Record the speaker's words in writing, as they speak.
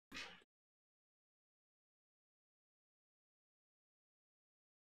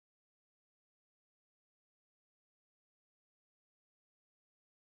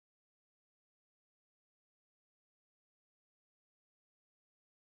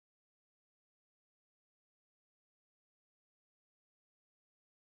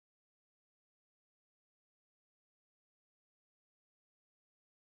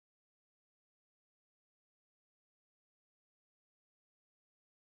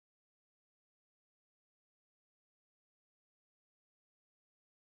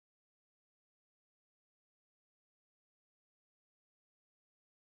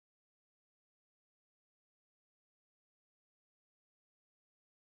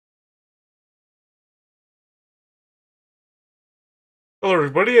Hello,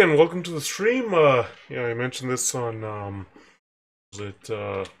 everybody, and welcome to the stream. I mentioned this on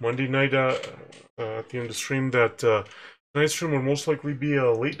Monday night at the end of the stream that tonight's stream would most likely be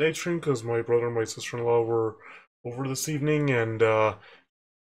a late night stream because my brother and my sister-in-law were over this evening, and it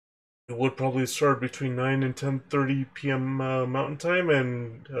would probably start between 9 and 10:30 p.m. Mountain Time,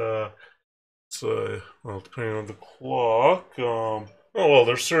 and well, depending on the clock. Oh well,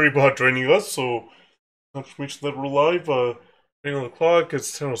 there's Surrybot joining us, so confirmation that we're live. Depending on the clock,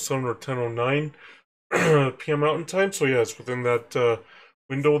 it's 10:07 or 10:09 p.m. Mountain Time. So yeah, it's within that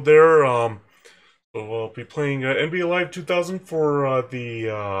window there. So I'll be playing NBA Live 2000 for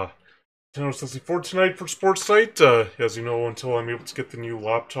the Nintendo 64 tonight for Sports Night. As you know, until I'm able to get the new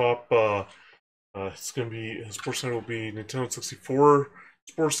laptop, it's gonna be Sports Night will be Nintendo 64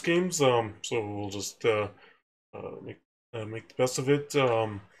 sports games. So we'll just make the best of it.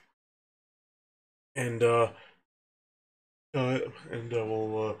 And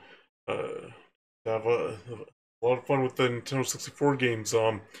we'll have a lot of fun with the Nintendo 64 games.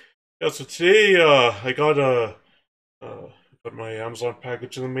 Yeah. So today, I got my Amazon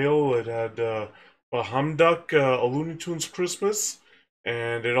package in the mail. It had a Hamduck, a Looney Tunes Christmas,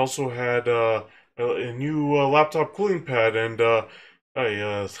 and it also had a new laptop cooling pad. And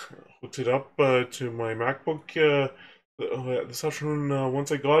I hooked it up to my MacBook this afternoon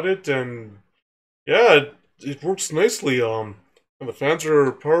once I got it, and yeah, it works nicely. And the fans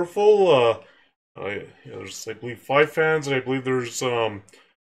are powerful. There's, I believe, 5 fans, and I believe there's LED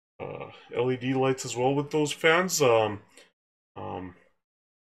lights as well with those fans. Um,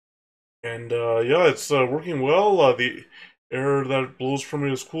 and yeah, it's working well. The air that blows from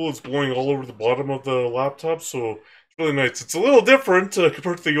it is cool. It's blowing all over the bottom of the laptop, so it's really nice. It's a little different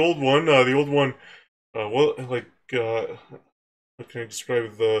compared to the old one. The old one, well, like, how can I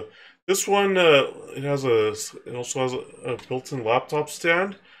describe the? This one, it also has a built-in laptop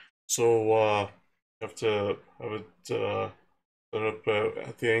stand, so you have to have it set up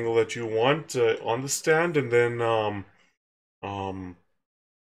at the angle that you want on the stand, and then yeah,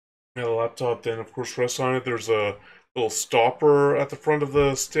 the laptop then of course rests on it. There's a little stopper at the front of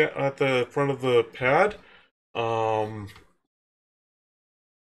the pad. Um,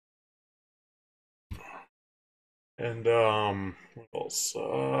 and what else?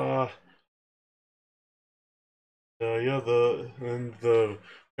 Yeah, the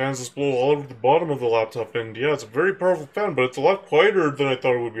fans just blow all over the bottom of the laptop, and yeah, it's a very powerful fan, but it's a lot quieter than I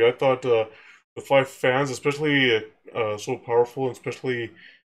thought it would be. I thought the 5 fans, especially so powerful, and especially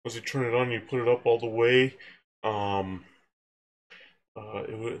once you turn it on, you put it up all the way, um,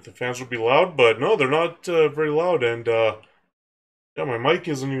 the fans would be loud, but no, they're not very loud, and yeah, my mic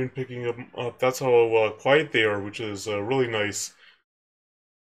isn't even picking them up. That's how quiet they are, which is really nice.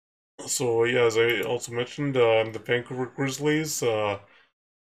 So yeah, as I also mentioned, the Vancouver Grizzlies.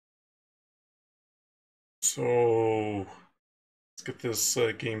 So let's get this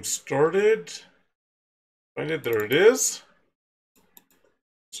game started. Find it, there it is.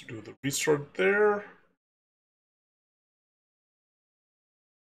 Let's do the restart there.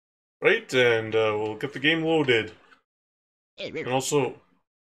 Right, and we'll get the game loaded. And also,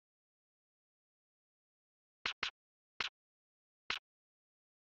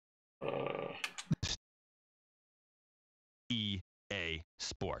 EA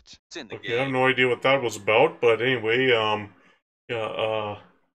Sports. Okay, I have no idea what that was about, but anyway, yeah,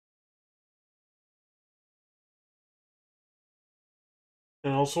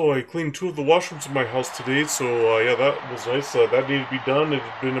 and also I cleaned 2 of the washrooms in my house today, so yeah, that was nice. That needed to be done. It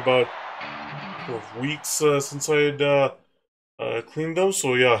had been about 4 weeks since I had cleaned them,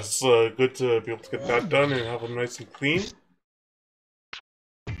 so yeah, it's good to be able to get that done and have them nice and clean.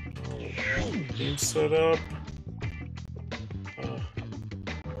 Game set up.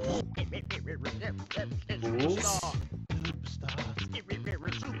 Rules.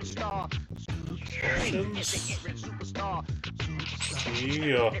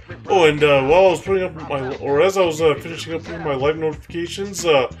 See, oh, and while I was putting up my, or as I was finishing up putting my live notifications,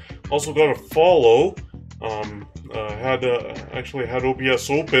 also got a follow. Actually had OBS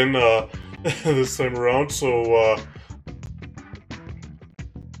open this time around, so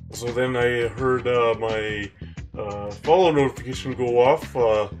then I heard my follow notification go off.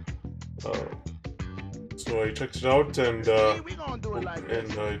 So I checked it out, and I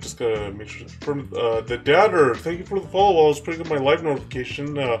just gotta make sure to confirm. The Dadder, thank you for the follow while I was putting up my live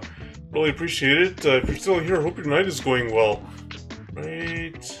notification. Really appreciate it. If you're still here, hope your night is going well.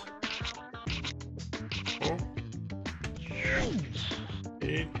 Right. Oh.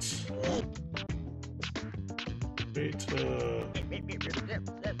 8. Wait, I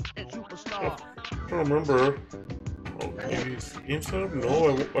don't remember. Oh, Maybe it's the game setup?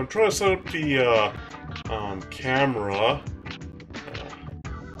 No, I'm trying to set up the camera.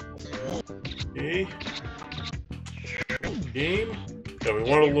 Okay. Game. Yeah, we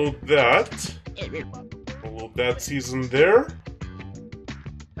want to load that. We'll load that season there.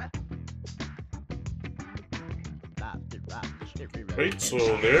 Right, so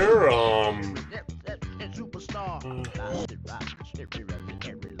there,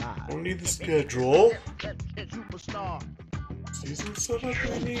 don't need the schedule. Season setup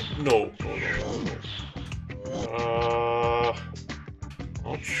I need? No.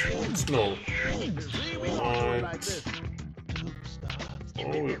 Options? No.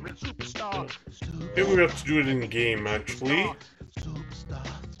 Maybe we have to do it in game, actually.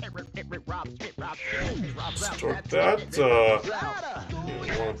 Start that.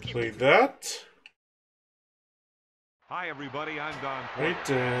 You want to play that? Hi everybody, I'm Don. Right,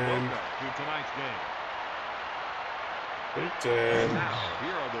 and welcome to tonight's game. Right, and Now,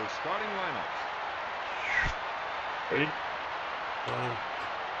 here are the starting lineups. Right.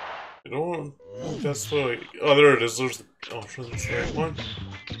 You don't. That's what. Oh, there it is. There's the. Oh, sure, that's the right one.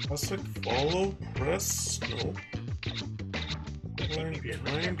 Classic, follow, press. No. Line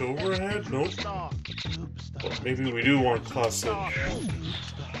behind, overhead. Nope. Well, maybe we do want classic.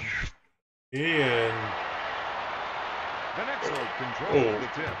 Okay, and. Oh,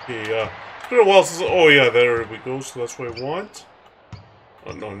 okay. It's been a while since. Oh, yeah, there we go. So that's what I want.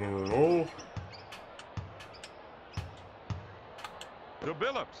 Oh, no. To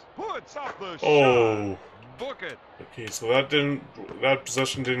Billups, puts off the Oh. shot. Book it. Okay, so that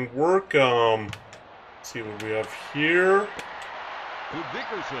possession didn't work. Let's see what we have here. To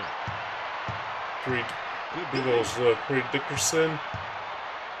Dickerson. I think that was Craig Dickerson.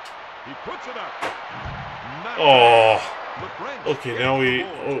 He puts it up. Not Oh. LaFrance Okay, now we.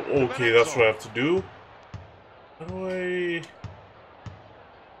 Oh, okay, that's what I have to do. How do I?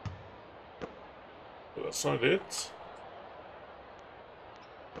 Oh, that's not it.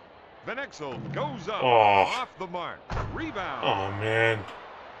 Van Exel goes up. Oh. Off the mark. Rebound. Oh man,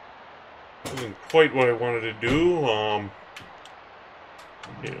 wasn't quite what I wanted to do.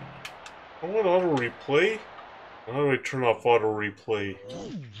 Yeah. I want auto replay. How do I turn off auto replay?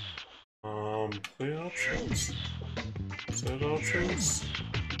 Play options. Set options.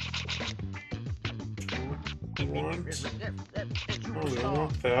 Oh, we don't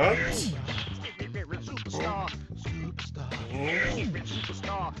want that.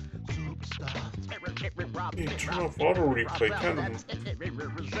 Hey, turn off auto replay. Kind of.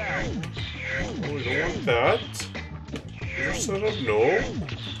 Oh, we don't want that. Controller setup? No.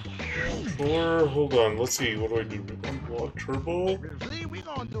 Controller. Hold on. Let's see. What do I do? Unblock turbo.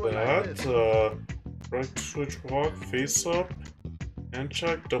 That. Right switch walk. Face up. Hand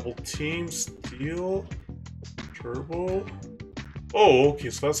check. Double team. Steal. Turbo. Oh, okay.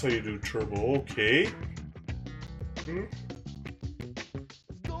 So that's how you do turbo. Okay.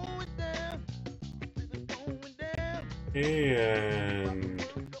 And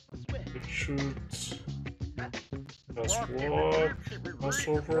shoot, pass walk, pass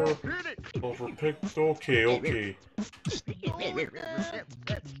over pick. Okay.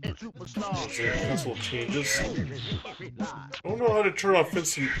 Cancel changes. I don't know how to turn off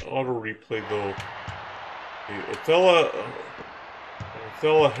instant auto replay though. Okay,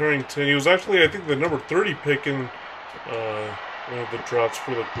 Othello Harrington. He was actually, I think, the number 30 pick in one of the drafts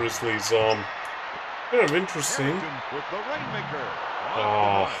for the Grizzlies. Kind of interesting. With the rainmaker.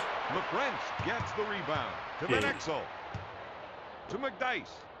 LaFrance gets the rebound to Van Exel. To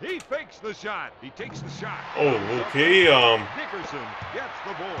McDice. He fakes the shot. He takes the shot. Oh, okay. Dickerson gets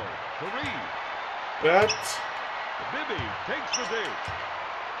the board. To Reed. That. Bibby takes the dig.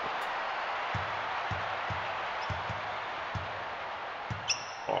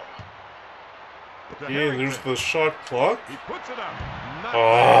 Yeah, and there's the shot clock. He puts it up.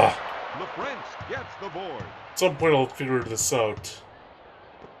 LaFrance gets the board. At some point I'll figure this out.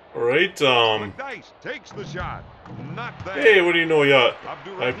 Alright, McDice takes the shot. Not there. Hey, what do you know? Yeah,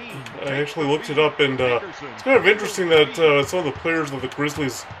 I actually looked it up, and it's kind of interesting that some of the players that the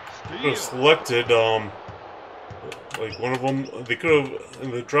Grizzlies could have selected, like one of them, they could have,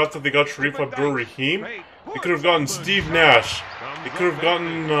 in the draft that they got Sharif Abdur-Rahim, they could have gotten Steve Nash. They could have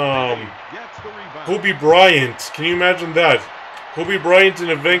gotten Kobe Bryant. Can you imagine that? Kobe Bryant in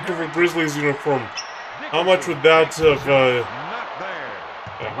a Vancouver Grizzlies uniform. How much would that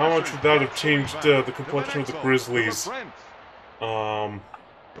have changed the complexion of the Grizzlies?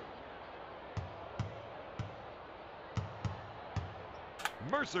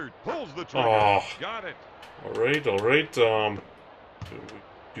 Mercer pulls the trigger. Got it. All right. What do we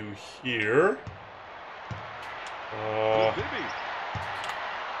do here? Bibby.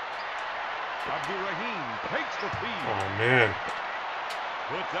 Abdurrahim takes the feed. Oh, man.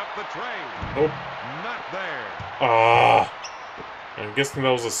 Puts up the tray. Nope. Not there. I'm guessing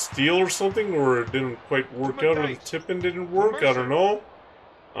that was a steal or something, or it didn't quite work out, or the tip-in didn't work. I don't know.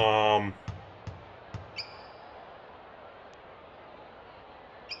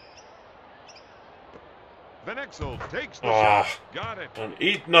 Van Exel takes the shot. Got it. On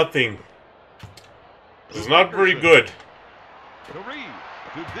 8-0. This is not very good. To Reed.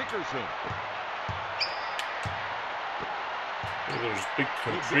 To Dickerson. There's big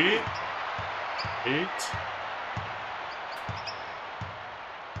country. 8.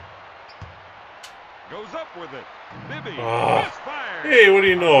 Goes up with it. Bibby. Misfire. Hey, what do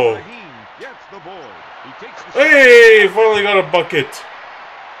you know? Gets the board. He takes the Hey, finally got a bucket.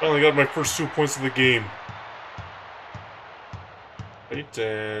 Finally got my first 2 points of the game. Right,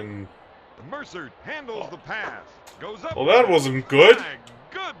 and Mercer handles the pass. Goes up. Well, that wasn't good. My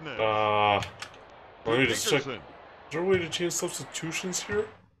goodness. Let me just check. Is there a way to change substitutions here?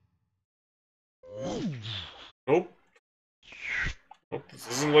 Nope. Nope. This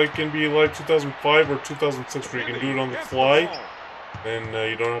isn't like NBA Live 2005 or 2006 where you can do it on the fly. And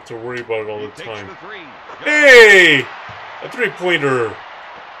you don't have to worry about it all the time. Hey! A three-pointer!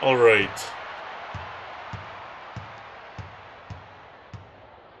 Alright.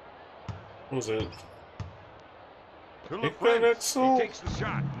 What was it? Nick Van Exel? He takes the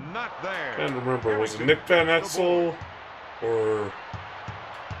shot. Not there. Can't remember. Was it Nick Van Exel? Or...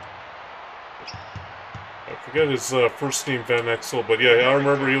 I forget his first name, Van Exel, but yeah, I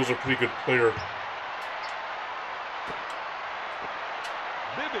remember he was a pretty good player.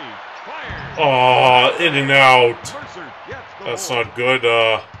 Aw, in and out. That's not good.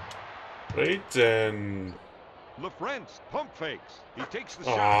 Right, and... LaFrance pump fakes. He takes the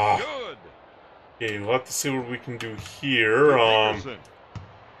shot. Good. Okay, we'll have to see what we can do here.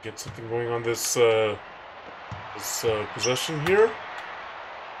 Get something going on this possession here.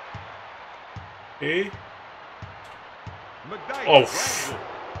 Okay. Oh,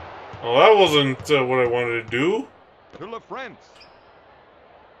 well, that wasn't what I wanted to do. To LaFrance.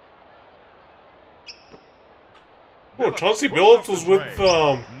 Oh, Chauncey Billups was with,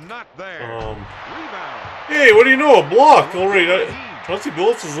 Not there. Hey, what do you know? A block. Alright, Chauncey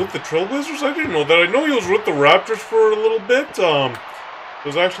Billups was with the Trailblazers? I didn't know that. I know he was with the Raptors for a little bit. He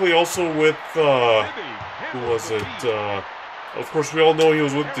was actually also with, who was it? Of course, we all know he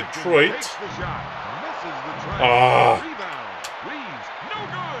was with Detroit.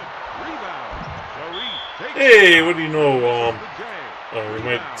 Hey, what do you know? We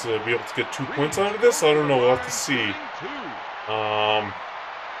might be able to get 2 points out of this. I don't know. We'll have to see. Right,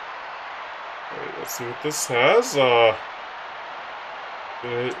 let's see what this has.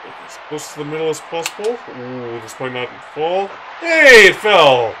 As close to the middle as possible. Ooh, this might not fall. Hey, it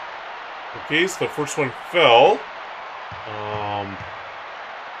fell! Okay, so the first one fell.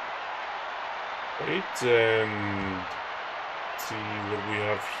 Right, and let's see what we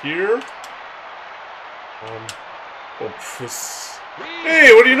have here. Oh, this...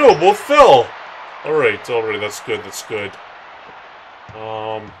 Hey, what do you know? Both fell! Alright, that's good, that's good.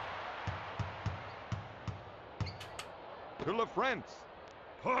 To LaFrance.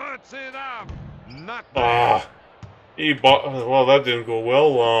 Puts it up! Not there. Well, that didn't go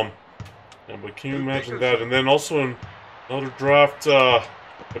well, yeah, but can you imagine that? And then also in another draft, I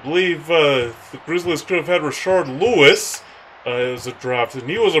believe, the Grizzlies could have had Rashard Lewis as a draft, and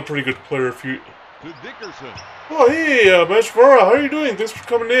he was a pretty good player if you... To Dickerson. Oh, hey, Meshvara, how are you doing? Thanks for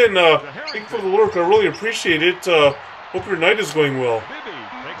coming in. Thank you for the work. I really appreciate it. Hope your night is going well. Bibby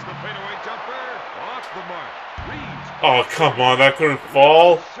takes the fadeaway jumper off the mark. Reeves. Oh, come on, that couldn't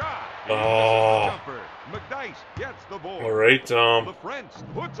fall. Oh. McDice gets the ball. All right. LaFrance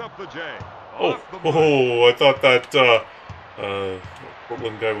puts up the J. I thought that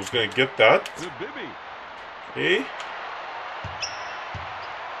Portland guy was going to get that. To Bibby. Okay.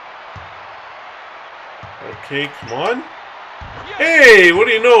 Okay, come on. Yes. Hey, what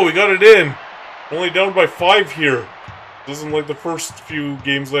do you know? We got it in. Only down by 5 here. This isn't like the first few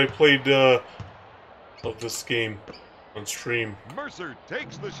games that I played of this game on stream. Mercer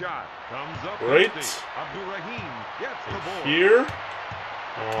takes the shot. Comes up right. Abdurrahim gets the ball. Here.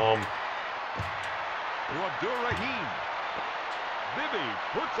 To Abdurrahim. Bibby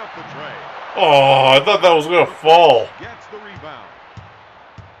puts up the tray. Oh, I thought that was going to fall. Gets the rebound.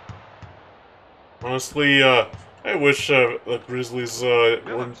 Honestly, I wish the Grizzlies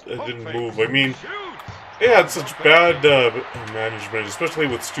didn't move. I mean, they had such bad management, especially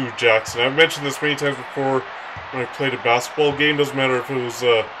with Stu Jackson. I've mentioned this many times before when I played a basketball game. Doesn't matter if it was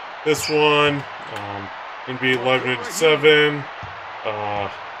this one, NBA Live 97,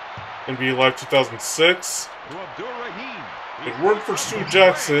 NBA Live 2006. If it weren't for Stu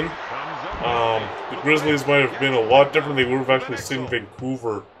Jackson, the Grizzlies might have been a lot different. They would have actually stayed in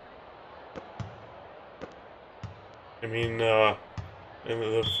Vancouver. I mean, and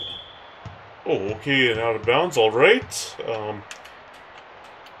oh, okay, and out of bounds, alright.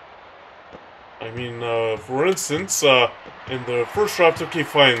 I mean, for instance, in the first draft, okay,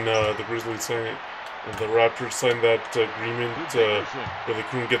 fine, the Grizzlies signed, and the Raptors signed that agreement where they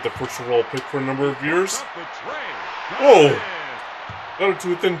couldn't get the first overall pick for a number of years. Oh! Got it to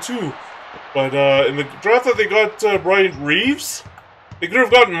within 2. But in the draft that they got Bryant Reeves, they could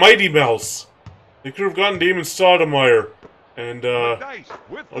have gotten Mighty Mouse. They could have gotten Damon Stoudemire. And,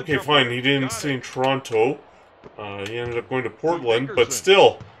 okay, fine, he didn't stay in Toronto. He ended up going to Portland, but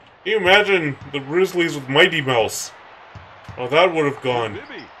still, can you imagine the Grizzlies with Mighty Mouse? Oh, that would have gone.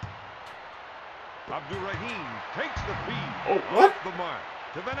 Oh, what?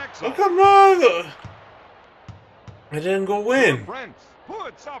 Oh, come on! I didn't go in.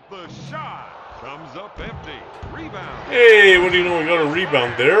 Puts up the shot. Comes up empty. Rebound. Hey, what do you know? We got a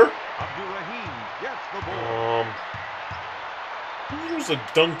rebound there. Gets the ball. There's a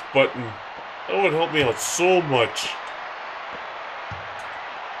dunk button. That would help me out so much.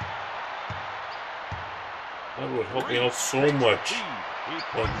 That would help me out so much.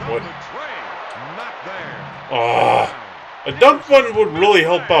 Like what? A dunk button would really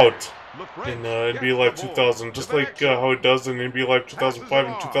help out in NBA Live 2000, just like how it does in NBA Live 2005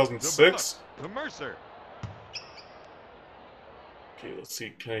 and 2006. Okay, let's see.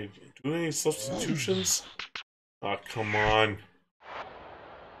 Can I do any substitutions? Ah, come on.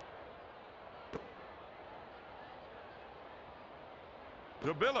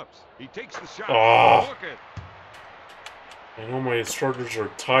 To Billups. He takes the shot. I know my starters are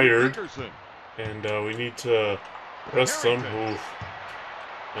tired, and we need to rest them. Oof.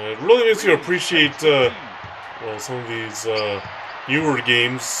 It really makes you appreciate, well, some of these newer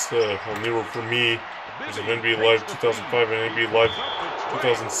games, well, newer for me, because of NBA Live 2005 and NBA Live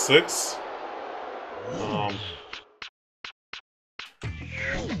 2006.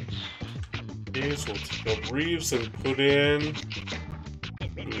 Okay, so we'll take out Reeves and put in...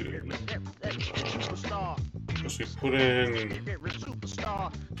 we put in...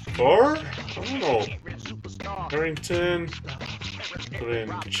 Carr? I don't know. Harrington. Put in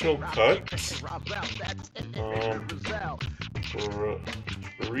Chilcutt.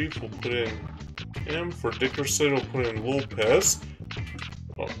 For Reeves, we'll put in him. For Dickerson, we'll put in Lopez.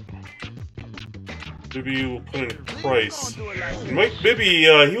 Oh. Bibby, we'll put in Price. And Mike Bibby,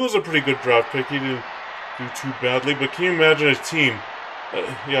 he was a pretty good draft pick. He didn't do too badly, but can you imagine a team?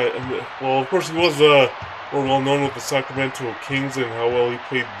 Yeah, well, of course, he was more well known with the Sacramento Kings and how well he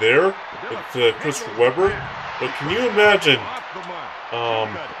played there with Chris Webber. But can you imagine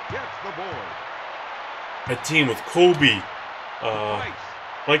a team with Kobe,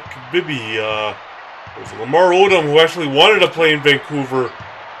 Mike Bibby, there's Lamar Odom, who actually wanted to play in Vancouver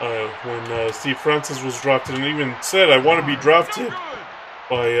when Steve Francis was drafted, and even said, "I want to be drafted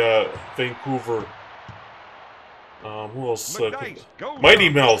by Vancouver." Who else? Mighty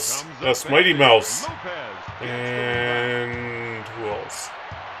Mouse. Yes, Mighty Mouse. And who else?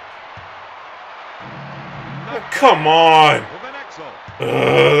 Oh, come on!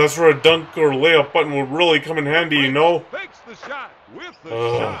 That's where a dunk or layup button would really come in handy, you know? Fakes the shot with the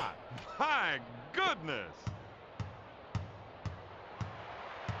shot. My goodness.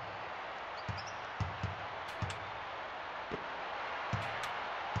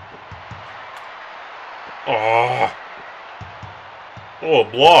 Oh, a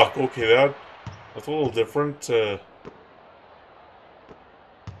block. Okay, that's a little different.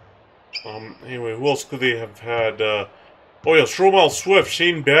 Anyway, who else could they have had? Oh yeah, Stromel Swift,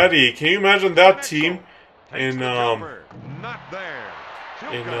 Shane Batty. Can you imagine that team in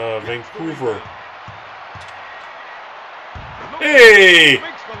Vancouver? Hey,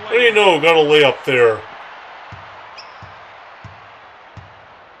 what do you know? Got a layup there.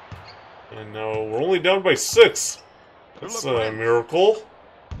 And now we're only down by 6. That's a miracle.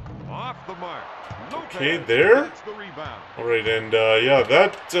 Off the mark. Okay, there. All right, and yeah,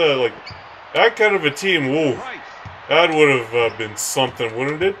 that like that kind of a team. Whoa, that would have been something,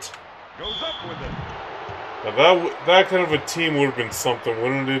 wouldn't it? Goes up with it. That kind of a team would have been something,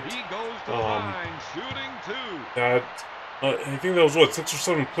 wouldn't it? He goes to the line, shooting 2. That I think that was what 6 or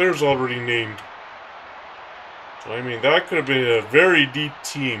 7 players already named. So I mean, that could have been a very deep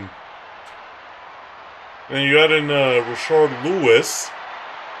team. And you add in Rashard Lewis,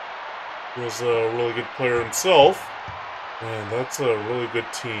 who was a really good player himself, and that's a really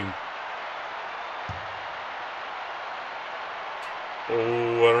good team. Oh,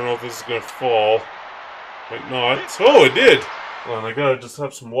 I don't know if this is gonna fall. Might not. Oh, it did! Hold on, I gotta just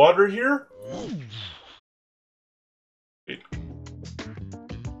have some water here. Wait.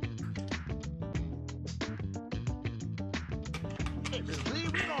 See,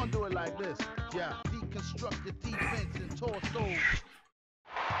 we gonna do it like this. Yeah, deconstruct the defense and torsos.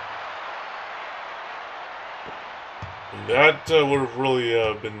 And that would have really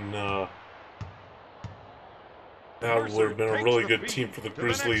been that would have been a really good team for the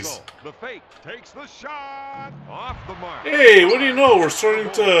Grizzlies. The fake takes the shot off the mark. Hey, what do you know? We're starting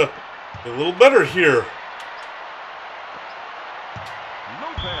to get a little better here.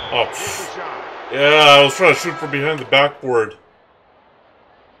 Oh, yeah, I was trying to shoot from behind the backboard.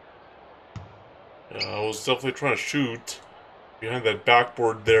 Yeah, I was definitely trying to shoot behind that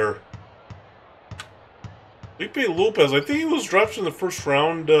backboard there. Felipe Lopez, I think he was drafted in the first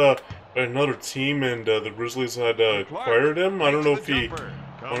round by another team, and the Grizzlies had acquired him. I don't know if he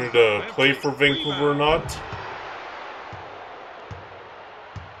wanted to play for Vancouver or not.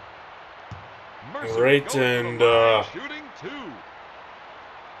 Alright, and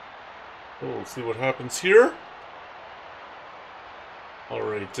we'll see what happens here.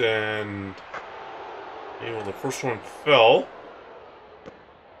 Alright, and well, the first one fell.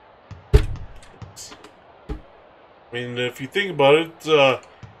 I mean, if you think about it,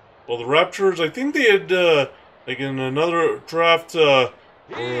 well, the Raptors, I think they had, like in another draft, where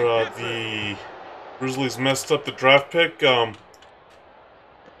the Grizzlies messed up the draft pick, they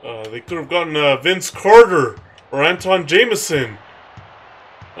could have gotten Vince Carter or Anton Jameson.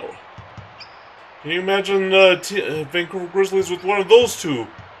 Oh. Can you imagine Vancouver Grizzlies with one of those two?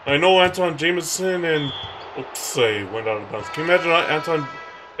 I know Anton Jameson and... Oops, I went out of bounds. Can you imagine Anton...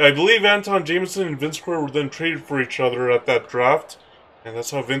 I believe Anton Jameson and Vince Carter were then traded for each other at that draft. And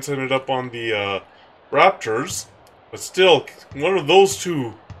that's how Vince ended up on the Raptors. But still, one of those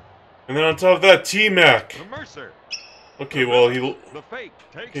two. And then on top of that, T-Mac. Okay, well, he...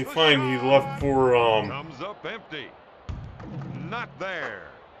 Okay, fine, he left for, Comes up empty. Not there.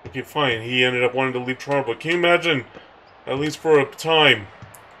 Okay, fine, he ended up wanting to leave Toronto. But can you imagine, at least for a time,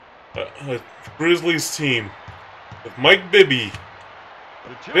 a Grizzlies team with Mike Bibby,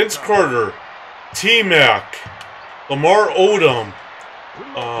 Vince Carter, T-Mac, Lamar Odom,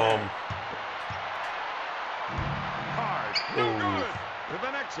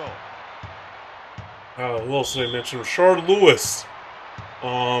 who else did I mention? Rashard Lewis,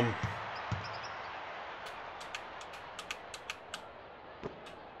 what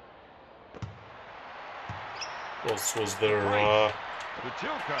else was there? The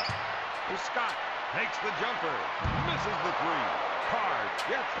chill cut. Scott takes the jumper, misses the three. Card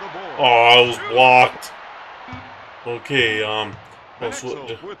gets the ball. Oh, I was blocked. Okay,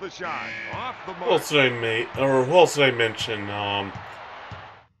 with the shot off the mark. What else did I mention?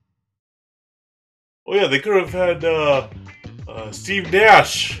 Oh yeah, they could have had Steve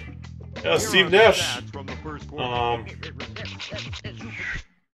Nash. Yeah, Steve Nash.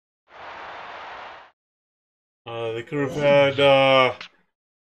 They could have had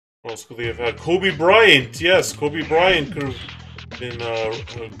what else could they have had? Kobe Bryant. Yes, Kobe Bryant could have been a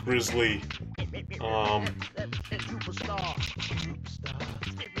Grizzly. And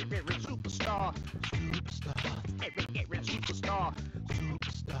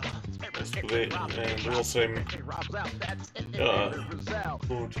what else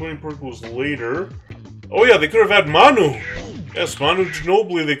Tony Parker was later. Oh yeah, they could have had Manu. Yes, Manu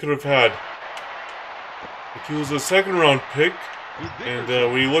Ginobili they could have had. Like he was a second round pick. And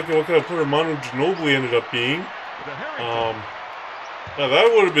when you look at what kind of player Manu Ginobili ended up being, yeah,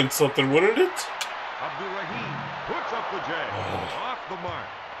 that would have been something, wouldn't it? Puts up the J. Off the mark.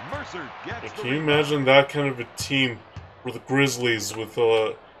 Mercer gets Can you imagine that kind of a team for the Grizzlies with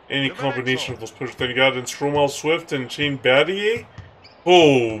any combination of those players? Then you got in Stromile Swift and Shane Battier.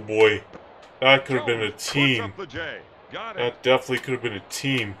 Oh boy, that could have been a team. That definitely could have been a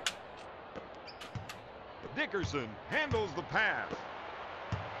team. Dickerson handles the pass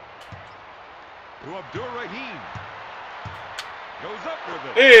to Abdur-Rahim. Goes up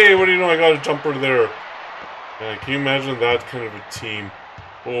with it. Hey, what do you know? I got a jumper there. Can you imagine that kind of a team?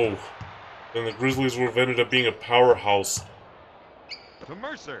 Oh, then the Grizzlies would have ended up being a powerhouse. To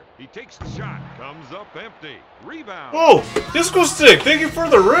Mercer, he takes the shot, comes up empty. Rebound. Oh, Disco Stick, thank you for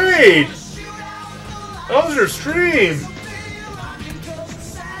the raid. How was your stream?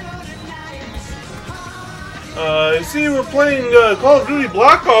 I see we're playing Call of Duty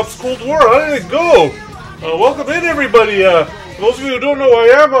Black Ops Cold War. How did it go? Welcome in, everybody. For those of you who don't know who I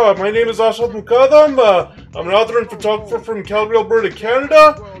am, my name is Ashad Mukadam. I'm an author and photographer from Calgary, Alberta,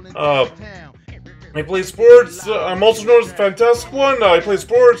 Canada. I play sports. I'm also known as the Fantastic One. I play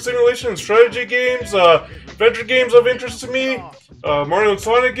sports, simulation, and strategy games, adventure games of interest to me, Mario and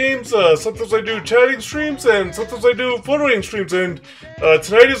Sonic games. Sometimes I do chatting streams, and sometimes I do photoing streams. And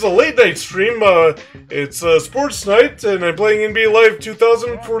tonight is a late night stream. It's sports night, and I'm playing NBA Live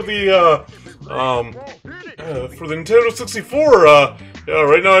 2000 for the Nintendo 64.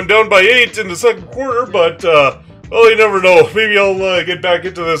 Right now I'm down by 8 in the second quarter, but well, you never know. Maybe I'll get back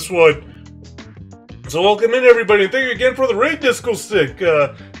into this one. So welcome in, everybody, and thank you again for the raid, Disco Stick,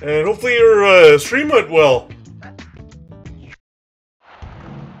 and hopefully your stream went well.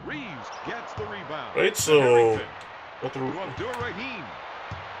 Reeves gets the rebound. Right, so...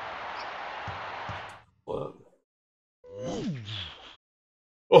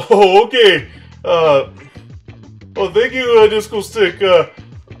 Oh, okay. Well, thank you, Disco Stick. You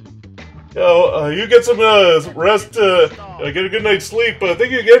get some rest, get a good night's sleep.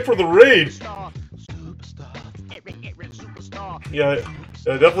 Thank you again for the raid. Yeah,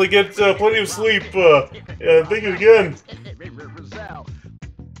 definitely get plenty of sleep. Yeah, thank you again.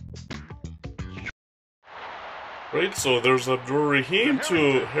 Right, so there's Abdul Rahim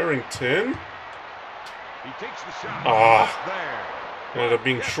to Harrington. He takes the shot. Ended up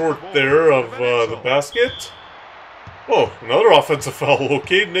being short there of the basket. Oh, another offensive foul.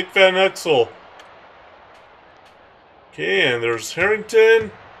 Okay, Nick Van Exel. Okay, and there's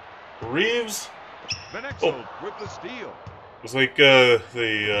Harrington, Reeves. Van Exel with the steal. It was like they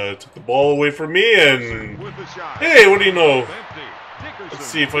took the ball away from me, and hey, what do you know? Let's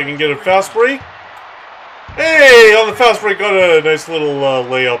see if I can get a fast break. Hey, on the fast break, got a nice little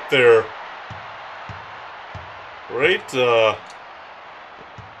layup there. Right,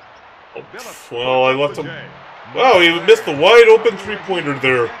 well, I left him. Wow, he missed the wide open three-pointer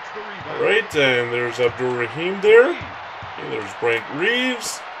there. Right, and there's Abdul Rahim there. Okay, there's Bryant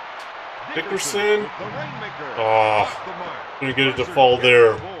Reeves. Dickerson. Gonna get it to fall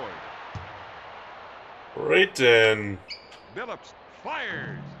there. Right, and...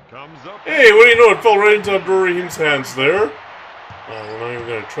 Hey, what do you know? It fell right into Abdul Rahim's hands there. We're not even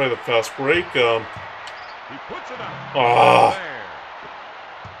gonna try the fast break. Gonna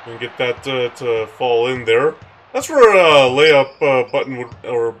get that to fall in there. That's where a layup button would,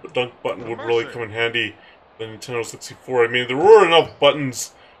 or dunk button would really come in handy. The Nintendo 64. I mean, there were enough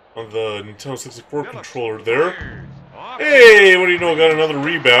buttons on the Nintendo 64 controller there. Hey, what do you know? Got another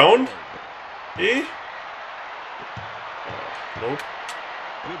rebound. Hey. Nope.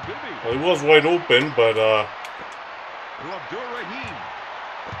 Well, he was wide open, but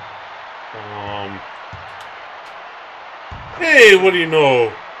hey, what do you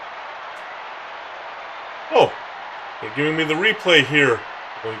know? Oh, they're giving me the replay here.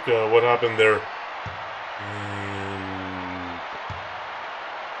 Like, what happened there?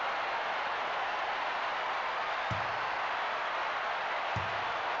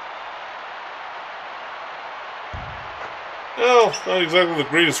 Well, not exactly the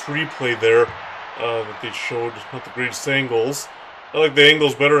greatest replay there that they showed. Not the greatest angles. I like the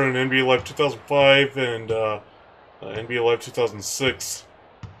angles better in NBA Live 2005 and NBA Live 2006.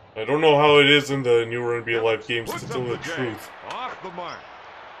 I don't know how it is in the newer NBA Live games, to tell the truth.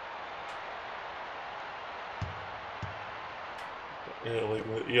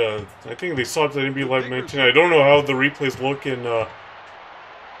 Yeah, I think they saw it at NBA Live 19. I don't know how the replays look in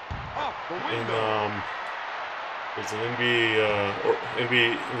it's an NBA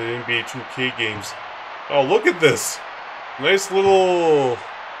the NBA 2K games. Oh, look at this! Nice little.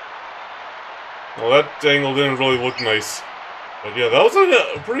 Well, that angle didn't really look nice, but yeah, that was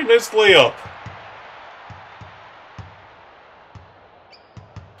a pretty nice layup.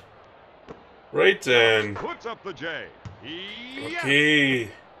 Right, and okay.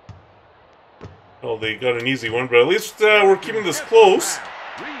 Well, they got an easy one, but at least we're keeping this close.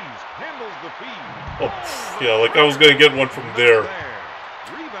 Oh, yeah, like I was gonna get one from there.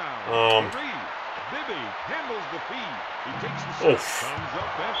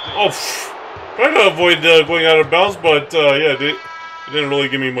 Trying to avoid going out of bounds, but yeah, it didn't really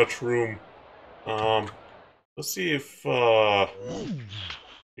give me much room. Let's see if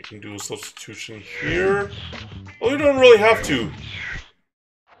we can do a substitution here. Well, we don't really have to.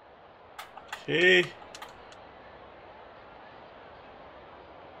 Okay.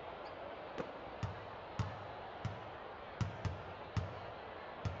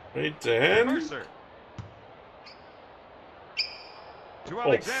 Right, and... To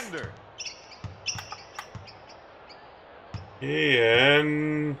Alexander. Okay,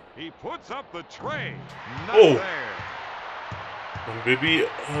 and... He puts up the tray. Not there. And baby,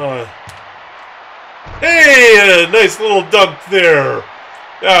 hey, a nice little dunk there.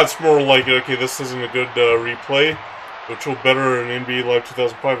 Yeah, it's more like, okay, this isn't a good replay. Which will better in NBA Live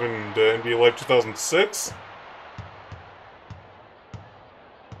 2005 and NBA Live 2006.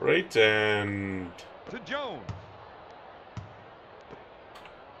 Right, and To Jones.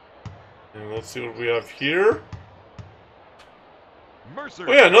 let's see what we have here. Mercer.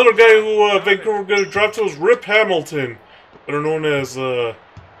 Oh yeah, another guy who Vancouver got drafted was Rip Hamilton, better known as was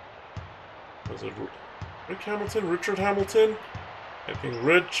it Rick Hamilton? Richard Hamilton? I think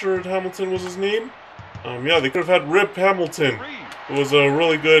Richard Hamilton was his name. Yeah, they could have had Rip Hamilton. It was a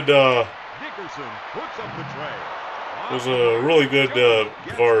really good. Dickerson puts up the tray. It was a really good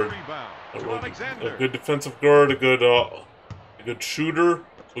guard, a good defensive guard, a good shooter.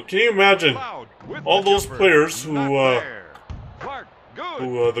 So can you imagine all those players who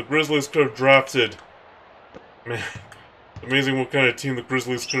the Grizzlies could have drafted? Man, amazing what kind of team the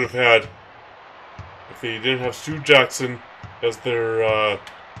Grizzlies could have had if they didn't have Stu Jackson as their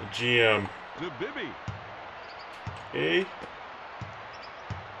GM. Okay.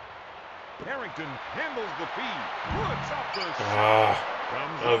 Harrington handles the feed. Puts up the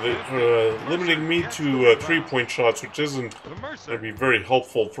They're limiting me to 3-point shots, which isn't going to be very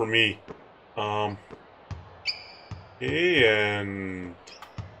helpful for me. Okay, and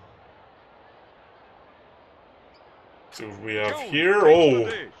let's see what we have here. Oh,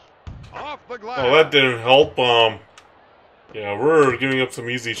 that didn't help. Yeah, we're giving up some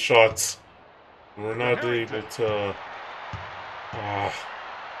easy shots. We're not able to.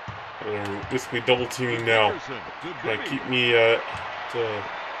 They're basically double teaming now. Trying to keep me to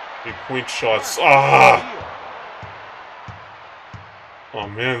 3-point shots. Oh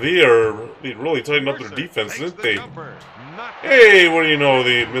man, they really tightened up their defense, didn't they? Hey, what do you know?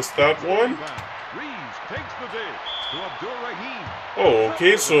 They missed that one. Oh,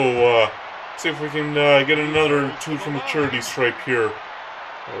 okay. So see if we can get another 2 from the charity stripe here.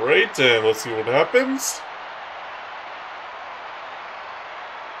 All right, and let's see what happens.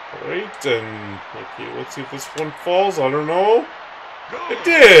 Alright, and okay, let's see if this one falls. I don't know. It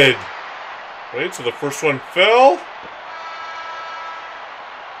did! Right, so the first one fell.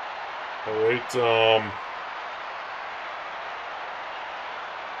 Alright, oh,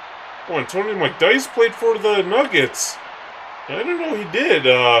 Antonio McDyess played for the Nuggets. I didn't know he did.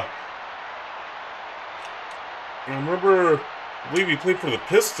 I remember, I believe he played for the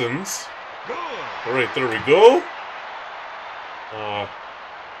Pistons. Alright, there we go.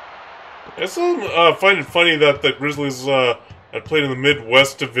 I still find it funny that the Grizzlies had played in the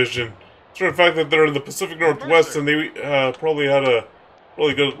Midwest Division. Despite the fact that they're in the Pacific Northwest and they probably had a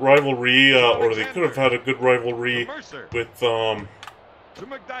really good rivalry, or they could have had a good rivalry with who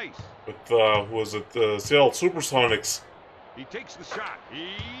was it, the Seattle Supersonics. He takes the shot.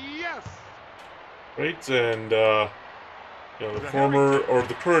 Yes. Right, and the former or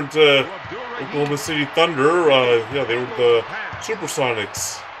the current Oklahoma City Thunder, yeah, they were the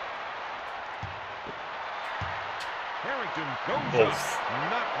Supersonics. Goes up,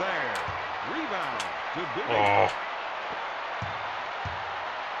 not there. Rebound to Billy.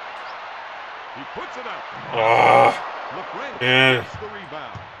 He puts it up. Man. The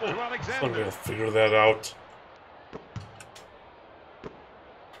rebound to Alexander. I'm gonna figure that out.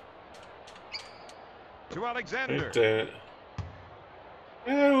 To Alexander. Right,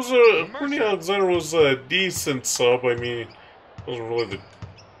 yeah, it was Bernie Alexander was a decent sub. I mean, it wasn't really the.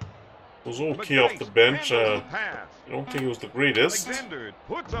 It was okay off the bench. I don't think it was the greatest.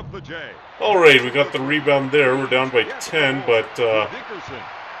 Puts up the J. Alright, we got the rebound there. We're down by 10, but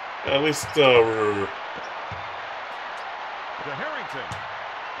at least we're...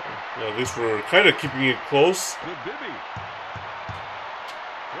 At least we're kind of keeping it close.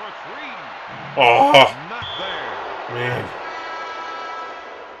 Oh, man.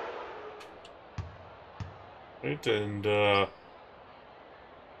 Right, and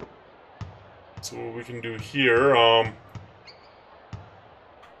so what we can do here, I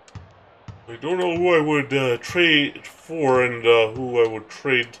don't know who I would trade for and who I would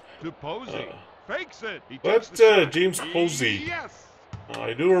trade. Fakes it. But James Posey. Yes.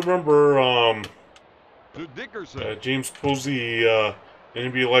 I do remember To Dickerson. James Posey,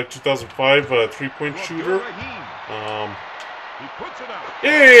 NBA Live 2005 3-point shooter. He puts it up.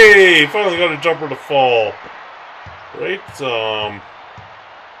 Hey, finally got a jumper to fall. Right. So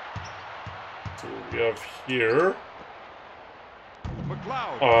what we have here.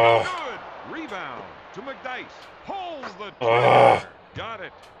 McLeod. Good. Rebound to McDyess. Pulls the trigger. Got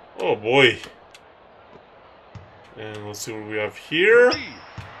it. Oh boy. And let's see what we have here.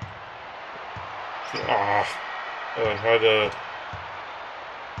 I had a.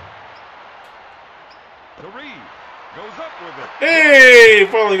 Goes up with it. Hey!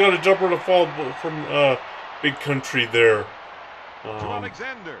 Finally got a jumper to fall from Big Country there. To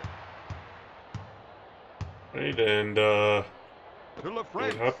Alexander. Right, and To what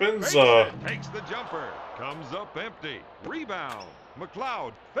LaFrance. happens? Fakes it. Takes the jumper. Comes up empty. Rebound.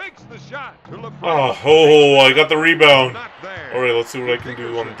 McLeod fakes the shot. To LaFrance. Oh, I got the rebound. Not there. Alright, let's see what I can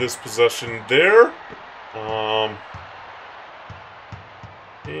do on this possession there.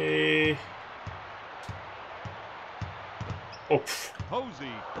 Hey. Oh, Posey.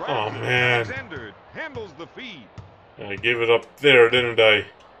 Oh, man. Alexander handles the feed. I gave it up there, didn't I?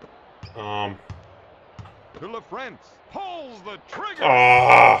 To LaFrance. Pulls the trigger.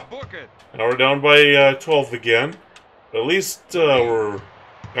 Book it. Now we're down by 12 again. At least we're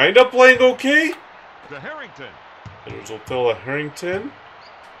kind of playing okay. To Harrington. There's Otella Harrington.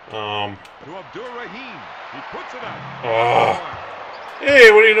 To Abdur-Rahim. He puts it up.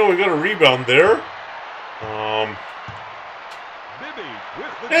 Hey, what do you know? We got a rebound there. Bibby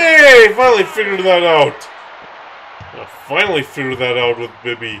with the Hey, finally figured that out. I finally figured that out with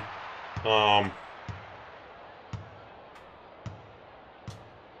Bibby.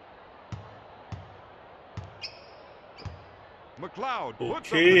 McLeod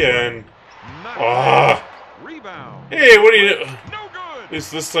puts Okay, up and rebound. hey, what do you? No good. At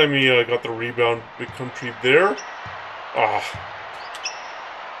least this time he got the rebound. Big Country there. Oh,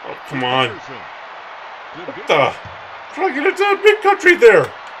 come on. What the? Try to get it to Big Country there.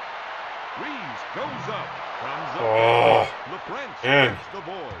 Reeves goes up. Comes up. LaFrance man. gets the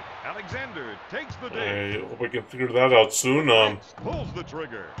board. Alexander takes the I dig. hope I can figure that out soon. Pulls the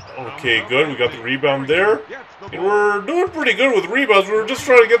trigger. Okay, good. We got the rebound there. Gets the And ball. we're doing pretty good with rebounds. We were just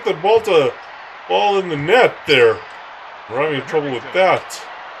trying to get the ball in the net there. We're having trouble with that.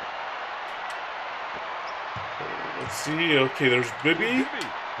 Let's see. Okay, there's Bibby. Bibby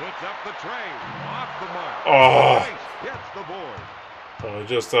puts up the tray. Off the mark. Gets the board.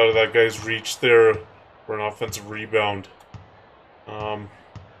 Just out of that guy's reach there for an offensive rebound.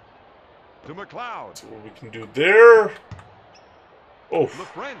 To McLeod. See what we can do there. Oh,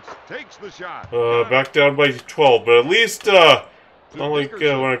 LaFrance takes the shot. back down by 12, but at least not like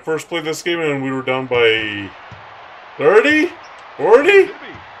when I first played this game and we were down by 30, 40,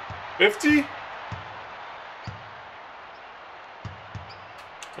 50.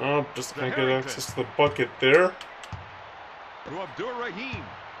 Oh, just can't get access to the bucket there. To Abdur-Rahim.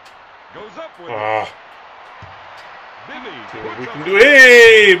 Goes up with Bibby. See what we can do.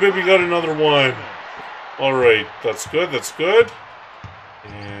 Hey, Bibby got another one. All right, that's good. That's good.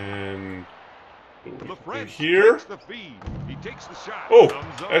 And LaFrance here. takes the feed. He takes the shot. Oh,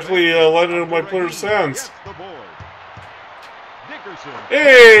 Comes up actually and landed in my player's hands. gets the board. Dickerson.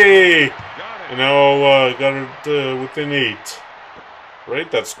 Hey! Got it. And now got it within 8. Right,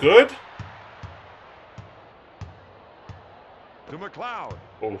 that's good. To McLeod.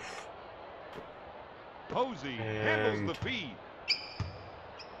 Oof. Posey handles the feed.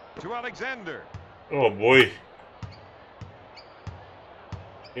 To Alexander. Oh boy.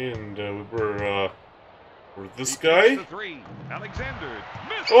 And we're this guy. The three. Alexander.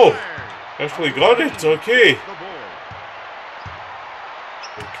 Oh, actually got it. Okay. The board.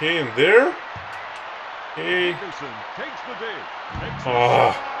 Okay, and there. Okay. Dickerson takes the dig.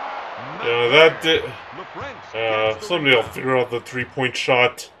 Yeah, that did. LaFrance gets the Someday I'll rebound. figure out the 3-point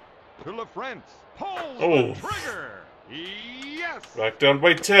shot. To LaFrance. Pulls Oh. the trigger. Yes. Back down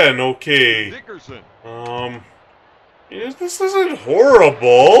by 10. Okay. Dickerson. This isn't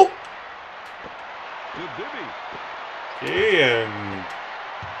horrible. To Bibby. Okay, and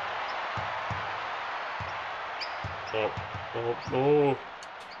oh.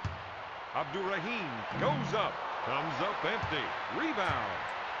 Abdur-Rahim goes up. Comes up empty. Rebound.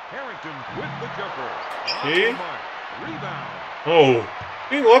 Harrington with the jumper. Off Okay. the mark. Rebound. Oh,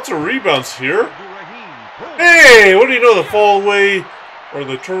 getting lots of rebounds here. Abdur-Rahim pulls. Hey, what do you know? The fall away or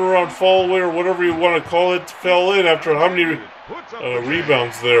the turnaround fall away or whatever you want to call it fell in after how many Puts up the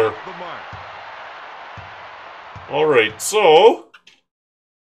rebounds tag. there? Off the mark. All right, so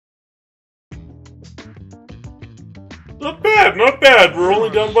not bad, not bad. We're only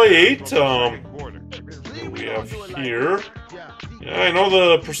down by 8. Second quarter. What we have here. Yeah, I know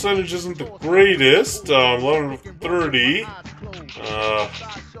the percentage isn't the greatest. 11 of 30.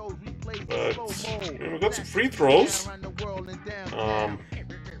 But we got some free throws.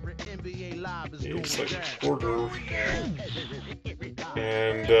 Second quarter.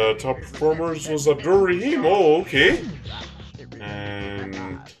 And top performers was Abdur-Rahim. Oh, okay. And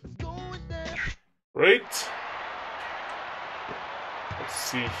right. Let's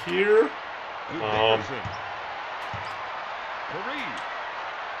see here. To Dickerson. To Reed.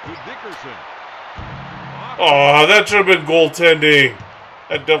 To Dickerson. Oh, that should have been goaltending.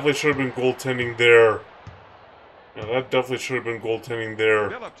 That definitely should have been goaltending there. Yeah, that definitely should have been goaltending there.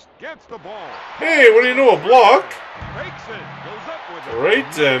 Phillips gets the ball. Hey, what do you know? A block. Fakes it. Goes up with it.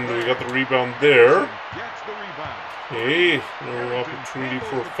 Alright, and we got the rebound there. Gets the rebound. Okay, no opportunity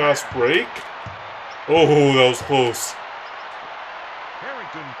for a fast break. Oh, that was close.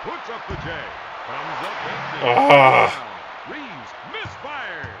 Harrington puts up the J. Comes up empty. Ah. Reeves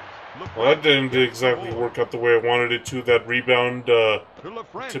misfires. Well, that didn't exactly work out the way I wanted it to. That rebound,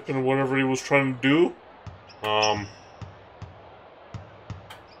 tipping whatever he was trying to do.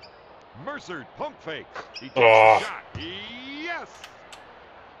 Mercer pump fakes. He takes the shot. Yes.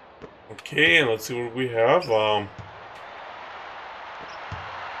 Okay, and let's see what we have.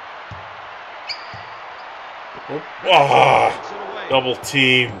 Double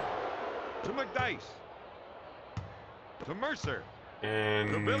team. To McDice. To Mercer. And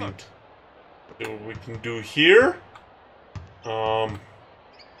see what we can do here. To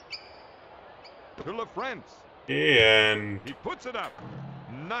LaFrance. Okay, and he puts it up.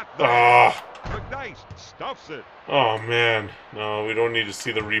 Not there. McDice stuffs it. Oh man, no, we don't need to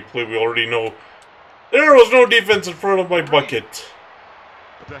see the replay. We already know there was no defense in front of my bucket.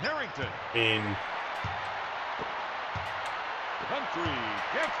 To Harrington. I mean, Country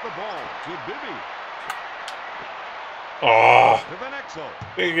gets the ball to Bibby. To Van Exel.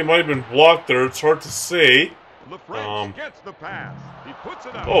 I think it might have been blocked there. It's hard to say. LaFrance gets the pass. He puts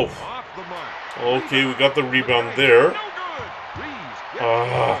it up. Oh. Off the mark. Okay, we got the rebound there. No good. Reeves gets the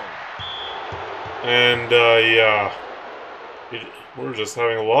ball. And yeah, we're just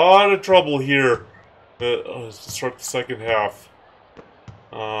having a lot of trouble here to start the second half.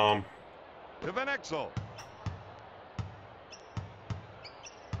 To Van Exel.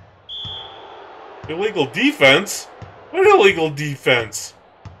 Illegal defense? What illegal defense?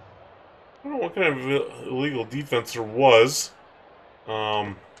 I don't know what kind of illegal defense there was.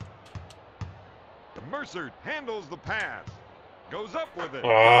 Mercer handles the pass. Goes up with it.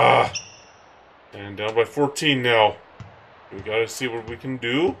 And down by 14 now. We gotta see what we can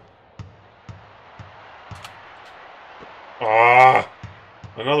do.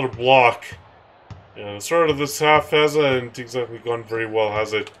 Another block. Yeah, the start of this half hasn't exactly gone very well,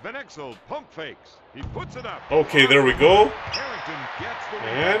 has it? Van Exel pump fakes. He puts it up. Okay, there we go. Harrington gets the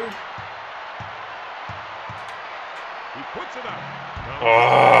and he puts it up.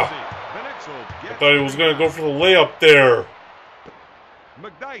 Van Exel gets I thought he was gonna go for the layup there.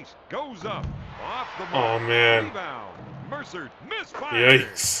 McDice goes up. Off the mark. Oh man. Rebound. Mercer misfires.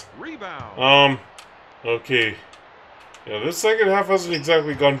 Yikes. Rebound. Okay. Yeah, this second half hasn't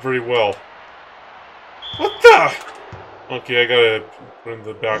exactly gone very well. What the? Okay, I gotta put in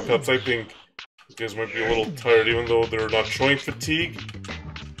the backups. I think these guys might be a little tired, even though they're not showing fatigue.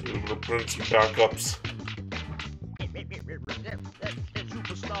 We're gonna put in some backups.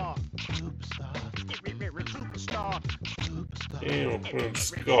 Okay, we'll put in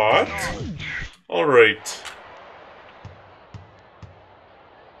Scott. Alright.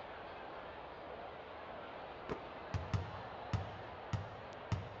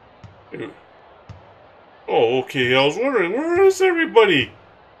 Oh, okay, I was wondering, where is everybody?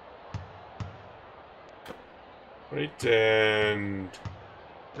 Right, and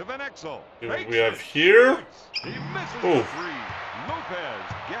To Van Exel. see what we have here. He misses the three. Lopez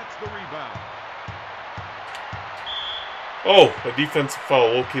gets the rebound. Oh, a defensive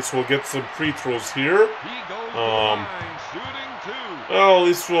foul. Okay, so we'll get some free throws here. He goes to the line, shooting two. Well, at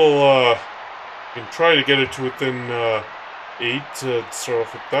least we'll can try to get it to within 8 to start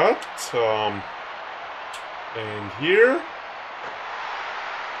off with that. And here.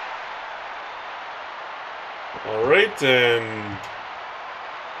 Alright, and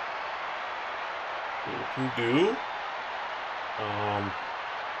what we can do.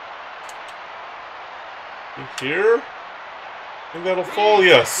 Here. I think that'll fall,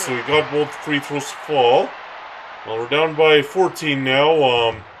 yes. So we got both free throws to fall. Well, we're down by 14 now.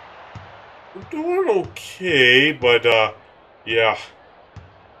 We're doing okay, but yeah.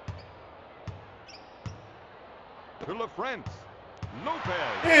 To LaFrance. Lopez.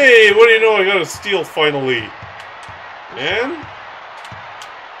 Hey, what do you know? I got a steal finally. And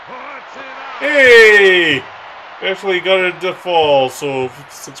hey, actually got it to fall. So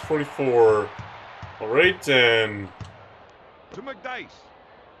 56-44. All right, and to McDice.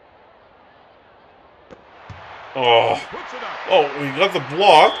 oh, we got the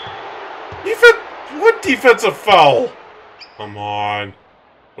block. What defensive foul? Come on,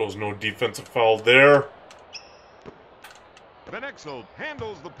 there was no defensive foul there. Van Exel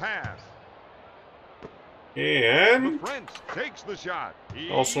handles the pass. And LaFrance takes the shot.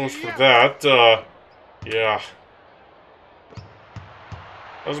 also much for that. Yeah.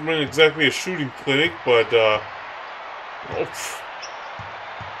 Hasn't been exactly a shooting clinic, but, oh,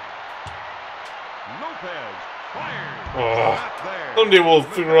 Lopez fires. ah. Not there. Someday we'll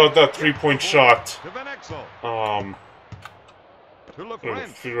figure out that three-point shot. To Van Exel. To Gotta LaFrance.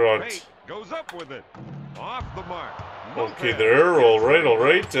 figure out. Fake goes up with it. Off the mark. Okay, Lopez there. gets All the right,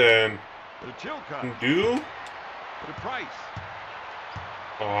 rebound. and To Chilcott. do. To Price.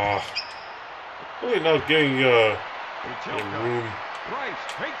 Ah, really not getting To any Chilcott. room. Price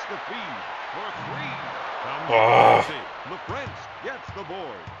takes the feed for three. Comes Ah. up empty. LaFrance gets the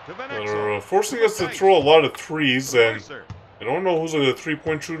board. To Van They're Exel. forcing us to throw a lot of threes, To and Mercer. I don't know who's a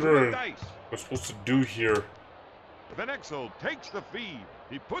three-point To shooter and McDice. what I'm supposed to do here. Van Exel takes the feed.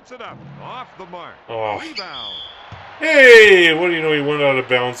 He puts it up. Off the mark. Ah. Rebound. Hey, what do you know? He went out of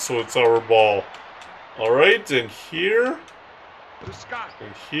bounds, so it's our ball. All right, and here, To Scott.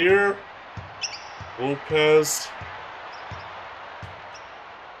 and here, Lopez.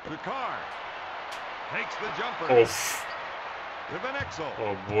 To Carr. Takes the jumper. Oh, To Van Exel.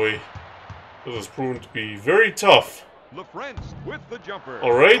 oh boy, this has proven to be very tough. LaFrance with the jumper.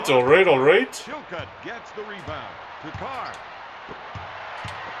 All right, all right, all right. Chilcott gets the rebound. To Carr.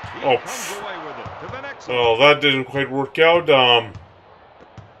 He Oh, comes away with it. To Van Exel. Oh, that didn't quite work out.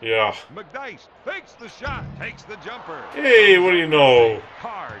 Yeah. McDice fakes the shot. Takes the jumper. Hey, what do you know?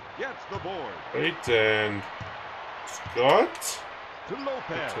 Carr gets the board. Right, and Scott To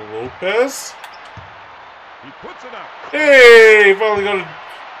Lopez. to Lopez. He puts it up. Hey, finally got a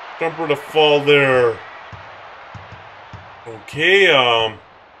jumper to fall there. Okay,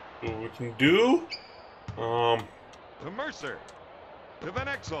 what we can do? To Mercer. To Van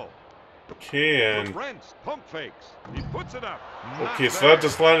Exel. Okay, and LaFrance pump fakes. He puts it up. okay, Not so there. that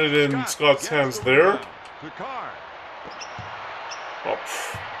just landed in Scott Scott's gets hands the there. rebound. To Carr. Oh,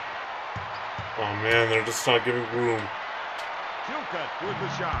 oh man, they're just not giving room. Chilcott with the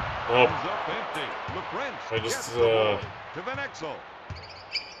shot. Oh. Comes up empty. LaFrance I gets just, the board. To Van Exel.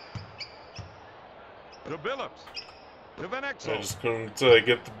 To Billups. To Van I Exel. just couldn't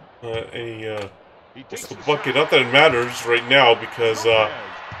get any He takes the the bucket. shot. Not that it matters right now because Lopez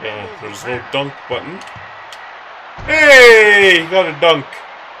yeah, handles there's the no pass. dunk button. Hey, got a dunk.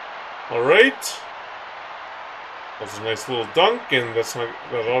 All right, that's a nice little dunk, and that's not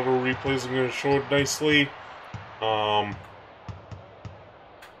that auto replay is going to show it nicely. To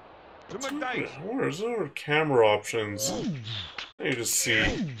McDice. Where's our camera options? Let me just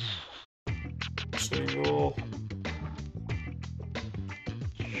see. Single.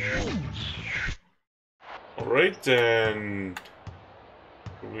 All right, and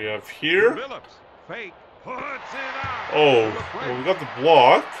what do we have To here? Billups. Fake. Puts it out. Oh, To LaFrance. well, we got the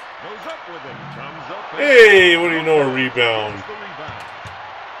block. Goes up with it. Comes up. Hey, what do you know, a rebound. Gets the rebound.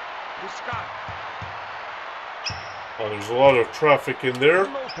 To Scott. Oh, there's a lot of traffic in To there.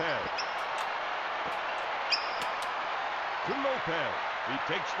 Lopez. To Lopez. He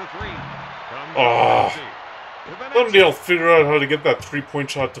takes the three. Comes Ah. up empty. To Van Somebody Exel. else figure out how to get that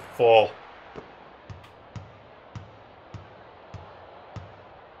three-point shot to fall.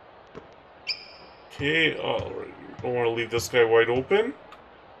 Okay, don't want to leave this guy wide open.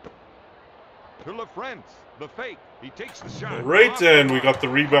 To LaFrance. The fake. He takes the shot. All right, Off the and we mark. got the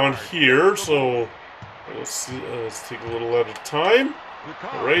rebound Carr here, gets the so ball. let's see, let's take a little at a time. To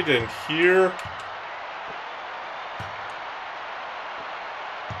Carr. All right, and here.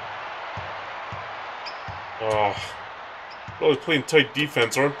 Oh, really playing tight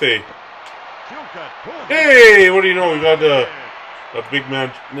defense, aren't they? Chilcott pulls it. Hey, what do you know? We got a big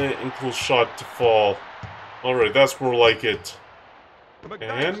man ankle shot to fall. All right, that's more like it.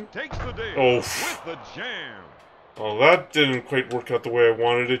 McDice And- takes the deal Oh. with the jam. Well, that didn't quite work out the way I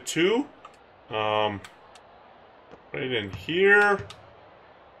wanted it to. Right in here. To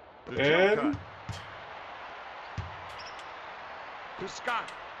And- Chilcott. To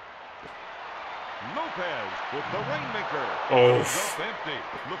Scott. Lopez with the rainmaker. Oh, Goes up empty.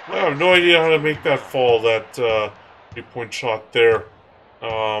 I have no idea how to make that fall, that 3-point shot there.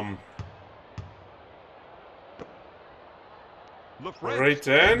 LaFrance Right takes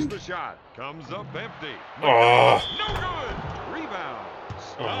end. the shot. Comes up empty. Ah. No good. Rebound. Oh,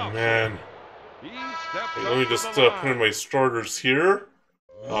 Stops man. it. He steps Okay, up let me to just the put in line. my starters here.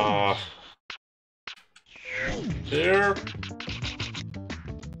 There.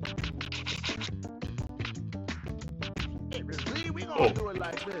 We Oh, gonna do it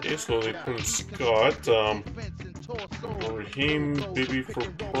like this. okay, so they Yeah, put in deconstruct Scott, the defense and torso. Raheem, maybe for Pick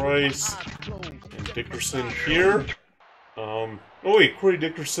and roll, Price, eyes closed. and Check Dickerson the here. Oh wait, Corey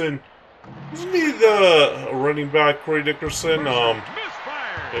Dickerson. Isn't he the running back, Corey Dickerson? Misfired.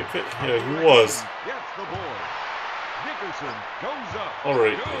 Yeah, he was. Gets All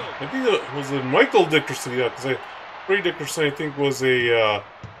right. I think it was Michael Dickerson. Yeah, because Ray Dickerson, I think, was a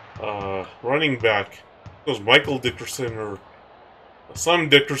running back. It was Michael Dickerson or Sam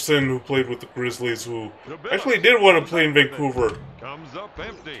Dickerson who played with the Grizzlies, who actually did want to play in Vancouver. Comes up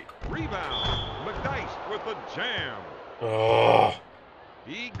empty. Rebound. McDice with the jam. Ah.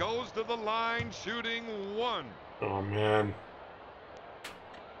 He goes to the line shooting one. Oh, man.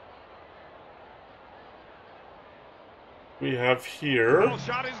 We have here. Middle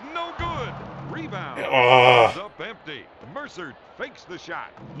shot is no good. Rebound. Ah. Comes up empty. Mercer fakes the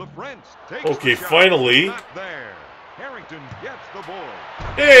shot. LaFrentz takes Okay, the shot. finally. Not there. Harrington gets the ball.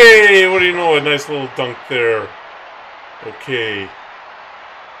 Hey, what do you know? A nice little dunk there. Okay.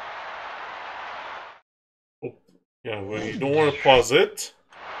 Oh, yeah, well, you don't want to pause it.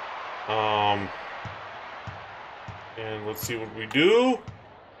 And let's see what we do.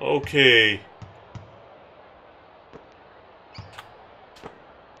 Okay.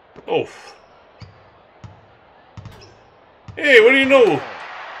 Oh. Hey, what do you know?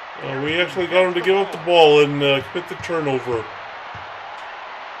 We actually got him to give up the ball and commit the turnover.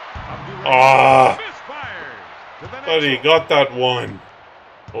 Ah! But he got that one.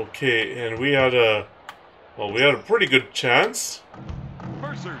 Okay, and we had a pretty good chance.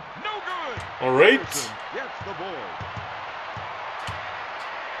 Mercer, no good. All right. Gets the ball.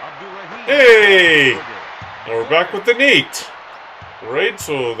 Hey! Now we're back with an 8. All right,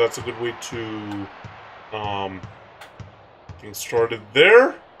 so that's a good way to getting started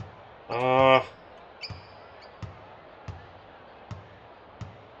there.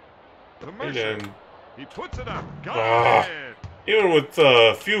 And he puts it up. Got it. Even with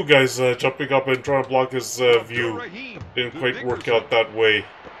a few guys jumping up and trying to block his view, didn't quite work out that way.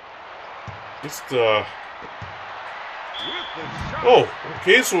 Just oh,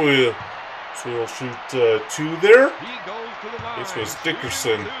 okay, so we'll shoot 2 there. This was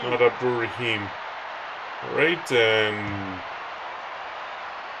Dickerson, not Abdur-Rahim. Alright, and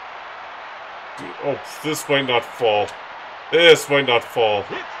oh, this might not fall. This might not fall.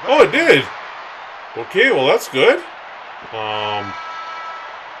 Oh, it did! Okay, well that's good.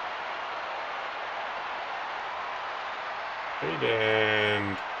 Right,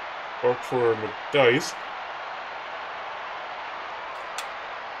 and work for McDice.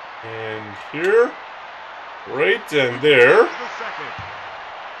 And here. Right, and there.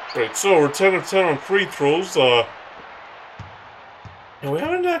 Right, so we're 10 of 10 on free throws. And we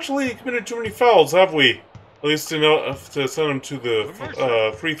haven't actually committed too many fouls, have we? At least enough to send them to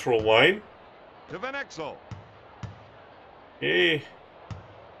the free throw line. To Van Exel. Okay.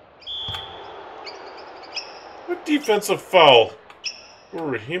 What defensive foul?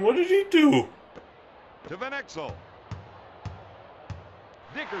 Raheem, what did he do? To Van Exel.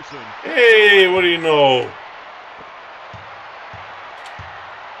 Dickerson. Hey, what do you know?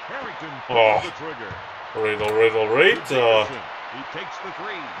 Harrington Oh. the trigger. All right. He takes the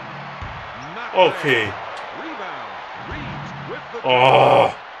 3. Not Okay. there. Rebound. Reeves with the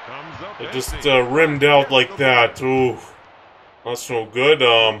Oh. comes up It just empty. rimmed out like that. Ooh. That's no good.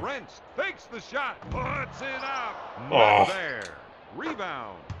 Brents fakes the shot. Puts it up. Not there.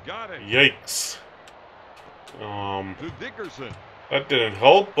 Rebound. Got it. Yikes. To Dickerson. That didn't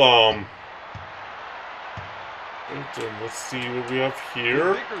help. Right, and let's see what we have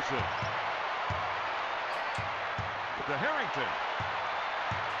here. Dickerson. To Harrington.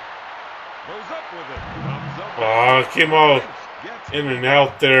 Goes up with it. Comes up. Came out in and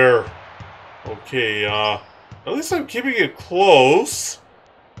out there. Okay, at least I'm keeping it close.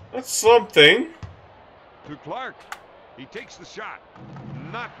 That's something. To Clark. He takes the shot.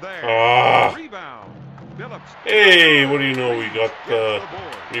 Not there. Rebound. Phillips. Hey, what do you know? We got the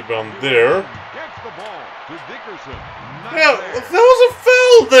rebound there. Gets the ball to Dickerson. Yeah, that was a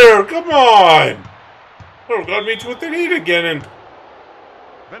foul there. Come on. Oh, got me to within 8 again, and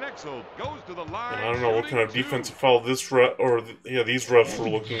Van Exel goes to the line. I don't know what kind of defensive foul this these refs were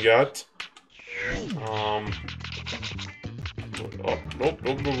looking at. Oh,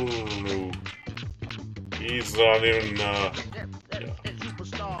 no. He's not even, yeah.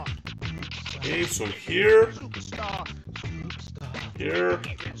 Okay, so here,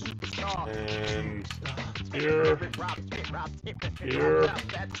 and here,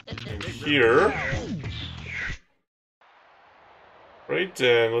 and here. Right,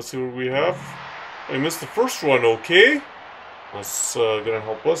 and let's see what we have. I missed the first one, okay. That's gonna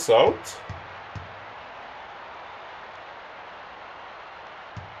help us out.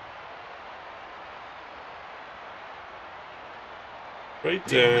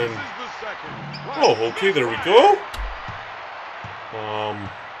 Right, and oh, okay, there we go.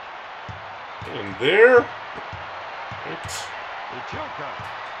 And there. Right.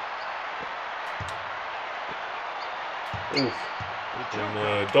 Oof.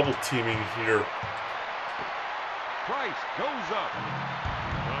 And double teaming here. Price goes up.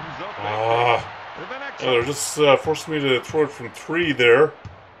 Comes up with an Yeah, they're just forcing me to throw it from 3 there.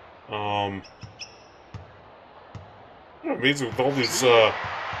 Amazing with all these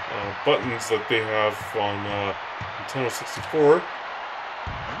buttons that they have on Nintendo 64.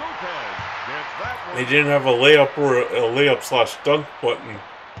 They didn't have a layup or a layup / dunk button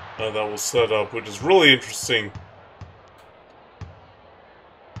that was set up, which is really interesting.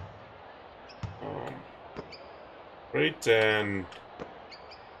 Right, and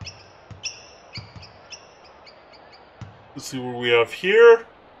let's see what we have here.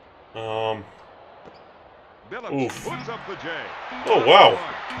 Oof. Oh, wow.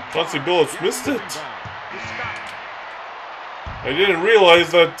 Chauncey Billups missed it. I didn't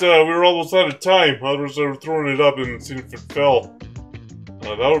realize that we were almost out of time. Others are throwing it up and seeing if it fell.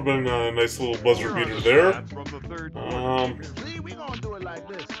 That would have been a nice little buzzer beater there.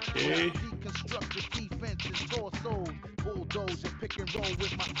 Okay.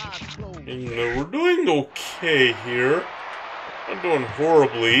 And we're doing okay here. Not doing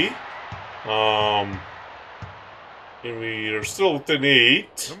horribly. And we are still within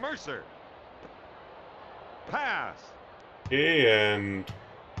 8. Mercer. Pass. Okay, and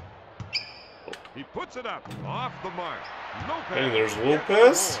he puts it up off the mark. Lopez. And there's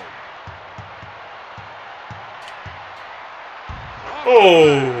Lopez.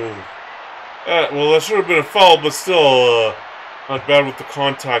 Oh! Well, that should have been a foul, but still not bad with the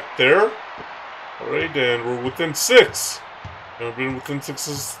contact there. Alright, and we're within 6. And we've been within 6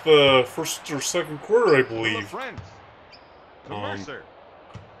 since the first or second quarter, I believe. Mercer.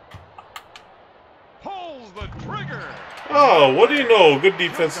 Pulls the trigger. Oh, what do you know? Good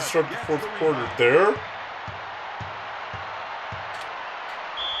defense to start the 4th quarter there.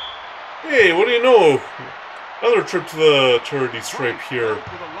 Hey, what do you know? Another trip to the charity stripe here.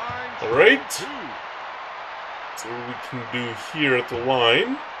 Alright. So what we can do here at the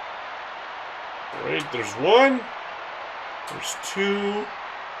line. Alright, there's 1. There's 2.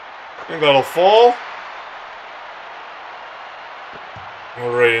 And that'll fall.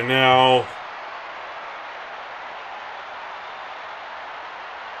 Alright, and now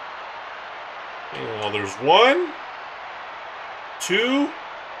there's 1, 2.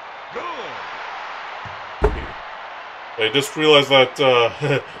 I just realized that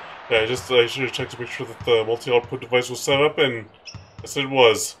yeah, I should have checked to make sure that the multi-output device was set up, and yes, it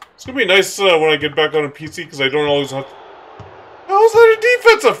was. It's gonna be nice when I get back on a PC because I don't always have to. How is that a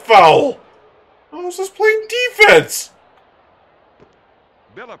defensive foul? How is this playing defense?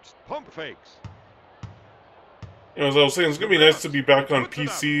 Billups pump fakes. You know, as I was saying, it's gonna be nice to be back on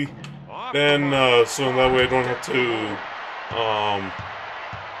PC. Then, so that way I don't have to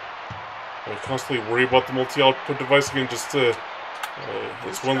constantly worry about the multi-output device again. Just to,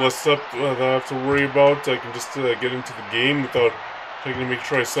 it's one less step that I have to worry about. I can just get into the game without checking to make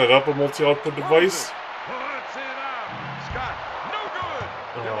sure I set up a multi-output device.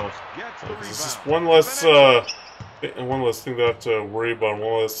 It's just one less thing that I have to worry about,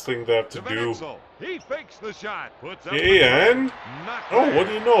 one less thing that I have to do. He fakes the shot. Okay, and oh, what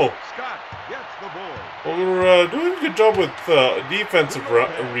do you know? Well, we're doing a good job with defensive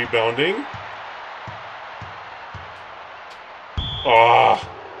rebounding. Well,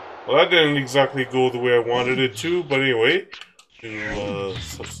 that didn't exactly go the way I wanted it to, but anyway, do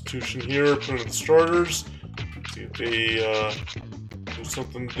substitution here, put in the starters, see if they do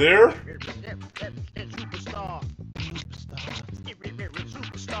something there.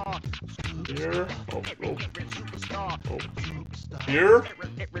 Here. Oh. Here.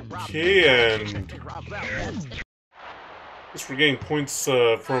 Okay, and guess we're getting points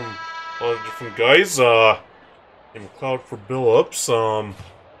from a lot of different guys. McLeod for Billups.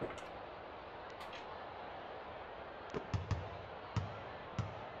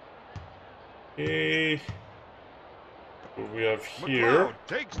 Okay. What we have here?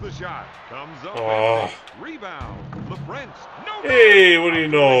 Takes the shot. Comes up. Rebound. LaFrance. No. Hey, what do you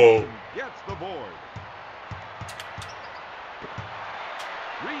know? Gets the board.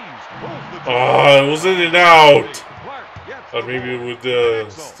 It was in and out. Thought maybe it would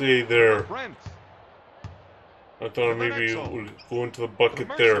stay there. I thought maybe it would go into the bucket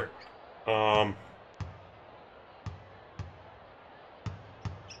there.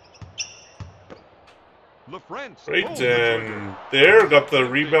 Right, and there, got the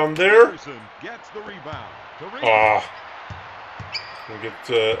rebound there. We get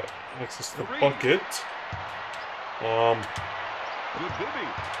access to the bucket.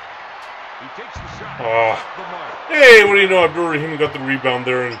 He takes the shot. Ah. Off the mark. Hey, what do you know? Abdul-Rahim got the rebound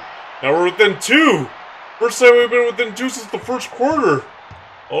there, and now we're within 2. First time we've been within 2 since the first quarter.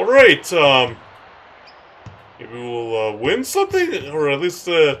 All right, maybe we'll win something, or at least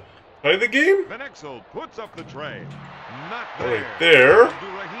tie the game. Van Exel puts up the tray. Not All there. right, there.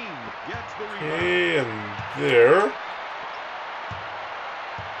 Abdul-Rahim gets the rebound. Okay, and there.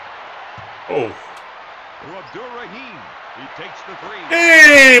 Oh. To Abdul-Rahim. He takes the 3.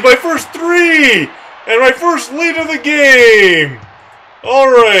 Hey, my first 3! And my first lead of the game!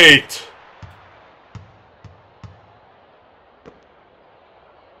 Alright.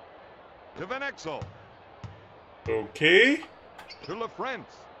 To Van Exel. Okay. To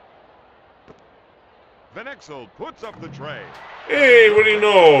LaFrance. Van Exel puts up the tray. Hey, what do you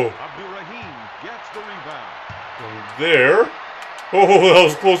know? Abdul-Rahim gets the rebound. And there. Oh, that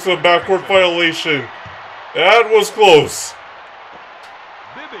was close to a backcourt violation. That was close.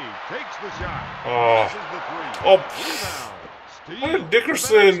 Bibby takes the shot. Ah. Misses the 3. Oh. Rebound. Steal. How did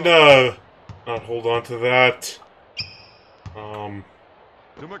Dickerson Van Exel. not hold on to that? To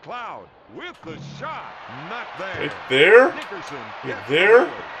McLeod with the shot. Not there. Right there? Dickerson Right gets there? the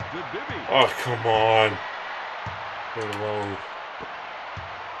board. To Bibby. Oh, come on. Get alone.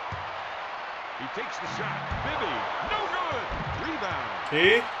 He takes the shot. Bibby. No good. Rebound.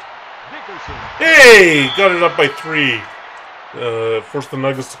 Okay. Dickerson. Hey! Got it up by 3. Forced the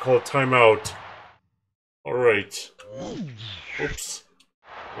Nuggets to call a timeout. Alright. Oops.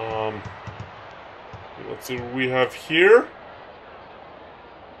 Let's see what we have here.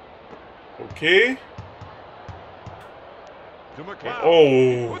 Okay. To McLeod.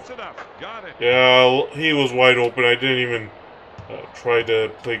 Oh. He puts it up. Got it. Yeah, he was wide open. I didn't even try to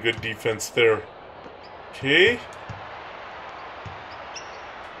play good defense there. Okay.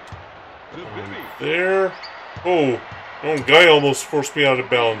 To Bibby. There. Oh. One guy almost forced me out of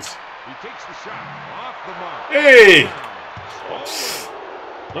bounds. He takes the shot. Off the mark. Hey!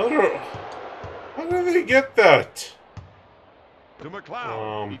 Stolen. Another. How did they get that? To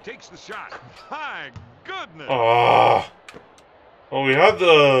McLeod. He takes the shot. My goodness. Ah. Oh, we had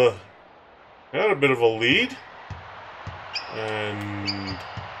a bit of a lead, and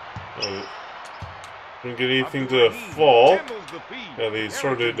didn't get anything to fall. Yeah, they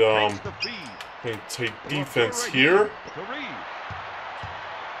started playing tight defense here.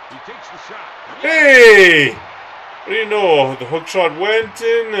 He takes the shot. Hey! What do you know? The hook shot went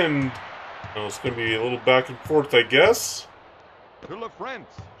in, and it's going to be a little back and forth, I guess. To LaFrance.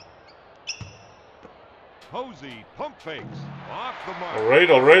 Posey pump fakes off the mark. All right,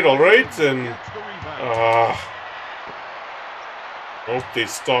 and nope, they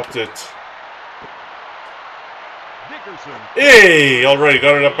stopped it. Dickerson. Hey, all right,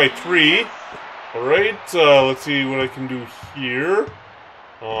 got it up by 3. All right, let's see what I can do here.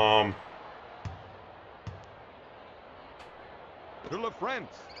 To LaFrance.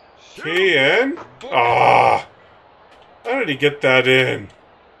 Okay, and how did he get that in?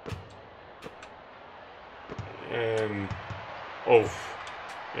 And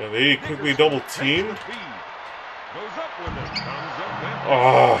yeah, they quickly double teamed. Goes up with it. Comes up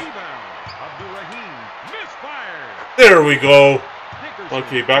with rebound. Abdul-Rahim misfired. There we go. Dickerson.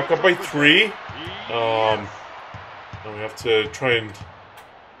 Okay, back up by 3. Now we have to try and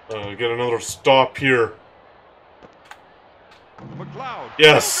get another stop here. McLeod.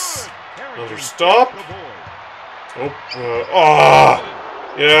 Yes, No another stop. The board. Oh,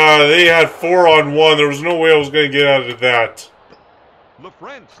 yeah, they had 4-on-1. There was no way I was going to get out of that.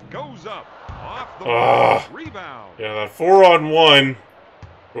 LaFrance goes up. Off the mark. Rebound. Yeah, that 4-on-1.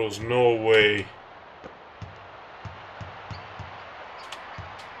 There was no way.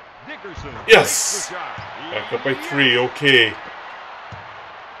 Dickerson. Yes! Takes the shot. Back up by 3, okay.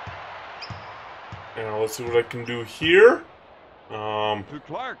 Now let's see what I can do here. To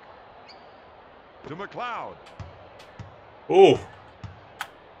Clark. To McLeod. Oh.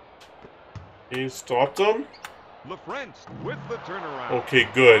 He stopped him. LaFrance with the turnaround. Okay,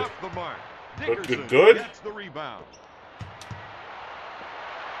 good. Off the mark. Good, Dickerson good. gets the rebound.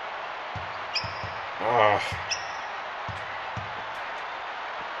 Okay,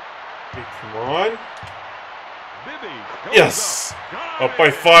 come on. Bibby goes Yes! Up, Up by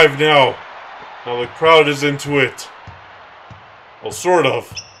 5 now. Now the crowd is into it. Well, sort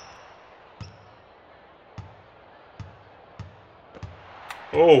of.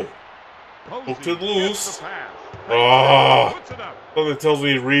 Oh. Hooked it loose. Something tells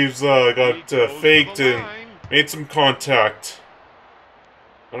me Reeves got faked and made some contact.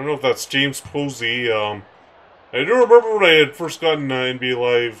 I don't know if that's James Posey. I do remember when I had first gotten NBA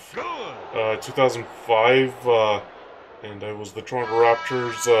Live 2005. and I was the Toronto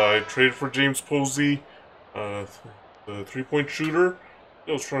Raptors. I traded for James Posey, the three-point shooter.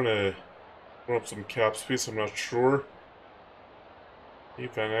 I was trying to run up some cap space, I'm not sure. Okay,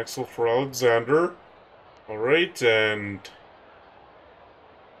 Van Exel for Alexander. Alright, and...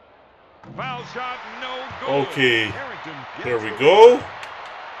 Foul shot, no good. Okay, Harrington there gets we the go. rebound.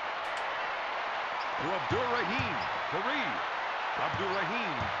 To Abdur-Rahim. Kareem.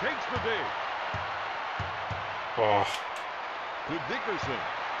 Abdur-Rahim takes the dig. Oh, To Dickerson.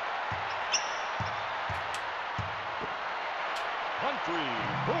 Humphrey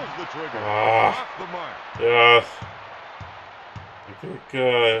pulls the trigger. Off the mark. yeah. I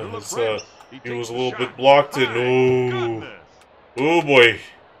think he was a little bit blocked in. Oh, oh boy.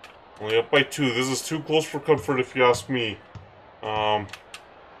 Only up by 2. This is too close for comfort if you ask me. To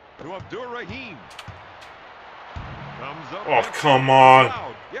Abdur-Rahim. Comes up Oh, come on.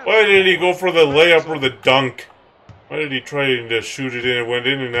 Why did he go for the layup or the dunk? Why did he try to shoot it in? It went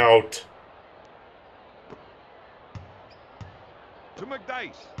in and out. To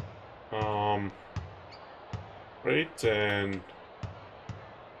McDice. Right, and...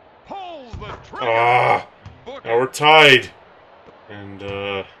 Pulls the trigger. now we're tied. And,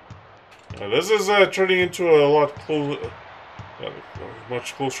 this is turning into a lot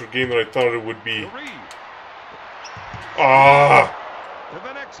much closer game than I thought it would be. To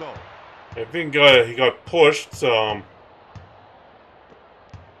Van Exel. I think he got pushed. To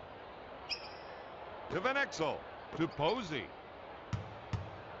Van Exel. To Posey.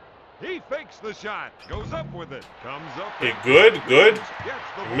 He fakes the shot. Goes up with it. Comes up. Okay, good, good.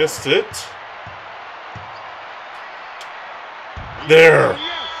 Missed it. There.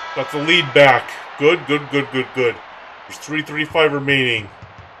 Got the lead back. Good, good, good, good, good. There's 3:35 remaining.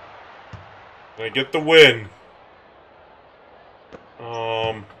 And I get the win.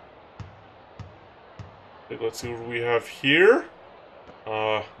 Okay, let's see what we have here.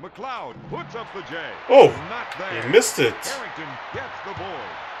 McLeod puts up the J. Oh, not there. he missed it. Harrington gets the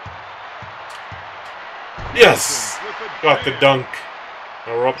board. Yes! Got the dunk.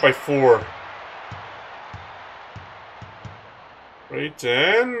 Now we're up by 4. Right,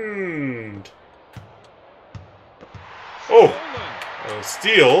 and... oh!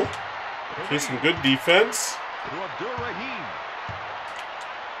 Steal. Okay, some good defense. To Abdur-Rahim.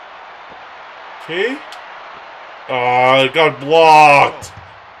 Okay. It got blocked.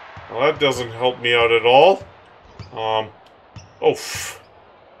 Well, that doesn't help me out at all. Oh.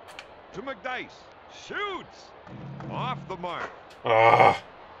 To McDice. Shoots. Off the mark.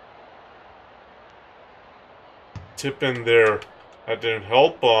 Tip in there. That didn't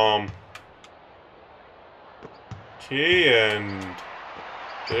help. Okay, and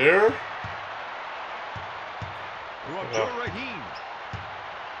there. To Abdur-Rahim.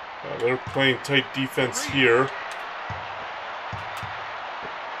 They're playing tight defense here.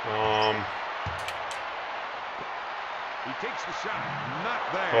 He takes the shot. Not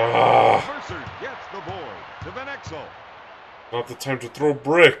there. Mercer gets the board. To Van Exel. Not the time to throw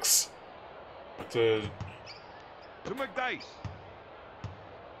bricks. To McDice.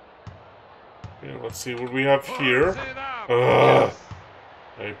 Yeah, let's see what we have here. Yes.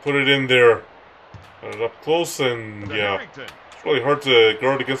 I put it in there. Got it up close, and yeah. Harrington. It's really hard to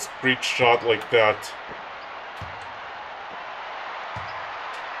guard against a breach shot like that.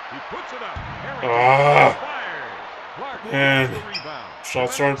 He puts it up. Harrington fired. Clark Man, gets the rebound.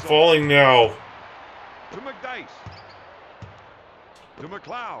 shots aren't falling now. To McDice. To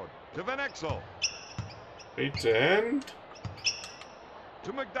McLeod. To Van Exel. Right, and...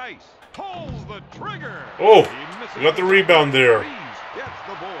 To McDice. Pulls the trigger. oh, we got the rebound there. Gets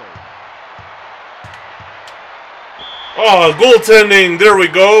the board. Oh, goaltending. There we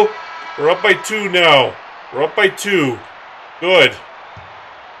go. We're up by 2 now. We're up by 2. Good.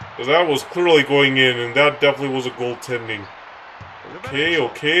 Because that was clearly going in, and that definitely was a goaltending. Okay,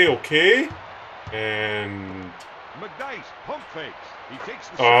 okay, okay. And... McDice pump fakes. He takes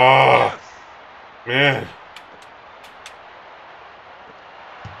the shot. Yes. Man.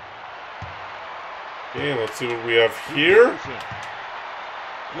 Okay, let's see what we have here.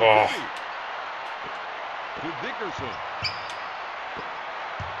 To Dickerson.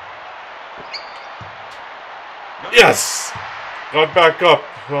 Yes! Got back up.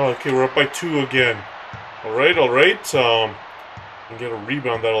 Okay, we're up by 2 again. Alright, alright. Can get a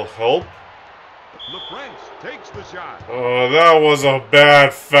rebound, that'll help. LaFrance takes the shot. That was a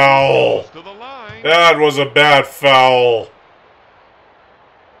bad foul. That was a bad foul.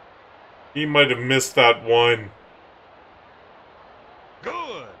 He might have missed that one.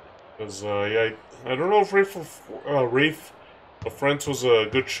 Good. Because, yeah, I don't know if Rafe LaFrance was a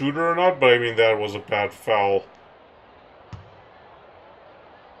good shooter or not, but I mean, that was a bad foul.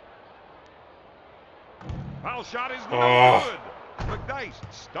 Foul shot is no Ah. good. McDice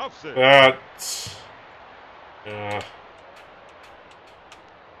stuffs it. That. Yeah.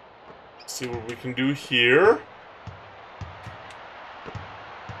 See what we can do here.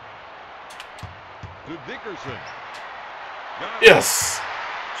 To Dickerson. Got it. Yes.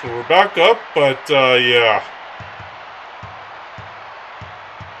 So we're back up, but yeah.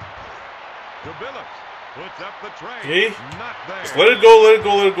 To Billups. Puts up the tray. Okay. Not there. Just let it go, let it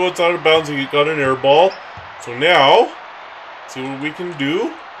go, let it go. It's out of bounds. He got an air ball. So now, see what we can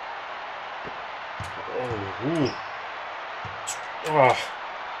do. Oh, ooh. Ah.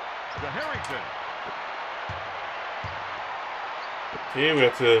 To Harrington. Okay, we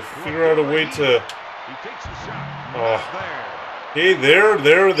have to figure out a way to. He takes the shot. Not there. Okay,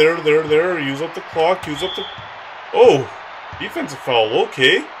 there. Use up the clock. Use up the. Oh, defensive foul.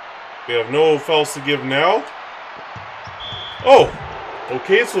 Okay, we have no fouls to give now. Oh,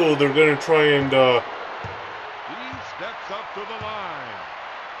 okay. So they're gonna try and. He steps up to the line.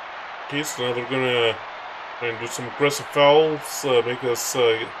 Okay, so now they're gonna try and do some aggressive fouls. Make us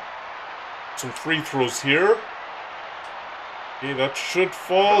some free throws here. Okay, that should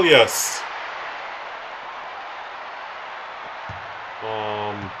fall. Yes.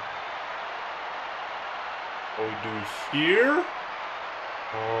 What we do here?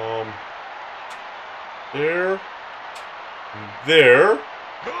 There, and there.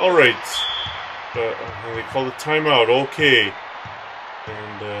 All right. And they call the timeout. Okay.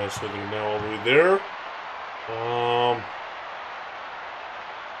 And so they're now all the way there.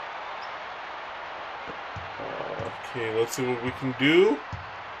 Okay, let's see what we can do.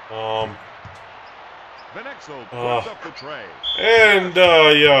 Van Exel puts up the tray. And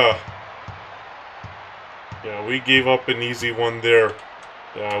yeah. Yeah, we gave up an easy one there.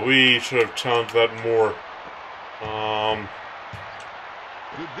 Yeah, we should have challenged that more.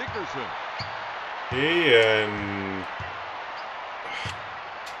 To Dickerson. Okay, and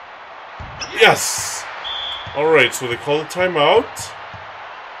yes. All right, so they call the timeout.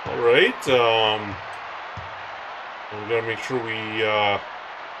 All right. We gotta make sure we.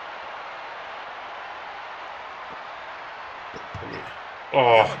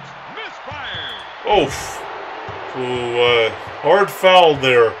 Misfired. Oh. So hard foul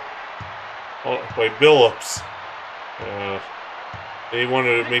there by Billups. They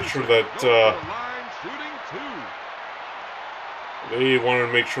wanted to make sure that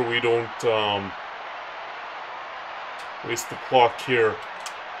we don't waste the clock here.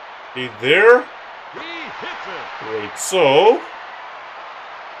 Okay, there. He hits it. Right, so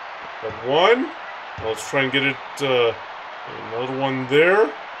got one. Now let's try and get it. Another one there.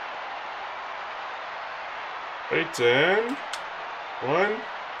 Right, and 1,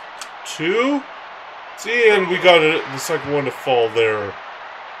 2. See, and we got it, the second one to fall there.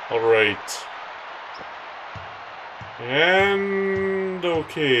 All right. And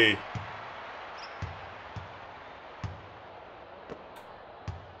okay.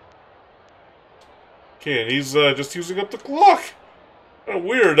 Okay, and he's just using up the clock. Kind of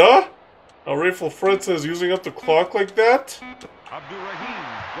weird, huh? Rayful Fred says using up the clock like that. Abdurrahim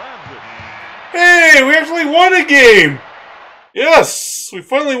grabs it. Hey, we actually won a game! Yes, we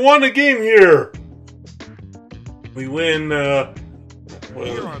finally won a game here. We win, Here are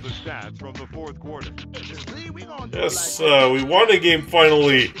the stats from the fourth quarter. yes, we won a game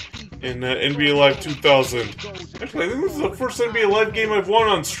finally in NBA Live 2000. Actually, I think this is the first NBA Live game I've won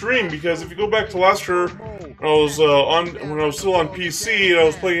on stream, because if you go back to last year, when I was when I was still on PC and I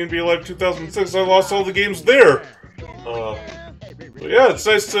was playing NBA Live 2006, I lost all the games there. But yeah, it's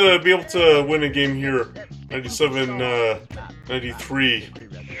nice to be able to win a game here. 97, 93.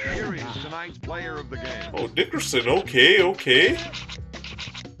 Here is tonight's player of the game. Oh, Dickerson. Okay, okay.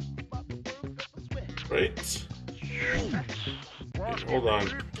 Right. Okay, hold on.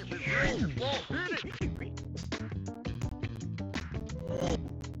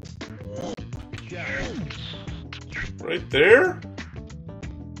 Right there.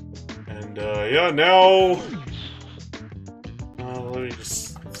 And yeah, now. Let me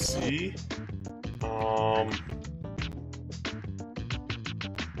just see.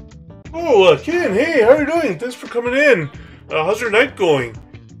 Oh, Ken, hey, how are you doing? Thanks for coming in. How's your night going?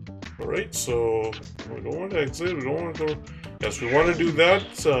 Alright, so we don't want to exit, we don't want to go. Yes, we want to do that.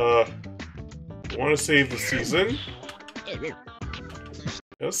 We want to save the season.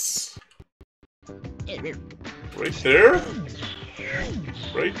 Yes. Right there.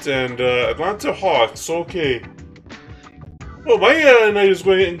 Right, and Atlanta Hawks, okay. Well, my night is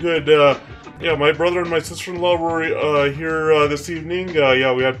going good. Yeah, my brother and my sister-in-law were here this evening.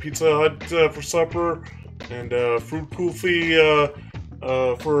 Yeah, we had Pizza Hut for supper and fruit kufi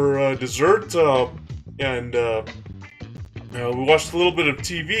for dessert. and we watched a little bit of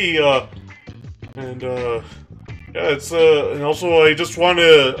TV, and yeah, it's and also I just won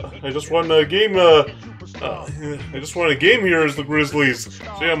a game, I just won a game here as the Grizzlies. So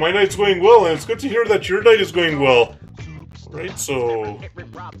yeah, my night's going well, and it's good to hear that your night is going well. Right, so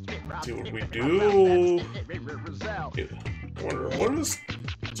let's see what we do. I wonder what is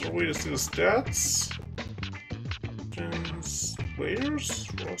there a way to see the stats? Players,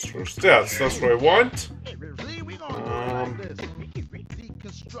 roster stats. That's what I want.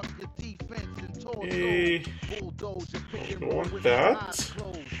 Okay. I don't want that.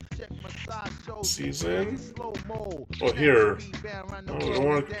 Season. Oh, here. Oh, we don't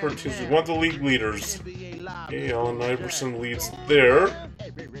want to compare teams. We want the league leaders. Okay, Allen Iverson leads there.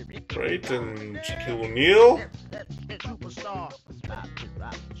 Right, and Shaquille O'Neal.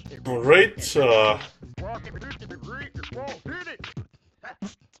 Alright,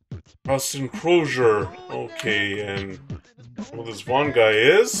 Austin Crozier. Okay, and who this Vaughn guy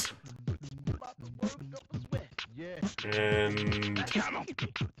is. And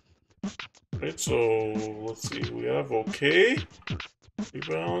right, so let's see, we have okay.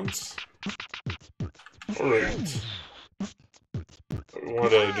 Rebounds. Alright. We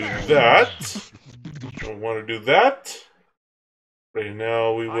want to do that. We want to do that. Right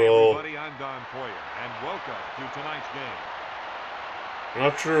now we will. Hi everybody, I'm Don Poyer, and welcome to tonight's game. I'm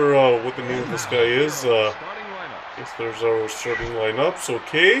not sure what the name of this guy is. Starting lineup. Yes, there's our starting lineups.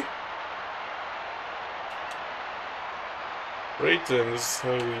 Okay. Right, and this is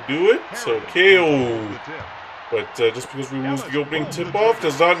how we do it. Okay, oh. But just because we lose the opening tip-off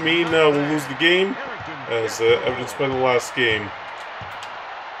does not mean we'll lose the game, as evidenced by the last game.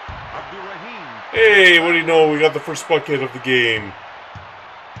 Hey, what do you know? We got the first bucket of the game.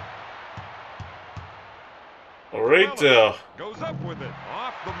 Alright, goes up with it,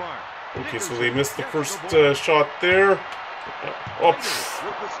 off the mark. Okay, so they missed the first shot there.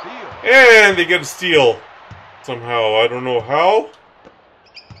 And they get a steal. Somehow, I don't know how.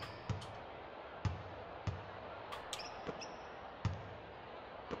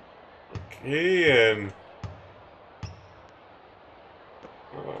 Okay, and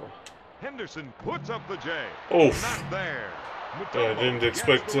Henderson puts up the J. Oh, not there. I didn't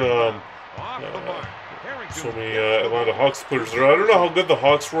expect so many Atlanta Hawks players there. I don't know how good the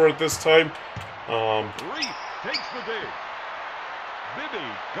Hawks were at this time. Reef takes the dig. Bibby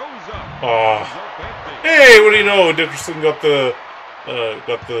goes up. Hey, what do you know? Dickerson got the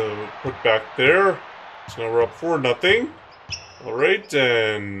put back there. So now we're up 4-0. All right,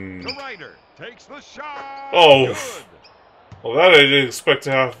 and the Ryder takes the shot. Oh, good. Well, that I didn't expect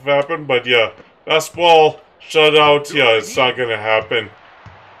to have happen, but yeah, basketball shutout. Yeah, it's not gonna happen.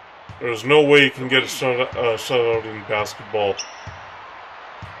 There's no way you can get a shutout in basketball.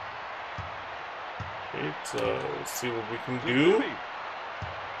 Right, let's see what we can do.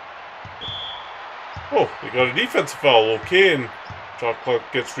 Oh, we got a defensive foul. Okay, and shot clock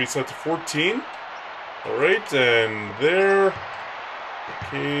gets reset to 14. All right, and there.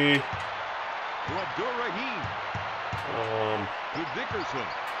 Okay. To Dickerson.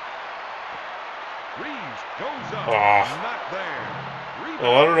 Reeves goes up. Not there.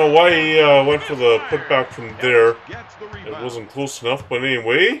 Well, I don't know why he went for the putback from there. It wasn't close enough, but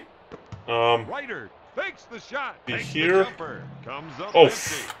anyway. Ryder fakes the shot. Here. Comes up Oh.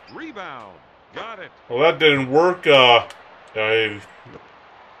 empty. Rebound. Got it. Well, that didn't work. I didn't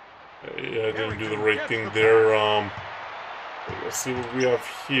do the right thing there. Let's see what we have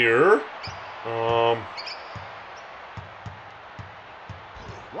here.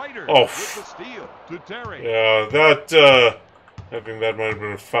 Oh, with the steal to Terry. Yeah, that, I think that might have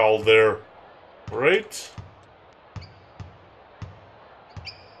been a foul there. Right?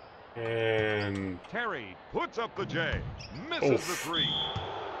 And Terry puts up the J. Misses the three.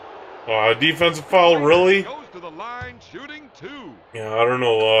 Defensive foul, really? Goes to the line, shooting 2. Yeah, I don't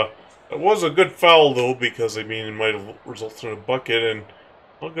know. It was a good foul, though, because, I mean, it might have resulted in a bucket, and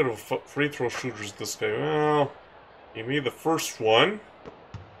how good of a free throw shooter is this guy? Well, he made the first one.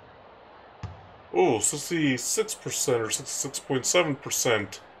 Oh, 66% or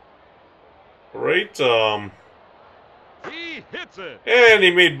 66.7%. Right, He hits it. and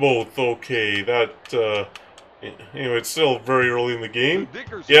he made both. Okay, that, anyway, it's still very early in the game.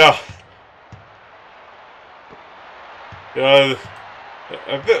 Yeah.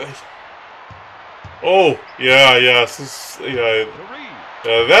 Oh, yeah,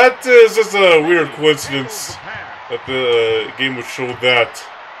 that is just a weird coincidence that the game would show that.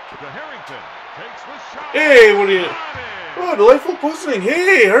 Hey, what are you? Oh, delightful posting.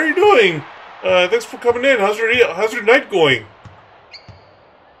 Hey, how are you doing? Thanks for coming in. How's your night going?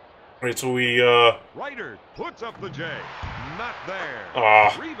 Right, so we, Ryder puts up the J. Not there.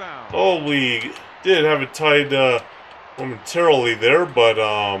 Rebound. oh, we did have it tied, momentarily there, but,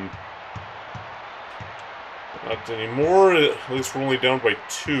 not anymore. At least we're only down by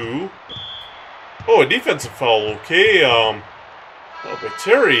 2. Oh, a defensive foul, okay, by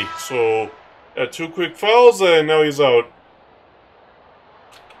Terry, so, 2 quick fouls, and now he's out.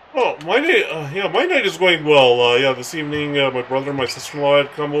 Oh, my night, my night is going well. Yeah, this evening, my brother and my sister-in-law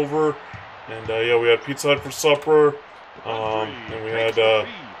had come over, and, yeah, we had Pizza Hut for supper, and we had,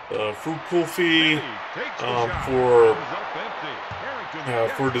 fruit kulfi,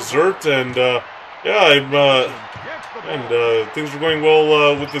 for dessert, and, yeah, things were going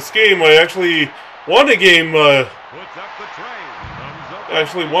well, with this game. I actually won a game,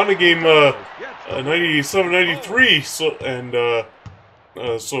 97-93, so, and,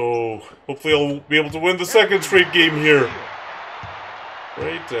 so hopefully I'll be able to win the second straight game here.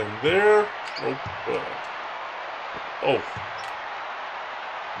 Right, and there. Nope. Oh.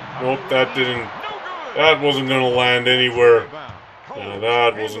 Nope, that didn't. That wasn't gonna land anywhere. Yeah,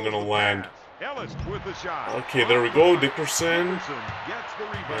 that wasn't gonna land. Okay, there we go, Dickerson.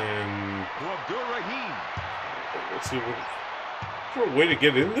 And let's see, is there a way to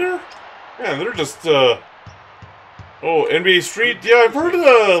get in there? Man, they're just, oh, NBA Street. Yeah, I've heard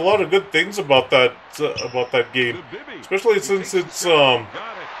a lot of good things about that game, especially since it's oh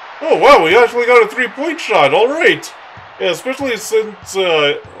wow, we actually got a 3-point shot. All right, yeah, especially since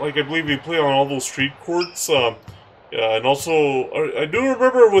like I believe we play on all those street courts. Yeah, and also I do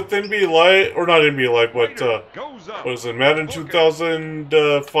remember with NBA Live, or not NBA Live, but was it Madden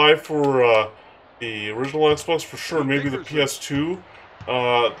 2005 for the original Xbox for sure, maybe the PS2.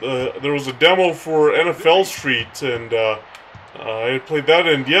 There was a demo for NFL Street, and I played that,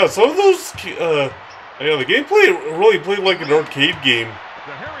 and yeah, some of those, yeah, the gameplay really played like an arcade game,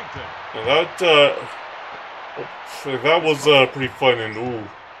 and that was pretty fun, and ooh,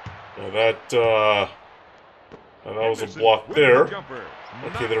 that was a block there.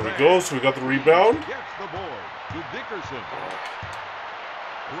 Okay, there we go. So we got the rebound.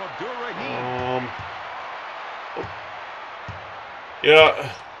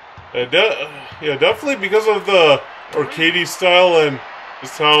 Yeah, yeah, definitely because of the arcadey style and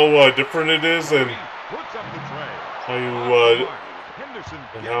just how different it is, and how you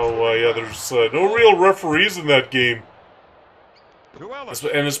yeah, there's no real referees in that game,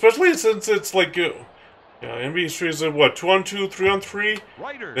 and especially since it's like yeah, NBA Street is what, 2-on-2, 3-on-3,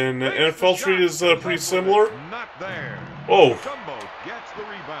 and NFL Street is pretty similar. Oh,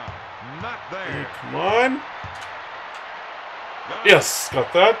 hey, come on. Yes,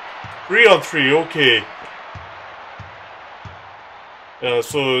 got that. 3-on-3, okay.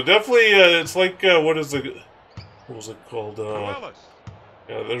 So definitely, it's like what was it called? Yeah,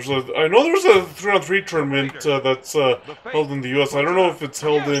 I know there's a 3-on-3 tournament that's held in the U.S. I don't know if it's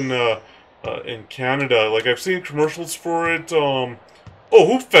held in Canada. Like I've seen commercials for it. Oh,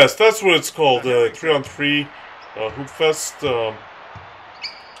 Hoop Fest, that's what it's called. 3-on-3 Hoop Fest.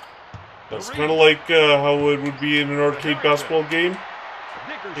 That's kind of like how it would be in an arcade basketball game.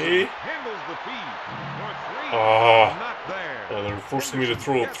 Okay. They're forcing me to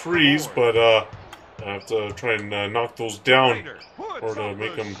throw threes, but I have to try and knock those down or to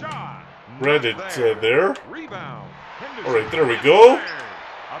make them red it there. Alright, there we go.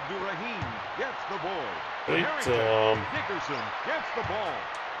 Right,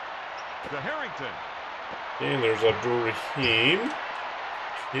 and there's Abdul Rahim.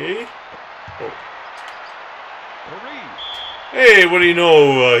 Okay. Oh. Hey, what do you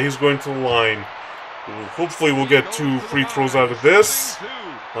know? He's going to the line. Hopefully we'll get 2 free throws out of this.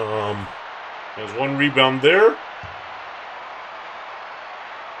 There's 1 rebound there.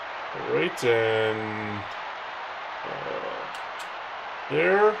 Alright, and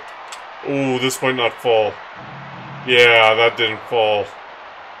there. Oh, this might not fall. Yeah, that didn't fall.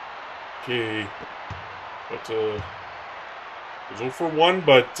 Okay. But, it was 0 for 1,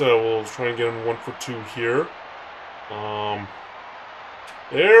 but we'll try and get him 1 for 2 here.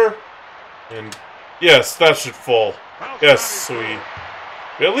 There. And yes, that should fall. Yes, so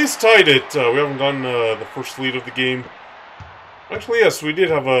we at least tied it. We haven't gotten the first lead of the game. Actually, yes, we did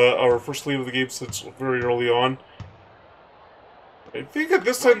have our first lead of the game since very early on. I think at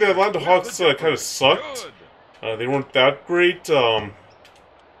this time the Atlanta Hawks kind of sucked. They weren't that great.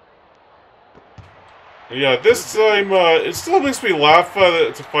 Yeah, this time it still makes me laugh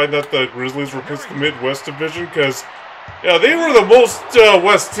to find that the Grizzlies were placed in the Midwest Division, because yeah, they were the most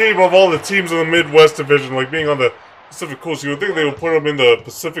West team of all the teams in the Midwest Division, like being on the Pacific Coast. You would think they would put them in the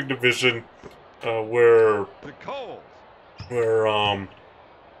Pacific Division, where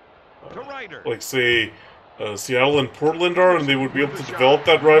like say Seattle and Portland are, and they would be able to develop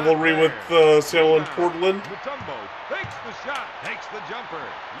that rivalry with Seattle and Portland. Mutombo takes the shot, takes the jumper.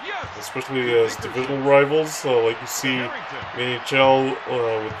 Yes! Especially as divisional rivals, like you see in NHL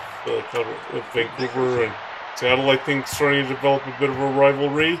with Vancouver and Seattle, I think, starting to develop a bit of a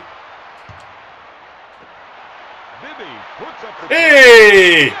rivalry.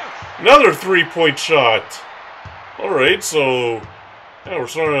 Hey! Another three-point shot! Alright, so yeah, we're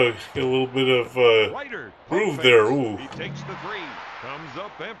starting to get a little bit of groove there. Ooh. He takes the three. Comes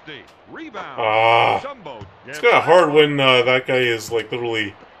up empty. Rebound. It's kind of hard when that guy is like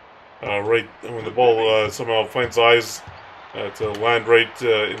literally right when the ball somehow finds eyes to land right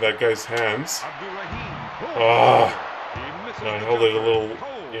in that guy's hands. I held it a little.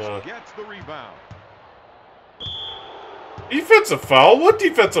 Gets the rebound. Defensive foul? What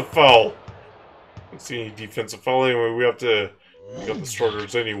defensive foul? I don't see any defensive foul anyway. We have to get the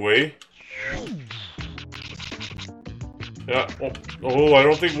starters anyway. Yeah. Oh, I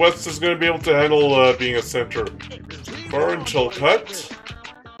don't think West is going to be able to handle being a center. Barn shall cut.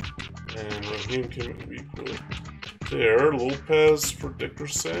 And Raheem can be put there. Lopez for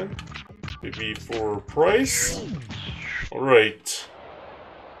Dickerson. Maybe for Price. Alright.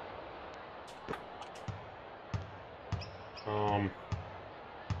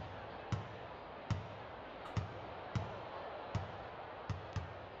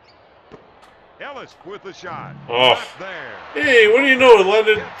 Ellis with the shot. Oh. Not there. Hey, what do you know? It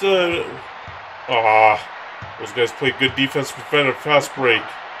landed. Those guys played good defense, prevented a fast break.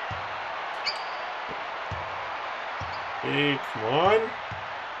 Hey, come on.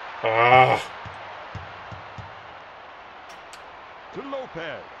 To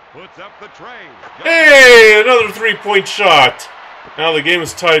Lopez. Puts up the tray. Hey, another three-point shot. Now the game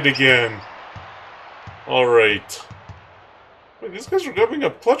is tied again. All right. Wait, these guys are coming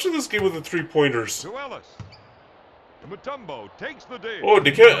up clutch in this game with the three-pointers. To Ellis. Mutombo takes the dig. Oh,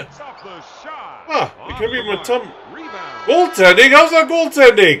 Dikembe Mutombo. Rebound. Goaltending? How's that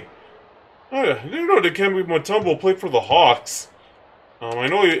goaltending? I didn't know Dikembe Mutombo played for the Hawks. I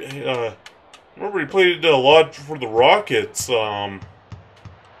know he, remember he played a lot for the Rockets.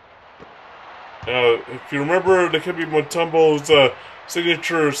 If you remember Dikembe Mutombo's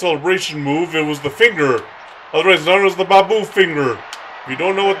signature celebration move, it was the finger. Otherwise known as the Babu finger. If you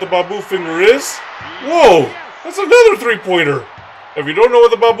don't know what the Babu finger is, whoa! That's another three-pointer! If you don't know what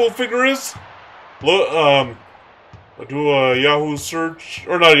the Babu finger is, look, do a Yahoo search,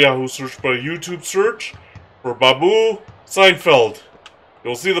 or not a Yahoo search, but a YouTube search for Babu Seinfeld.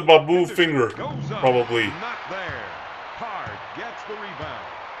 You'll see the Babu finger, probably. Not there. Card gets the rebound.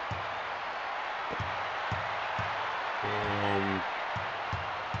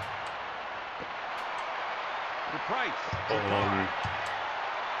 To Price.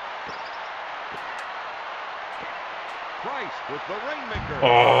 Price with the rainmaker.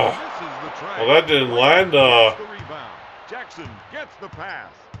 Misses the try. Well, that didn't land. The rebound. Jackson gets the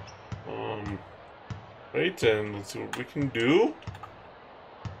pass. Right, and let's see what we can do.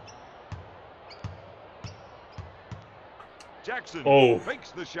 Jackson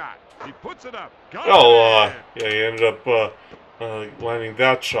fakes the shot. He puts it up. Yeah, he ended up landing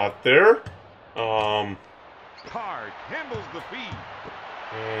that shot there. Card handles the feed.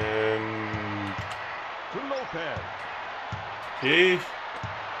 And to Lopez. Okay.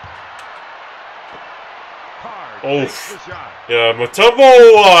 Card takes the shot. Yeah,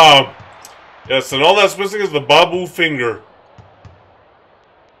 Mutombo. Yes, and all that's missing is the Babu finger.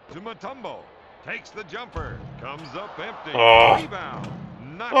 To Mutombo. Takes the jumper. Comes up empty. Rebound.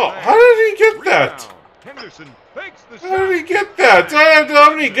 Not there. How did he get that? Henderson fakes the shot. How did he get that? How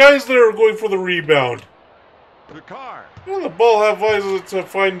many guys there are going for the rebound? The car. Yeah, the ball have eyes to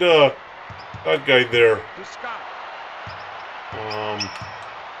find that guy there. To Scott.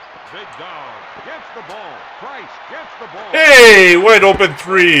 Big dog gets the ball. Price gets the ball. Hey, wide open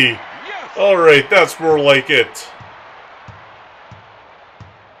three. Yes. All right, that's more like it.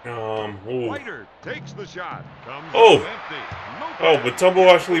 Whiter takes the shot. Comes empty. No but Mutombo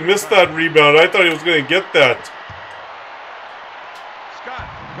actually missed that rebound. I thought he was going to get that. Scott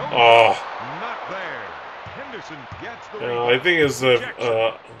not there. Henderson gets the rebound. I think his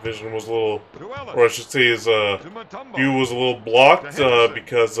vision was a little, or I should say his view was a little blocked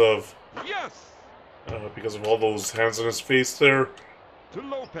because of all those hands in his face there. To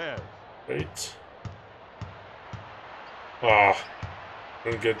Lopez. Right.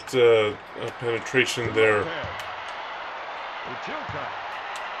 Gonna get penetration there. To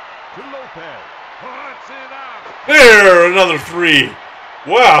Lopez. Puts it up. There, another three.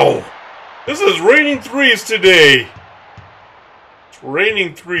 Wow, this is raining threes today. It's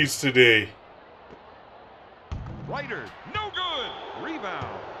raining threes today. Ryder, no good. Rebound.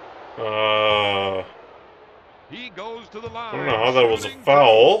 He goes to the line. I don't know how that was a shooting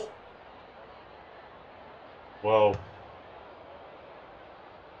foul. Wow.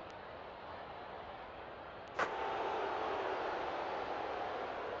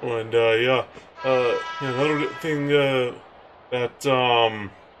 And yeah, another thing that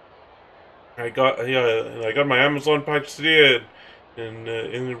I got my Amazon package today, and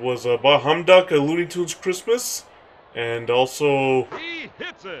it was Bah Humduck, a Looney Tunes Christmas, and also He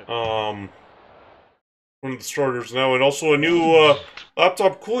hits it. one of the starters now, and also a new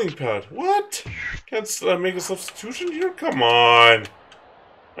laptop cooling pad. What? Can't make a substitution here? Come on!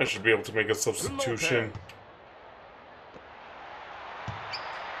 I should be able to make a substitution.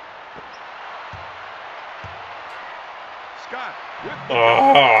 Scott with the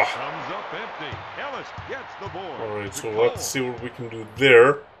comes up empty. Ellis gets the board. Alright, so let's see what we can do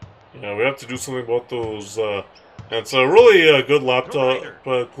there. Yeah, we have to do something about those. And it's a really good laptop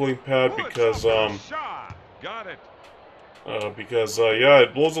cooling pad because got it. Yeah,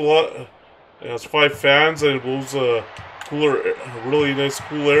 it blows a lot. It has 5 fans and it blows a really nice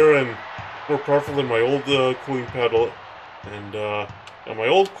cool air and more powerful than my old cooling pad. And my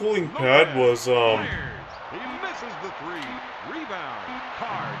old cooling pad was He misses the three. Rebound.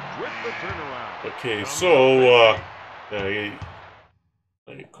 Card with the turnaround. Okay, so yeah,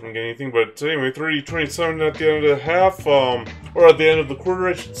 I couldn't get anything, but anyway, 30-27 at the end of the half, or at the end of the quarter,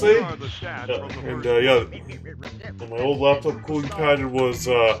 I should say. And yeah, on my old laptop cooling pad, it was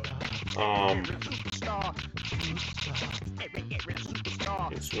okay,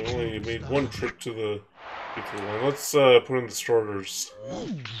 so we only made one trip to the line. Let's put in the starters.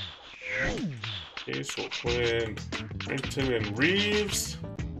 Okay, so we'll put in Brenton and Reeves.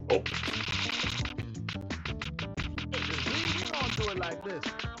 Oh.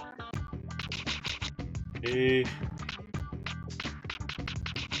 Okay.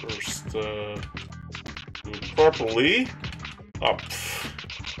 First, do it properly. Oh,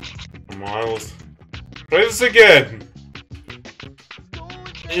 come on, let's try this again.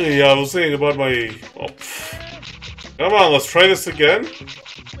 Yeah, I was saying about my. Oh, come on, let's try this again.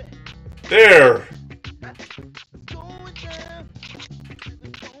 There.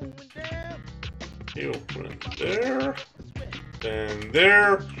 Okay, we'll put it there. And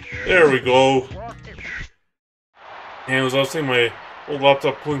there. There we go. And as I was saying, my old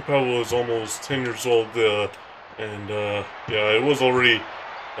laptop cooling pad was almost 10 years old, and yeah, it was already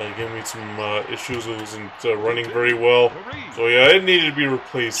giving me some issues. It wasn't running very well, so yeah, it needed to be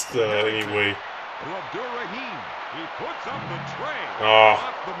replaced anyway. He puts up the tray. Ah,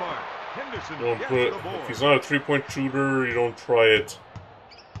 Off the mark. Henderson don't gets put it, the board. if he's not a three-point shooter, you don't try it.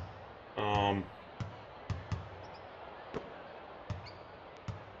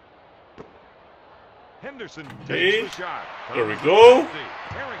 Henderson Okay, takes the shot. there we go.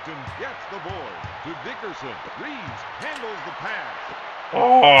 Harrington gets the board to Dickerson. Reeves handles the pass.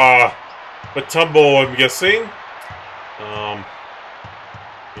 Ah, Batumbo, I'm guessing.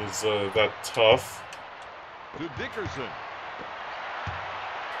 Is that tough? To Dickerson.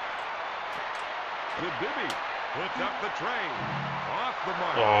 To Bibby. Puts up the tray. Off the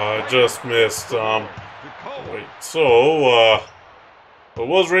mark. I just missed. Wait, so, it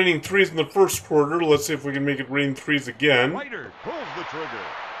was raining threes in the first quarter. Let's see if we can make it rain threes again. Ryder pulls the trigger.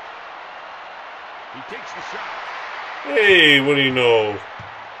 He takes the shot. Hey, what do you know?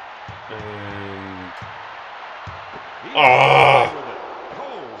 And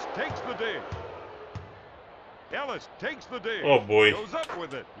Coles takes the dig. Ellis takes the dig. Oh boy! Goes up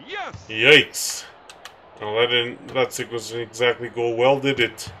with it. Yes. Yikes! Well, that sequence didn't exactly go well, did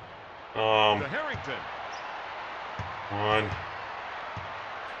it? To Harrington. Come on.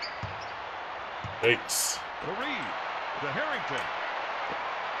 Yikes! To Reed. To Harrington.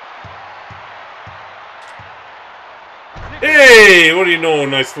 Hey, what do you know?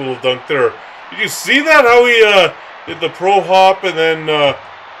 Nice little dunk there. Did you see that? How he did the pro hop and then a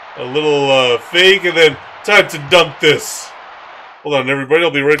little fake and then time to dunk this. Hold on, everybody. I'll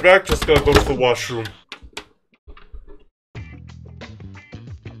be right back. Just gotta go to the washroom.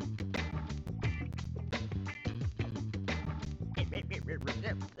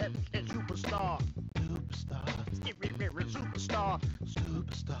 Superstar, superstar, superstar,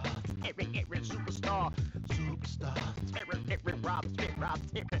 superstar, superstar, superstar,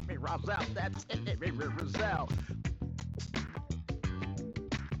 Rob's out, that's it,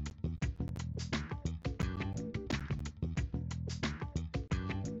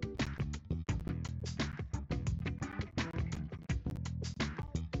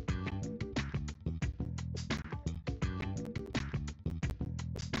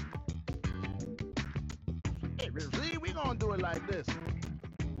 See, we gonna do it like this.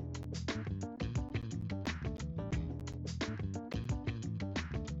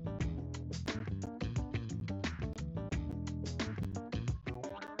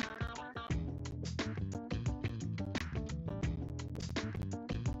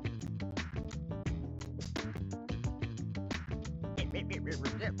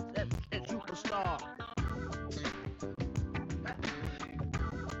 Superstar.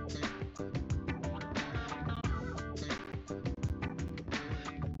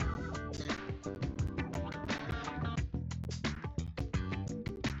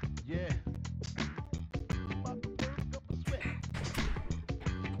 Yeah.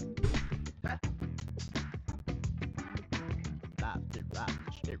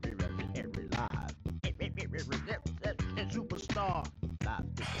 Superstar.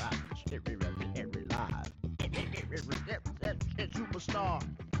 Superstar.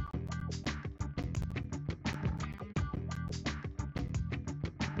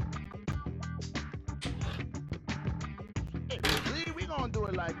 See, we gonna do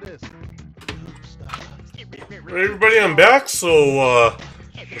it like this. Alright, everybody, I'm back. So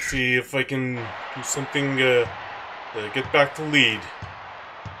let's see if I can do something to get back to lead.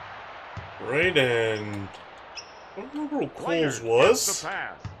 Right, and I don't remember what Coles was.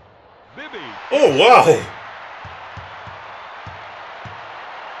 Oh wow!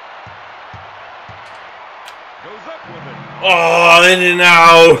 Oh, in and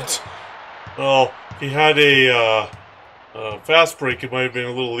out! Well, if he had a fast break, it might have been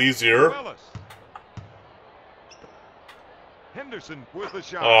a little easier. Henderson with the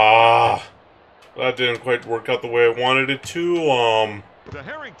shot. Ah, that didn't quite work out the way I wanted it to. To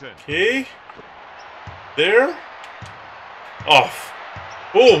Harrington. Okay. There. Off.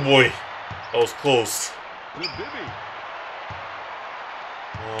 Oh boy. That was close. To Bibby.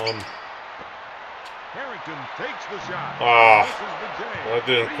 Harrington takes the shot. That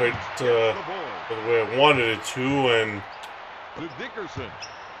didn't quite go the way I wanted it to, and to Dickerson.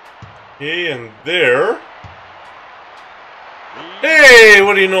 Okay, and there. Hey,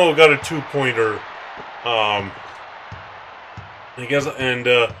 what do you know? Got a 2-pointer. I guess, and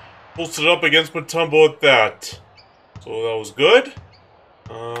posted up against Mutombo at that. So that was good.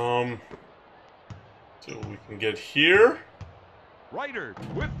 So we can get here. Ryder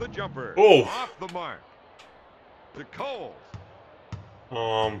with the jumper. Oh. Off the mark. To Coles.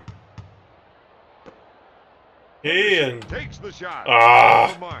 Okay, and takes the shot. Ah.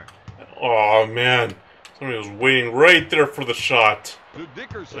 Off the mark. Oh man. Somebody was waiting right there for the shot. To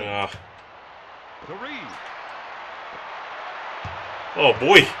Dickerson. Yeah. To Reed. Oh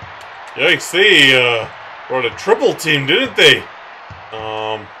boy. Yikes, they brought a triple team, didn't they?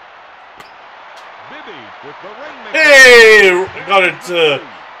 Bibby with the rainmaker. Hey! Got it to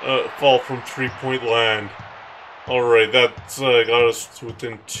fall from 3-point land. Alright, that's got us to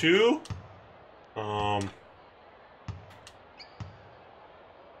within 2.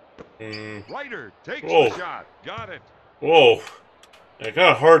 Ryder takes the shot. Got it. Whoa. Yeah, kind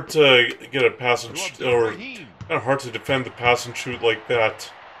of hard to get a pass and or kind of hard to defend the pass and shoot like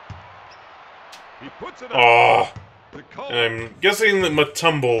that. He puts it up. To And I'm guessing that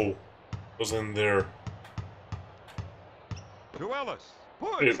Mutombo was in there. To Ellis.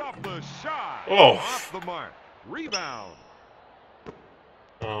 Puts up the shot. Oh. Off the mark. Rebound.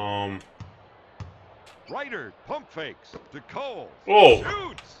 Ryder pump fakes to Coles. Oh.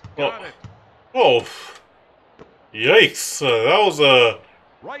 Shoots. Got it. Oh. Yikes. That was a...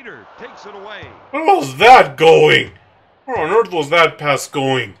 Ryder takes it away. Where was that going? Where on earth was that pass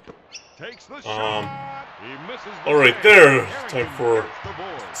going? Takes the shot. He misses the Alright, there. Time for...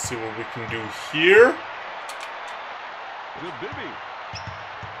 Let's see what we can do here. To Bibby.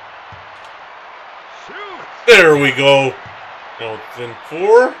 Shoots. There we go. Now within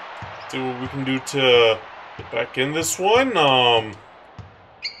 4. See what we can do to get back in this one. To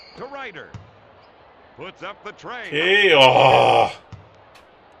Ryder. Puts up the tray. Okay,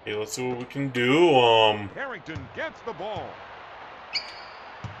 okay, let's see what we can do. Harrington gets the ball.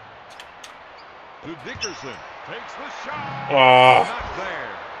 To Dickerson. Takes the shot. Not there.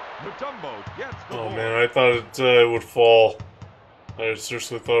 Mutombo gets the ball. Oh man, I thought it would fall. I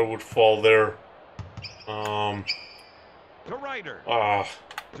seriously thought it would fall there. To Ryder.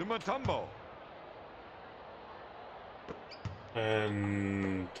 To Mutombo.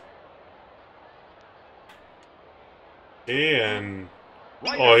 And he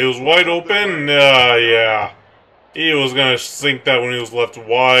was wide open. Yeah, he was gonna sink that when he was left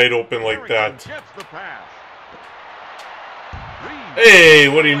wide open like that. Gets the pass. Hey,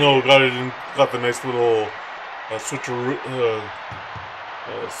 what do you know? Got the nice little switcheroo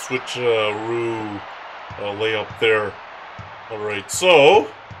layup there. Alright, so...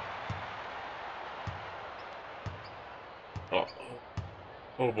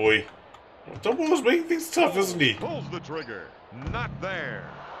 Oh boy. Mutombo is making things tough, isn't he? Pulls the trigger. Not there.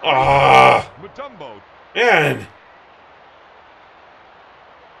 Ah! Mutombo. Man!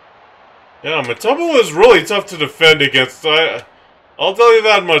 Yeah, Mutombo is really tough to defend against. I'll tell you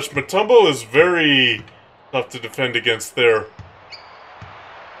that much. Mutombo is very tough to defend against there.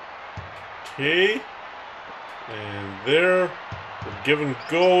 Okay. And there. We'll give and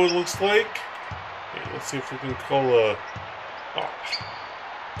go, it looks like. Okay, let's see if we can call a... Oh.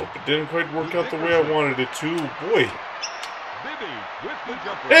 Hope it didn't quite work out the way I wanted it to. Boy.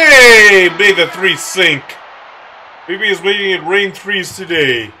 Hey! Made the three sink. Bibi is making it rain threes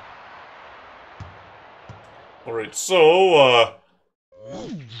today. Alright, so,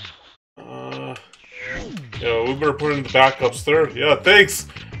 yeah, we better put in the backups there. Yeah, thanks!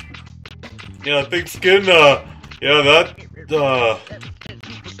 Yeah, thanks, Skin. Yeah,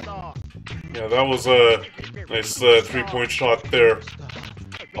 that was a nice, 3-point shot there.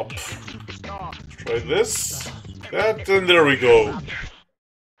 Oh, try this. That, and there we go.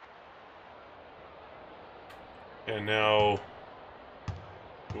 And now,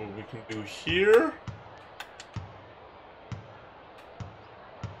 what we can do here.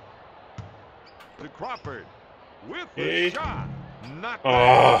 To Crawford with the shot. Not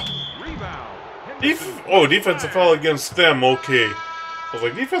rebound. Defensive foul against them. Okay. I was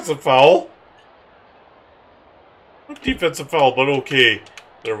like, defensive foul? Not defensive foul, but okay.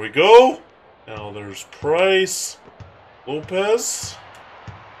 There we go. Now there's Price. Lopez.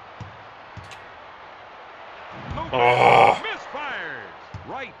 Misfires.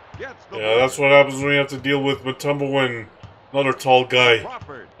 Right gets the yeah, that's what happens when you have to deal with Mutombo and another tall guy.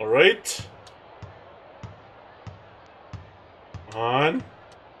 Alright. On.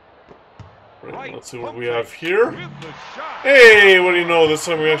 Right, let's see what we have here. Hey, what do you know? This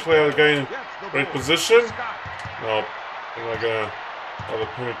time we actually have a guy in right position. Nope. I'm not gonna have the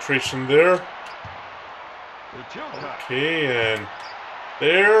penetration there. Okay, and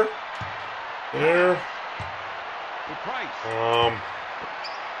there. There.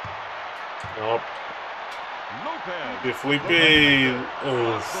 Nope. Felipe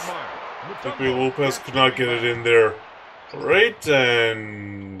Lopez could not get it in there. Alright,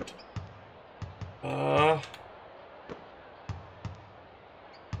 and... Oh.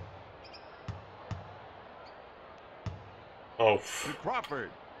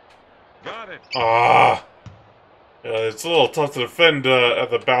 Crawford. Got it. Yeah, it's a little tough to defend at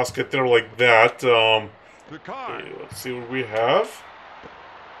the basket there like that. Okay, let's see what we have.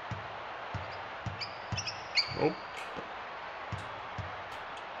 Nope.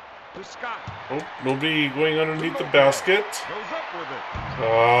 To Scott. Nope, nobody going underneath the basket. Goes up with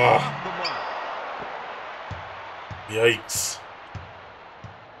it. Yikes.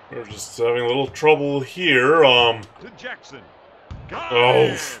 We're just having a little trouble here. To Jackson.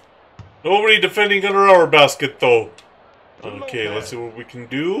 Nobody defending under our basket though. Okay, let's see what we can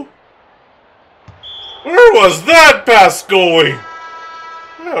do. Where was that pass going?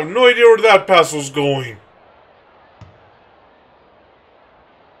 I have no idea where that pass was going.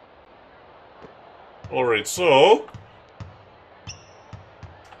 Alright, so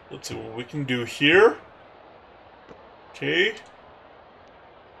let's see what we can do here. Okay.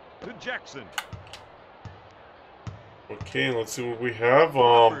 To Jackson. Okay, let's see what we have.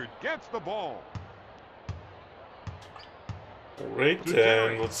 Gets the ball. Alright,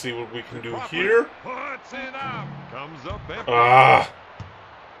 and let's see what we can do here. Puts it up. Comes up empty.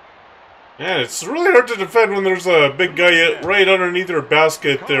 Man, it's really hard to defend when there's a big guy right underneath their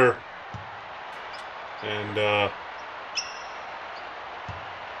basket there. And,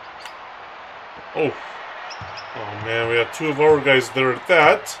 oh man, we have two of our guys there at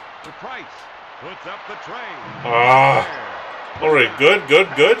that. The Price puts up the tray. Alright, good.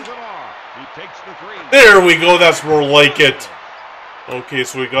 He takes the three. There we go, that's more like it. Okay,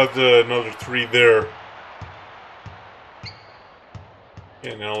 so we got another three there.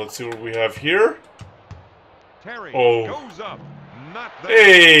 Okay, now let's see what we have here. Terry goes up. Not there.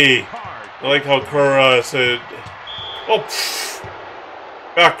 Hey! I like how Carr said... Oh,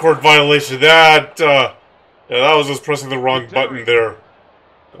 backcourt violation. That, yeah, that was just pressing the wrong button there.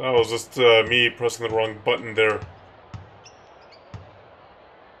 That was just me pressing the wrong button there.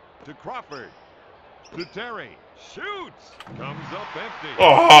 To Crawford. To Terry. Shoots. Comes up empty.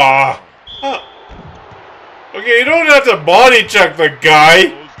 Okay, you don't have to body check the guy.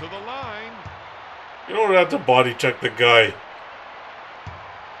 Goes to the line. You don't have to body check the guy.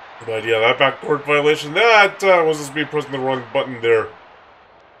 But yeah, that backcourt violation, that was just me pressing the wrong button there.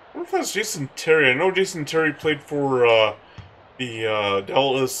 wonder if that's Jason Terry. I know Jason Terry played for the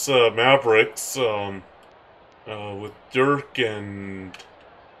Dallas Mavericks with Dirk and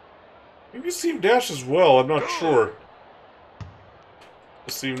maybe Steve Nash as well. I'm not sure.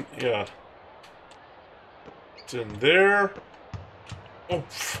 Steve, yeah. It's in there. Oh,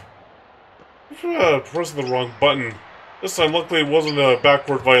 pressing the wrong button. This time, luckily, it wasn't a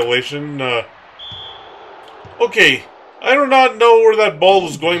backward violation. Okay, I do not know where that ball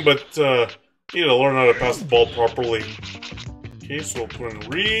was going, but need to learn how to pass the ball properly. Okay, so we'll put in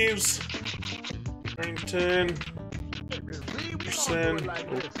Reeves, Harrington, Anderson.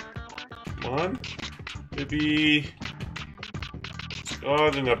 Oh, come on, maybe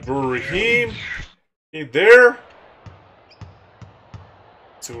Scott and Abdul Rahim. Okay, there.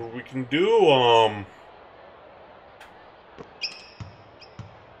 Let's see what we can do.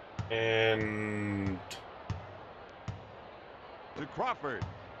 And To Crawford.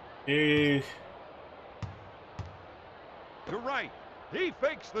 okay. To right. He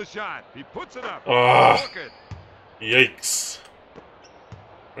fakes the shot. He puts it up. Ah. Look it. Yikes.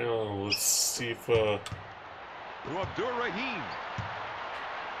 Well, let's see if, To Abdur Rahim.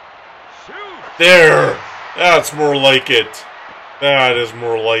 Shoot. there! That's more like it. That is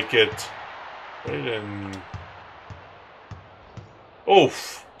more like it. Right, and...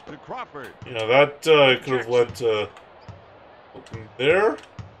 oof. To Crawford. Yeah, that could have led to something there.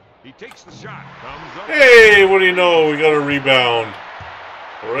 He takes the shot. Comes up. Hey, what do you know? We got a rebound.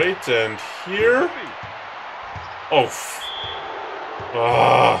 Alright, and here... oof.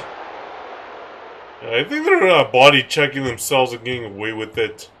 Ah. Yeah, I think they're body checking themselves and getting away with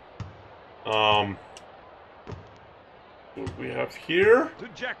it. What do we have here? To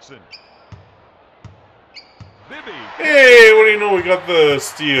Jackson. Bibby. Hey, what do you know? We got the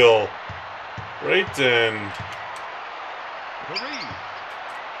steal. Right, and... Kareem.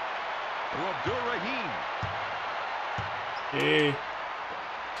 To Abdur Rahim. okay.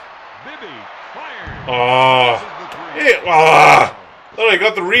 Bibby. Fired. Ah. Misses the three. Hey, ah. Thought I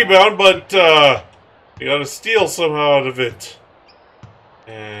got the rebound, but, you got a steal somehow out of it.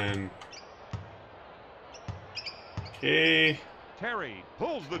 And... okay. Terry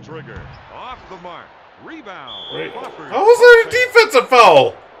pulls the trigger. Off the mark. Rebound. Right. Crawford. How was that a defensive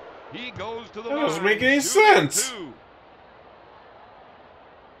foul? He goes to the That doesn't line. make any Shooting sense. two.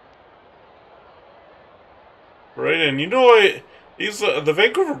 Right, and you know what? These the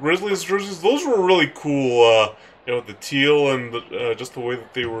Vancouver Grizzlies jerseys, those were really cool. You know, the teal and the, just the way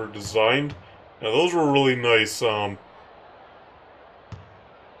that they were designed. Yeah, those were really nice.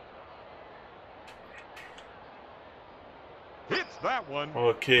 Hits that one.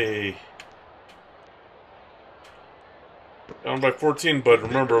 Okay. Down by 14, but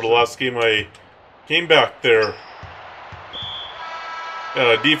remember the last game I came back there.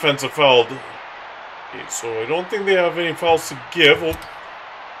 Defensive fouled. Okay, so I don't think they have any fouls to give. Oh.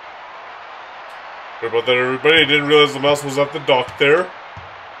 Sorry about that, everybody. I didn't realize the mouse was at the dock there.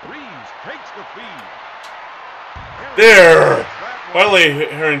 Reeves takes the feed. There! Finally,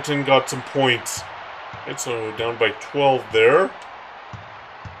 Harrington got some points. Okay, so down by 12 there.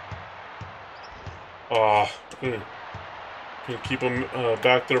 Can keep him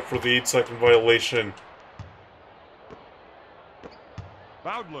back there for the 8-second violation.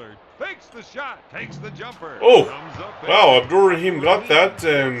 Bowdler fakes the shot, takes the jumper. Oh! Comes up Wow, Abdur Rahim got that,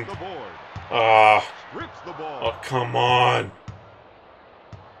 and... the board. Strips the ball. Oh, come on.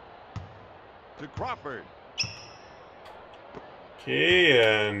 To Crawford.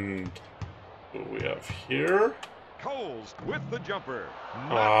 Okay, and... what do we have here? Coles with the jumper.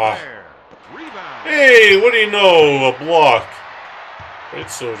 Not Ah. there. Rebound. Hey, what do you know? A block. Right,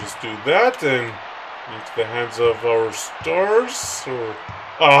 so just do that, and into the hands of our stars, or...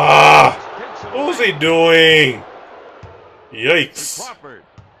 what was he doing? To Yikes. Crawford.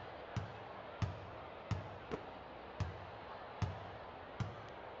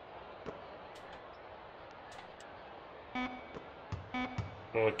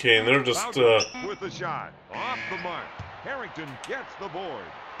 Okay, and they're just, Bowdler with the shot. Off the mark. Harrington gets the board.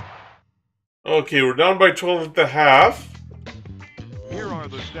 okay, we're down by 12 at the half. Here are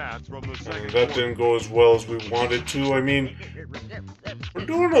the stats from the second And that quarter. didn't go as well as we wanted to. I mean, we're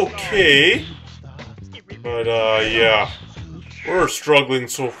doing okay. But, yeah. We're struggling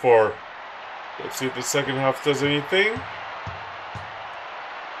so far. Let's see if the second half does anything.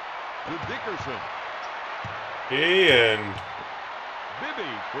 To Dickerson. Okay, and... Bibby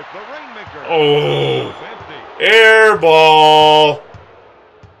with the rainmaker. oh! Empty. Air ball!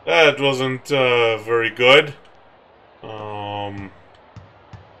 That wasn't, very good.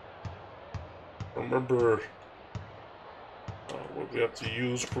 Remember... what we have to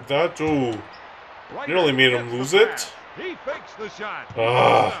use for that. Oh, Ryder nearly made him gets the lose pass. it. He fakes the shot.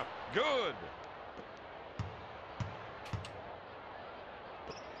 Ah. Good.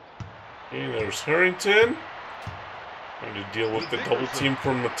 Okay, there's Harrington. Trying to deal with the double team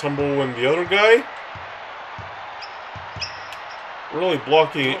from Matumbo and the other guy. Really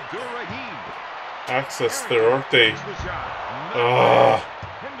blocking access there, aren't they? Ah.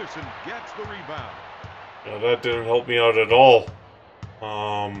 Henderson gets the rebound. Yeah, that didn't help me out at all.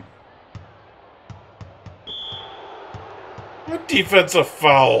 A defensive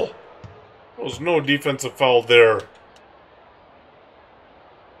foul. There was no defensive foul there.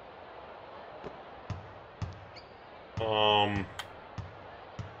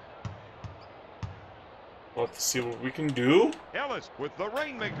 Let's see what we can do. Ellis with the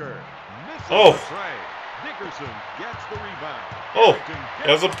rainmaker. Misses Oh. the tray. Dickerson gets the rebound. Oh, Harrington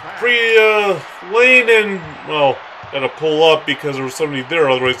has a gets the pass. free lane and, well, had to pull up because there was somebody there.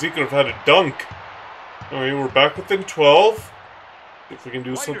 Otherwise, he could have had a dunk. Alright, we're back within 12. If we can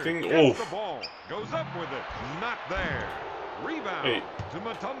do Ryder something. gets the Oh, ball. Goes up with it. Not there. Rebound Hey. to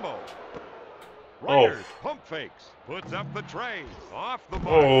Matumbo. Oh. Ryder pump fakes. Puts up the tray. Off the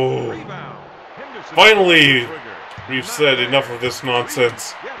mark. Oh. Rebound. Henderson Finally, pulls the trigger. we've Not said there. enough of this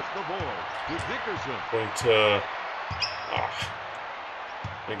nonsense. Reed gets the board to Dickerson.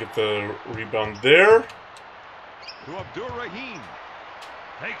 Going to get the rebound there. To Abdur-Rahim.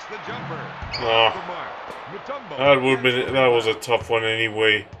 Takes the jumper. Ah. Off the mark. Matumbo That would have gets the been, that was a rebound. tough one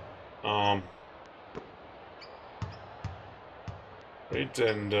anyway. Right,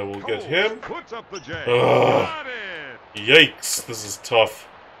 and we'll get Coles him. Puts up the J. Ugh. Got it. Yikes, this is tough.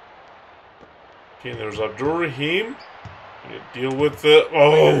 Okay, there's Abdur-Rahim. Deal with the...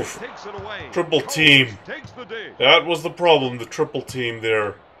 Oh, Takes it away. triple Coles team. Takes the dig. That was the problem, the triple team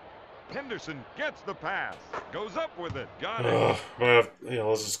there. Henderson gets the pass. Goes up with it. Got it. Yeah,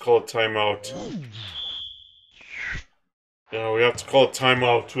 let's just call it timeout. Yeah, we have to call it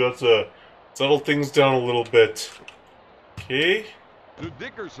timeout. We have to settle things down a little bit. Okay, To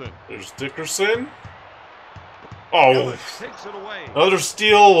Dickerson. there's Dickerson. Oh, Ellis takes it away. another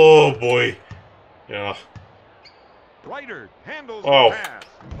steal. Oh, boy. Yeah. Ryder handles Oh. the pass.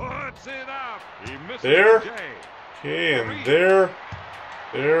 Puts it up. He misses There. the J. Okay, and there.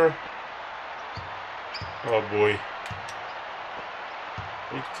 There. Oh, boy.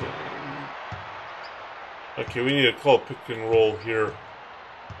 Okay, we need to call pick and roll here.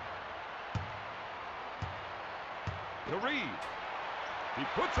 To Reed. He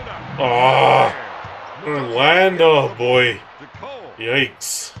puts it up. Ah. There. Gonna land. Oh, boy. To Cole.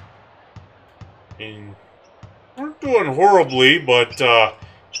 Yikes. I mean, we're doing horribly, but, yeah,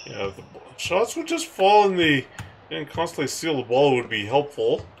 the shots would just fall in the... And constantly steal the ball would be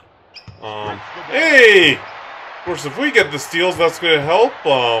helpful. Hey! Of course, if we get the steals, that's going to help.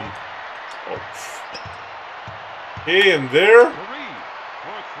 Okay, and there. To Reed.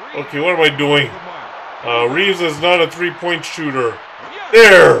 For three. Okay, what am I doing? Off the mark. Reeves is not a three-point shooter. Yes.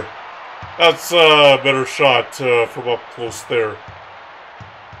 There! That's a better shot from up close there.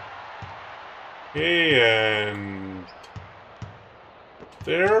 Okay, and...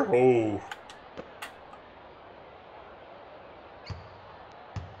 There. Oh.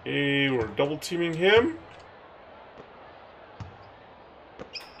 Okay, we're double teaming him.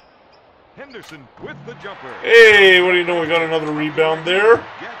 Henderson with the jumper. Hey, what do you know? We got another rebound there.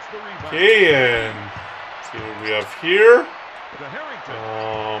 Gets the rebound. Okay, and let's see what we have here. To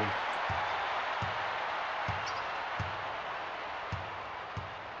Harrington.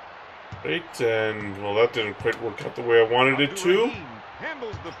 Right, and well, that didn't quite work out the way I wanted it to. Abdur-Rahim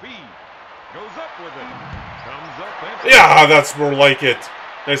handles the feed. Goes up with it. Comes up empty. Yeah, that's more like it.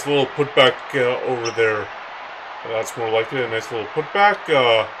 Nice little putback over there. That's more like it. A nice little putback.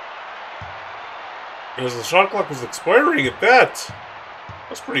 As the shot clock was expiring at that.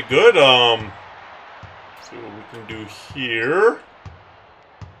 That's pretty good. Let's see what we can do here.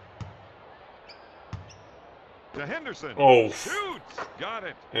 To Henderson. Oh. Shoots. Got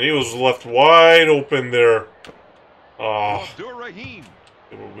it. And he was left wide open there. Abdur-Rahim.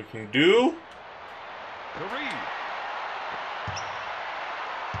 See what we can do. To Reed.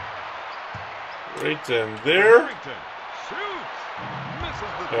 Right, and there. Harrington. Shoots. Misses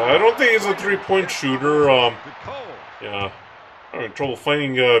the I don't think he's a three-point Gets the shooter. ball. To Cole. Yeah. We're in trouble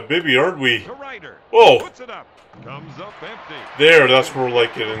finding Bibby, aren't we? To Ryder. Whoa. Puts it up. Comes up empty. There, that's more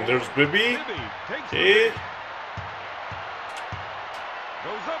like it. And there's Bibby. Bibby takes Okay. it.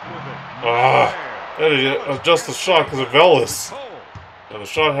 Goes up with it. Ah, that is adjust the shot because of Ellis. Yeah, the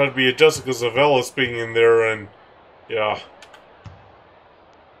shot had to be adjusted because of Ellis being in there, and yeah.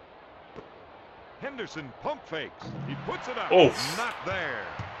 Henderson pump fakes. He puts it up. Oh. Not there.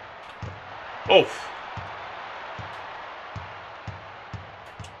 Oh.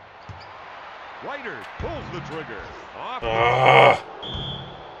 Ryder pulls the trigger. Off.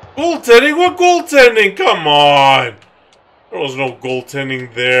 Goaltending? What goaltending? Come on. There was no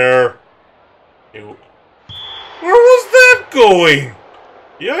goaltending there. Where was that going?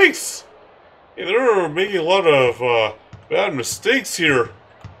 Yikes. Hey, they're making a lot of bad mistakes here.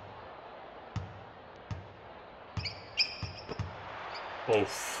 Oh.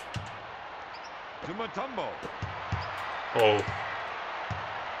 To Mutombo. Oh.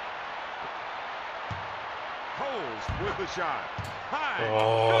 Coles with the shot.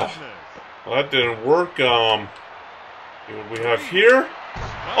 High. Goodness. Well, that didn't work. What do we have here?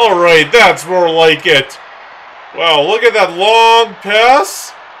 Alright, that's more like it. Wow, look at that long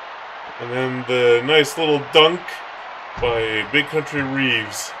pass. And then the nice little dunk by Big Country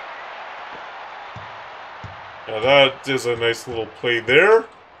Reeves. Now that is a nice little play there.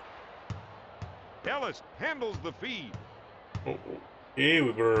 Ellis handles the feed. Oh, okay,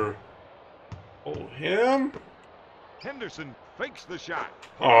 we better hold him. Henderson fakes the shot.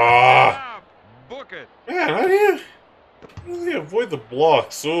 Book it. Man, how do you avoid the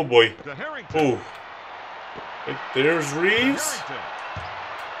blocks? Oh boy. To Harrington. Oh. Right there's Reeves. Harrington.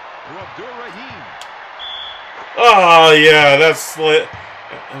 To Abdur-Rahim. Ah, yeah, that's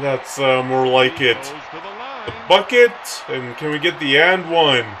more like it. Goes to the line. The bucket, and can we get the and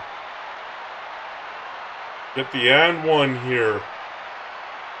one? Get the and one here.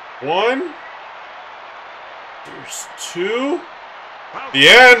 One. There's two. The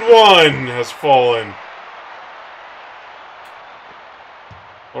and one has fallen.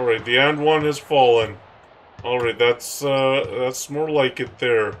 Alright, the and one has fallen. Alright, that's more like it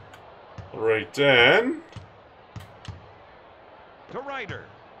there. Alright, then. To Ryder.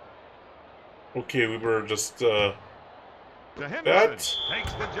 Okay, we better just To Henderson. that.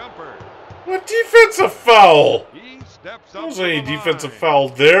 Takes the jumper. What defensive foul? He steps There up. wasn't to any the defensive line. foul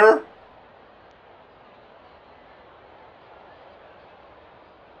there.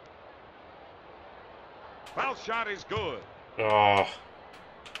 Foul shot is good.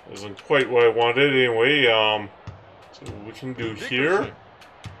 Wasn't quite what I wanted anyway. So what we can do here. Dickerson.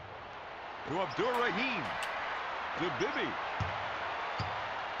 To Abdur-Rahim. To Bibby.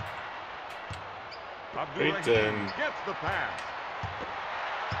 Abdur-Rahim then. gets the pass.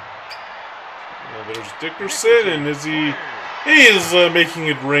 Now there's Dickerson, and he's making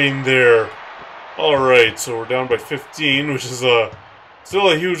it rain there. Alright, so we're down by 15, which is still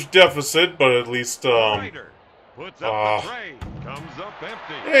a huge deficit, but at least Ryder puts up the tray. Comes up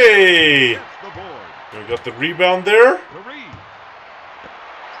empty. hey! Gets the board. We got the rebound there. To Reed.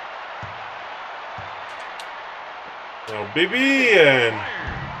 Now Bibby and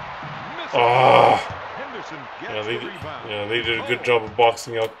Misses. Henderson gets the rebound. they did a good job of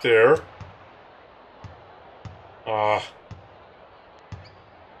boxing out there.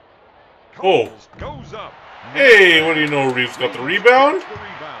 Coles goes up. Hey, what do you know? Reeves got the rebound. Gets the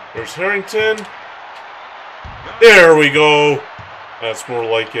rebound. There's Harrington. There we go. That's more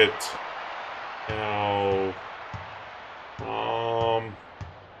like it. Now,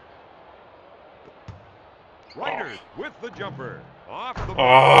 Ryder with the jumper. Off the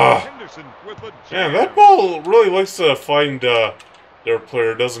ball. Henderson with the jam. man, that ball really likes to find their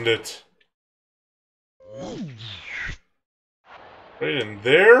player, doesn't it? Right in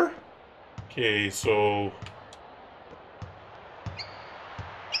there. Okay, so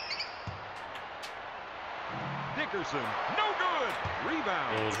Dickerson, no good.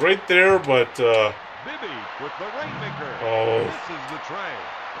 Rebound. it was right there, but Bibby with the rainmaker. Misses the tray.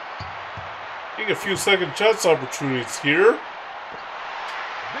 getting a few second chance opportunities here.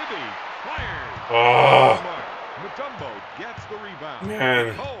 Bibby fires. Mutombo gets the rebound.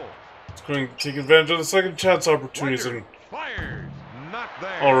 Man, Cole. it's going to take advantage of the second chance opportunities. Ryder And fires. Not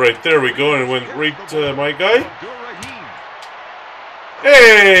there. all right, there we go, and it went right to my guy. Abdur-Rahim.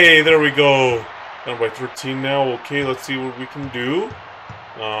 Hey, there we go. Down by 13 now. Okay, let's see what we can do.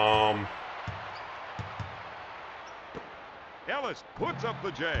 Ellis puts up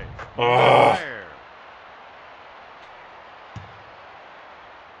the J.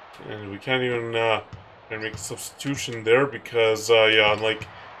 And we can't even make a substitution there because, yeah, unlike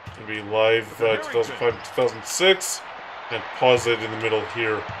it'll be live 2005 2006, and pause it in the middle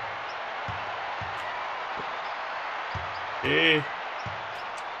here. Okay. Reed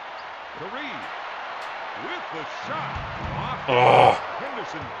with the shot.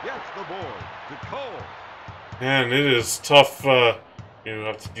 Henderson gets the board to Cole. Man, it is tough. You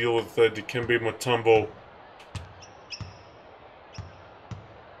have to deal with Dikembe Mutombo.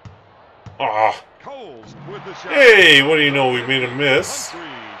 Coles with the shot. Hey, what do you know? We made a miss.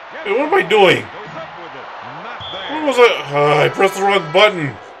 Hey, what am I doing? What was I? I pressed the wrong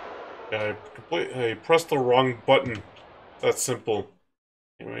button. Yeah, I pressed the wrong button. That's simple.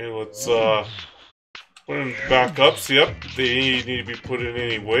 Anyway, let's put in backups. Yep, they need to be put in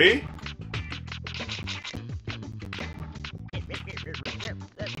anyway.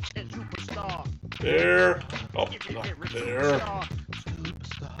 There. Oh, not there.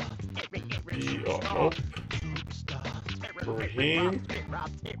 Nope. Raheem.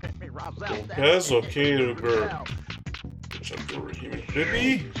 Lopez. Okay, we're check for Raheem and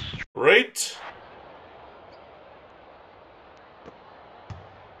Bibby. Right.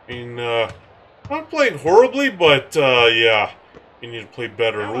 I mean, not playing horribly, but yeah, you need to play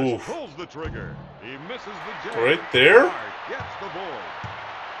better. Oof. Pulls the trigger. He misses the jab. Right there. Gets the board.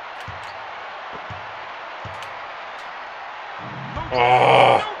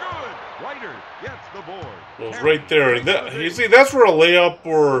 Ah. No good. Ryder gets the board. It was right there. That, you see, that's where a layup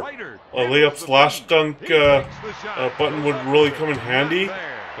or a layup slash dunk button would really come in handy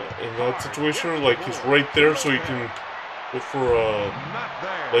in that situation. Like, he's right there, so you can go for a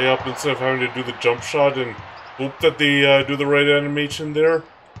layup instead of having to do the jump shot and hope that they do the right animation there,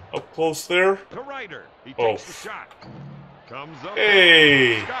 up close there. Oh. Comes up.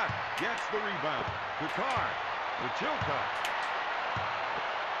 Hey! Scott gets the rebound. To Carr. To Chilcott.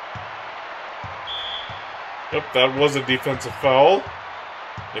 Yep, that was a defensive foul,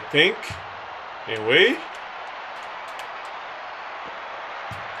 I think. Anyway.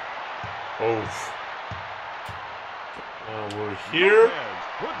 Oh. We're here.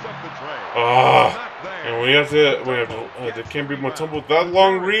 And we have to, they can't be Mutombo with that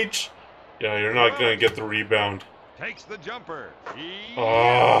long reach. Yeah, you're not gonna get the rebound. Takes the jumper.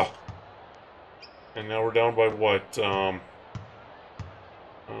 And now we're down by what?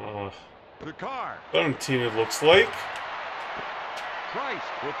 The car. 17 it looks like. Price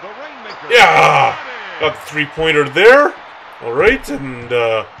with the rainmaker. Yeah! Got the three-pointer there. Alright, and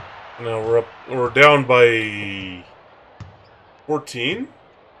now we're down by 14.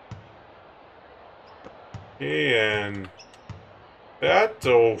 Okay, and that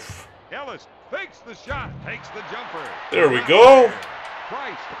Ellis fakes the shot, takes the jumper. There we go.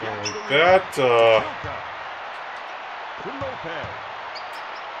 Price Like that. To Lopez.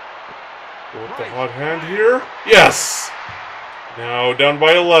 With the hot hand here. Yes! Now down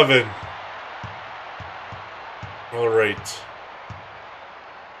by 11. Alright.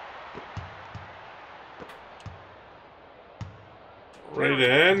 Right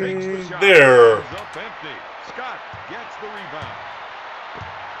in there. Scott gets the rebound.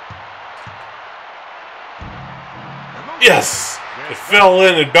 Yes! It fell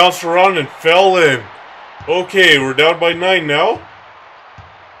in. It bounced around and fell in. Okay, we're down by 9 now.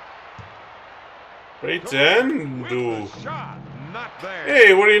 Right in.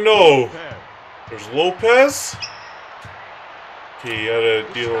 Hey, what do you know? There's Lopez. Okay, you gotta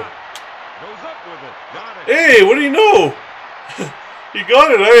deal. Hey, what do you know? You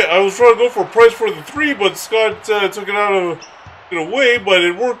got it. I was trying to go for a price for the 3, but Scott took it out of it away, but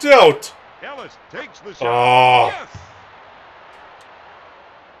it worked out. Ellis takes the shot. Yes.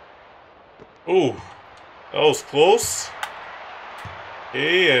 Oh, that was close.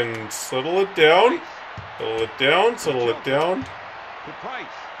 Okay, and settle it down. Settle it down. Settle it down. To Price.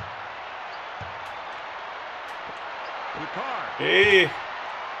 To Carr. Okay.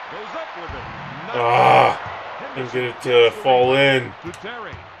 Goes up with it. Didn't get it to fall in. To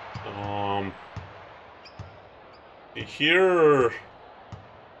Terry. Here.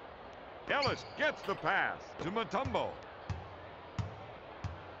 Ellis gets the pass to Mutombo.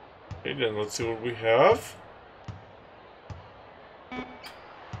 Okay, then let's see what we have.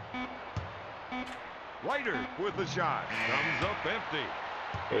 Ryder with the shot. Comes up empty.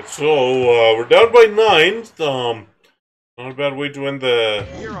 Right, so we're down by 9. Not a bad way to end the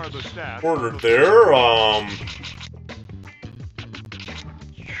quarter there.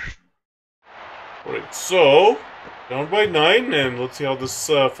 Right, so down by 9, and let's see how this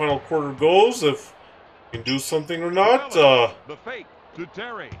final quarter goes. If we can do something or not. The fake to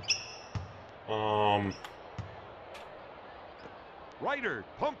Terry. Ryder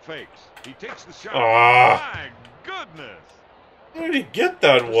pump fakes. He takes the shot. My goodness! How did he get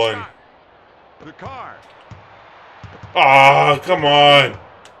that one? The car. Come on!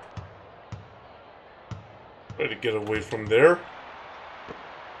 Try to get away from there.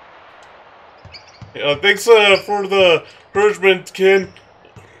 Thanks for the encouragement, Ken.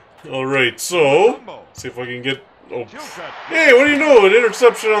 Alright, so see if I can get. Oh, hey, what do you know? An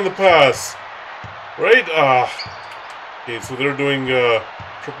interception on the pass. Right? Okay, so they're doing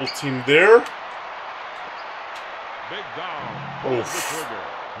triple team there. Big Dog pulls the Oof. trigger.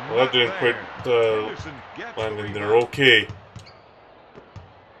 Well, that didn't quite Henderson gets land the in there. rebound. Okay.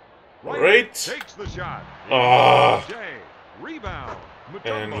 Ryder Right. takes the shot. Ah. Jay. Rebound.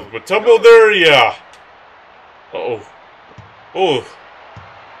 And Mutombo. with Mutombo there, yeah. Uh-oh. Oh.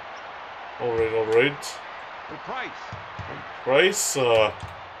 Alright, alright. To Price. Price, Lopez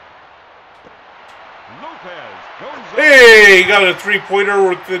goes up. hey! Got a three-pointer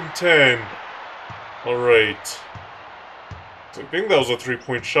within 10. Alright. So I think that was a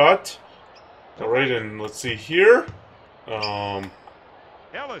three-point shot. Alright, and let's see here.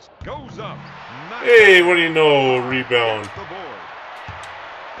 Ellis goes up. Not Hey, bad. what do you know? Rebound. Gets the board.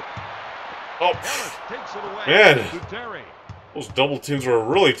 Oh, Ellis takes it away. man. To Terry. Those double teams were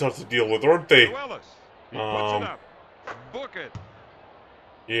really tough to deal with, aren't they? To Ellis. He puts it up. Book it.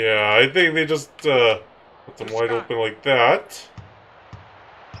 Yeah, I think they just put them wide open like that.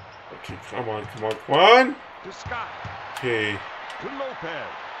 Okay, come on, come on, come on. To Scott. Okay, To Lopez.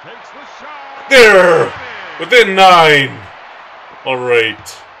 Takes the shot. there! Within 9!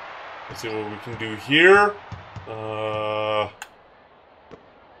 Alright. Let's see what we can do here.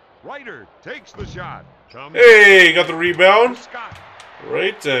 Ryder takes the shot. Comes Hey, got the to rebound. Scott.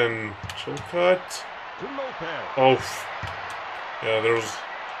 Right, and Chilcott. To Lopez. Oh, yeah, there was...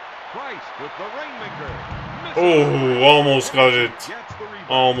 Price with the rainmaker. Misses. Oh, almost got it. Gets the rebound.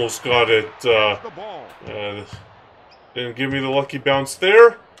 Almost got it. Gets the ball. Didn't give me the lucky bounce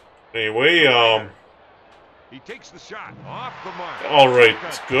there. Anyway, He takes the shot off the mark. alright,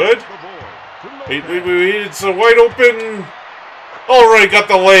 it's good. Gets the board. To Wait, Lopez. it's a wide open. Alright, got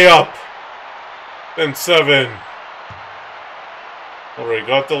the layup. Then 7. Alright,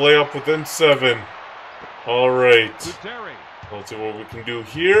 got the layup within 7. Alright. To Terry. Let's see what we can do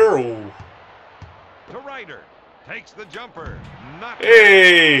here. Ooh. To Ryder. Takes the jumper. Not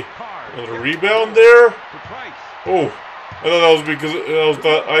Hey! Card. Another Gets rebound the ball. there. To Price. Oh, I thought that was because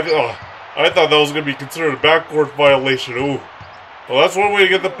I thought that was gonna be considered a backcourt violation. Oh, well, that's one way to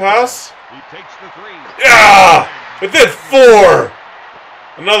get the pass. He takes the 3. Yeah, it did 4.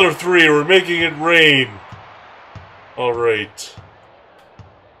 Another 3. We're making it rain. All right.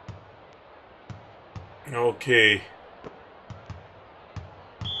 Okay.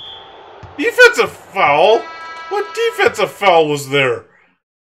 Defensive foul? What defensive foul was there?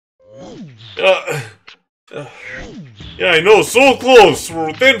 Yeah, I know, so close. We're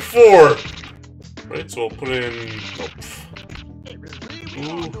within 4. Right, so I'll put in.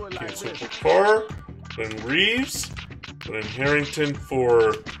 Ooh, okay, so for Carr, put in Reeves, put in Harrington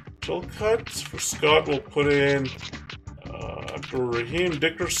for Chilcutt. For Scott, we'll put in after Raheem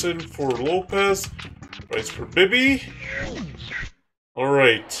Dickerson for Lopez. Price for Bibby. All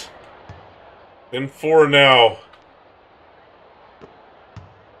right, then 4 now.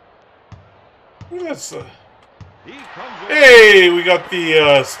 Ooh, that's He comes away. Hey, we got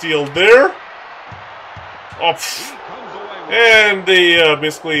the steal there. Oh, He comes away with and they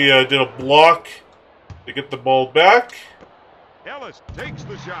basically did a block to get the ball back. Ellis takes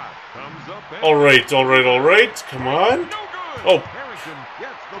the shot. Comes up. And All right, all right, all right. Come on. No good. Oh. Harrington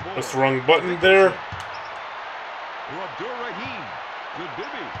gets the ball. That's the wrong button there. To Abdur Rahim. To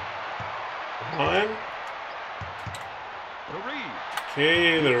Bibby. Come on. To Reed.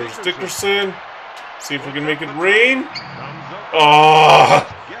 Okay, there's Dickerson. See if we can make it rain. Comes up.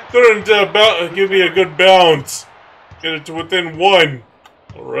 Ah, Gets couldn't give me a good bounce. Get it to within 1.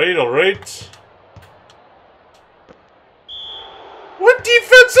 All right, all right. What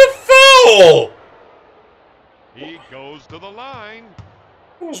defensive foul? He goes to the line.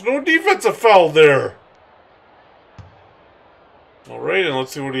 There was no defensive foul there. Alright, and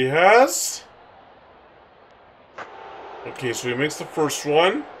let's see what he has. Okay, so he makes the first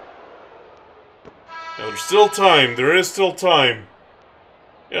one. Now, there's still time. There is still time.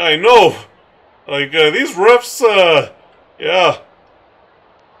 Yeah, I know. Like, these refs, yeah.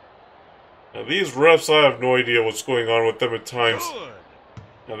 Now, these refs, I have no idea what's going on with them at times. Good.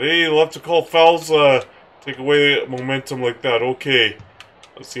 Now, they love to call fouls, take away momentum like that. Okay.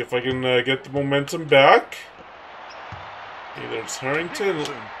 Let's see if I can get the momentum back. Okay, there's Harrington.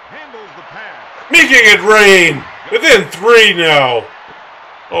 Dickerson handles the pass. Making it rain! Within 3 now!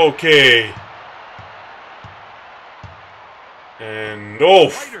 Okay. And, oh!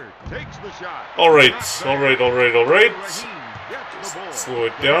 Ryder takes the shot. Alright, Not alright, bad. alright, alright. Rahim gets the ball. Slow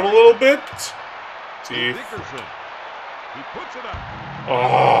it down a little bit. See. Dickerson. He puts it up.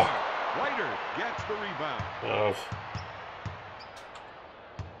 Ah. Ryder gets the rebound.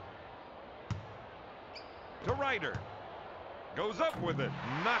 To Ryder. Goes up with it.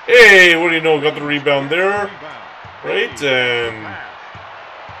 Not Hey, what do you know? Got the rebound there. Rebound. Right, Hey, and...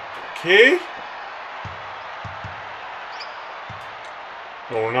 pass. Okay.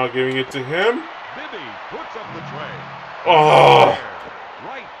 No, we're not giving it to him. Bibby puts up the tray. Oh!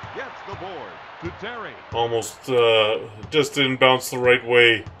 Right gets the board to Terry. Almost, just didn't bounce the right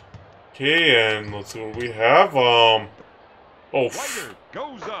way. Okay, and let's see what we have. Oh, Whiter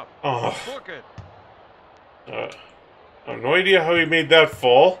goes up. Oh. Book it. I have no idea how he made that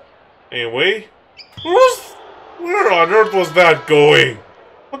fall. Anyway, where on earth was that going?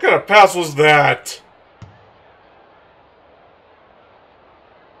 What kind of pass was that?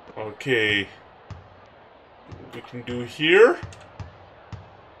 Okay. What we can do here.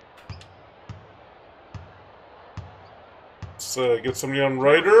 Let's get somebody on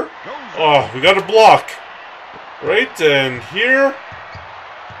Ryder. Oh, we got a block. Right, and here.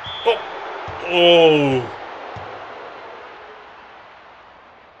 Oh. Oh.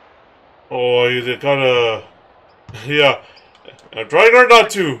 Oh, you gotta... Yeah. I'm trying hard not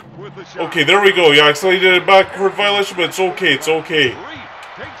to. Okay, there we go. Yeah, I accidentally did a backward violation, but it's okay. It's okay.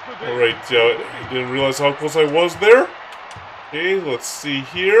 Alright, yeah. I didn't realize how close I was there. Okay, let's see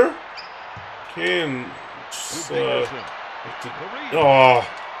here. Okay, and... Just, oh.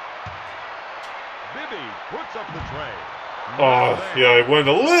 Bibby puts up the tray. Oh, yeah, I went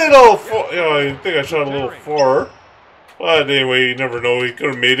a little far. Yeah, I think I shot a little far. But anyway, you never know. He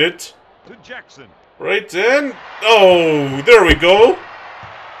could have made it. To Jackson. Right then. Oh, there we go.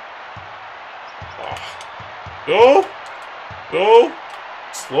 Go. Go.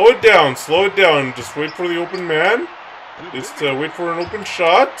 Slow it down. Slow it down. Just wait for the open man. Just wait for an open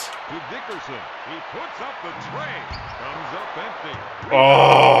shot. To Dickerson. He puts up the tray. Comes up empty.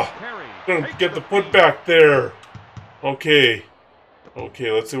 Oh, gonna get the putback there. Okay.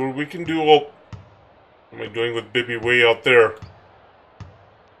 Okay, let's see what we can do. Oh, what am I doing with Bibby way out there?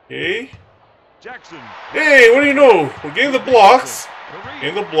 Okay. Jackson. Hey, what do you know? We're getting the blocks.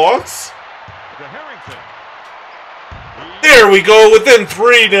 Getting the blocks. To Harrington. There we go, within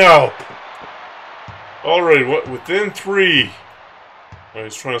 3 now. Alright, what within 3. I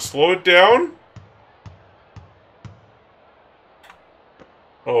was trying to slow it down.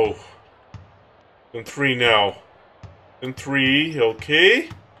 Oh. Within 3 now. Within 3, okay.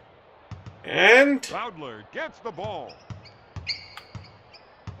 And Loudler gets the ball.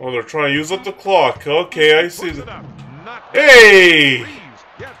 oh, they're trying to use up the clock. Okay, I see that. Hey!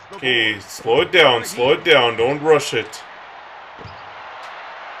 Okay, slow it down, slow it down. Don't rush it.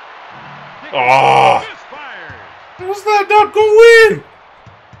 Ah! How does that not go in?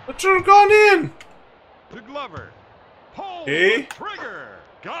 That should have gone in. To Glover. Okay. Trigger.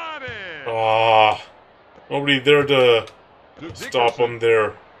 Got it. Ah! Nobody there to stop him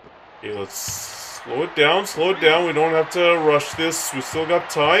there. Okay, let's slow it down, slow it down. We don't have to rush this. We still got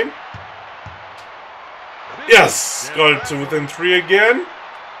time. Yes! Got it to within 3 again.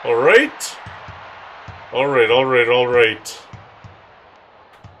 Alright. Alright, alright, alright.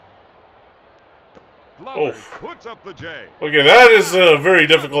 Oh. Puts up the J. Okay, that is very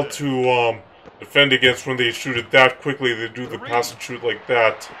difficult to defend against when they shoot it that quickly. They do the pass and shoot like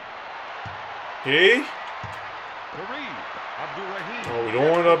that. Okay. Oh, we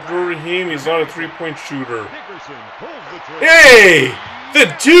don't want Abdul Rahim. He's not a 3-point shooter. Hey!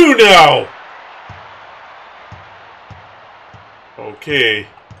 The 2 now! Okay.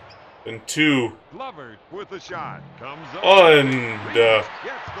 Then 2. Glover with the shot. Comes up. And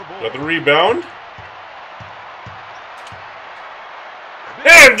got the rebound.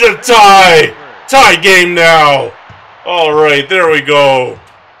 And the tie! Tie game now! Alright, there we go.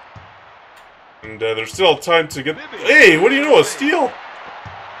 And there's still time to get... Hey, what do you know? A steal?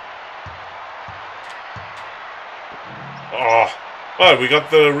 Ah, but we got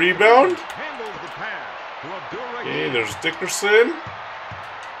the rebound. Okay, there's Dickerson.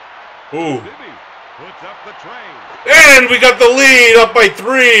 Ooh. And we got the lead up by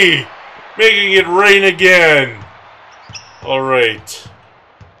 3! Making it rain again. Alright.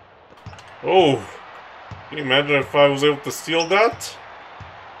 Oh. Can you imagine if I was able to steal that?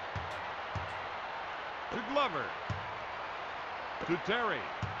 To Glover. To Terry.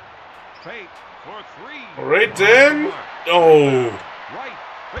 Fake for 3. Alright then. Oh. Right.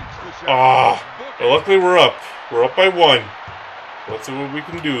 Fakes the shot. Ah. Well, luckily we're up. We're up by 1. Let's see what we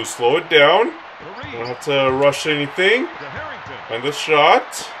can do. Slow it down. Don't have to rush anything. And the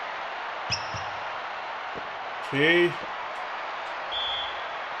shot. Okay.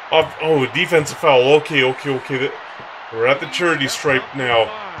 Oh, defensive foul. Okay, okay, okay. We're at the charity stripe now.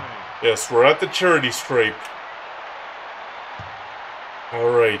 Yes, we're at the charity stripe.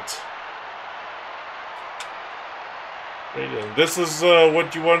 Alright. And this is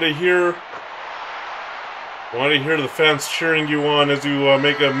what you want to hear. You want to hear the fans cheering you on as you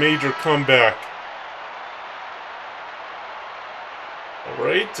make a major comeback. Alright.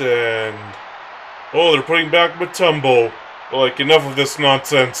 Alright, and... Oh, they're putting back Mutombo. Like, enough of this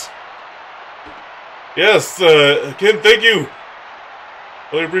nonsense. Yes, again, thank you.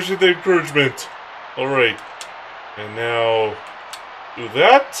 Really appreciate the encouragement. Alright. And now... do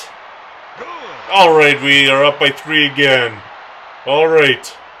that. Alright, we are up by 3 again.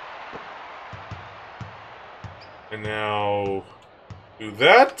 Alright. And now... do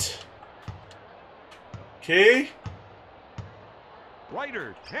that. Okay.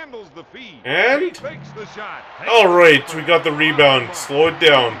 Ryder handles the feed. And... He fakes the shot. alright, we got the rebound. Slow it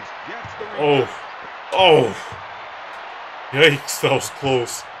down. Oh. Oh. Yikes, that was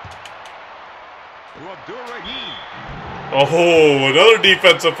close. Oh, another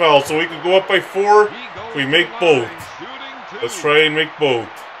defensive foul, so we can go up by 4 if we make both. Let's try and make both.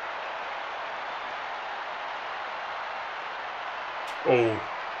 Oh.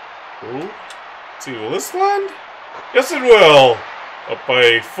 Oh. Let's see, will this land? Yes, it will. Up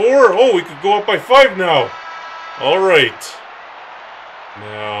by 4. Oh, we could go up by 5 now. Alright.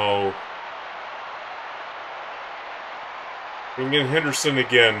 Now... bring in Henderson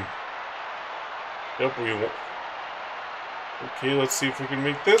again. Yep, we won't. Okay, let's see if we can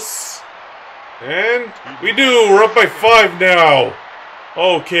make this. And we do! We're up by 5 now!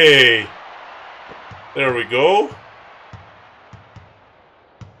 Okay. There we go.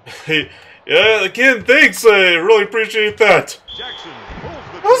 Yeah, again, thanks. I really appreciate that.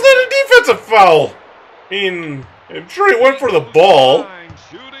 How's that a defensive foul? I mean, I'm sure he went for the ball.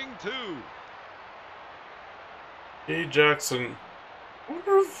 Hey, Jackson. I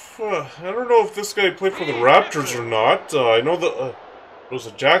wonder if, I don't know if this guy played for the Raptors or not. I know that there was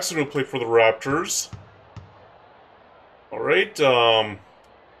a Jackson who played for the Raptors. Alright,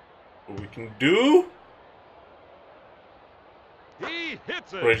 what we can do... He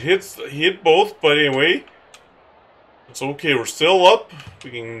hits it. Right, he hit both, but anyway, it's okay. We're still up. We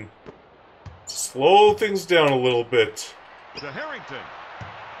can slow things down a little bit. To Harrington.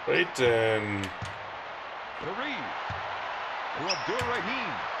 Right, and To Reed. To Abdul-Rahim.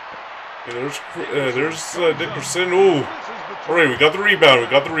 yeah, there's Dickerson. Ooh, all right, we got the rebound. We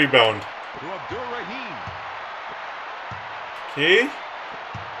got the rebound. To Abdul-Rahim. Okay.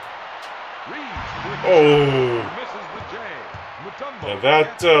 Reed. Oh. Yeah,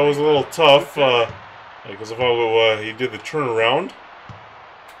 that was a little tough, because of how he did the turnaround.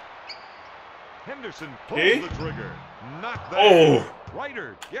 Henderson pulls the trigger. Not there. Oh!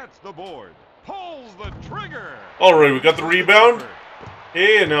 Ryder gets the board. Pulls the trigger. Alright, we got the rebound.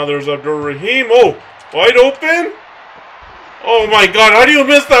 Okay, and now there's Abdul-Rahim. Oh! Wide open? Oh my god, how do you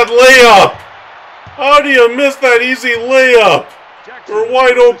miss that layup? How do you miss that easy layup? We're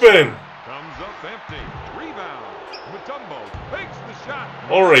wide open. Comes up empty. Rebound. Mutombo fakes the shot.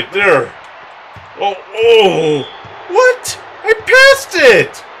 All right, there. Oh, oh! What? I passed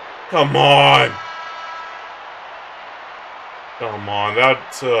it! Come on. Come on,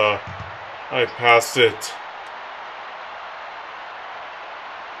 that, I passed it.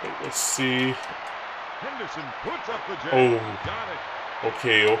 Let's see. Henderson puts up the jam. Oh. Got it.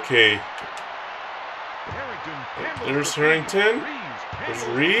 Okay, okay. Harrington. There's Harrington. There's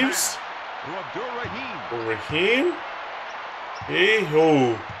Reeves. To Abdul-Rahim. Raheem. Hey,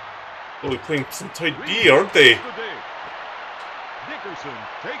 oh. Really playing some tight D, aren't they? Dickerson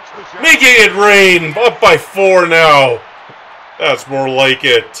takes the shot. Making it rain! Up by 4 now. That's more like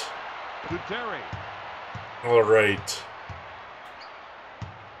it. To Terry. Alright.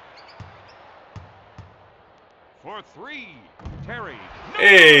 For 3. Terry. No.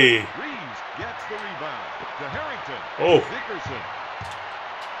 Hey! Reeves gets the rebound. To Harrington. Oh. Dickerson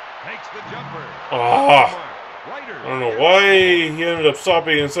takes the jumper. Ah! I don't know why he ended up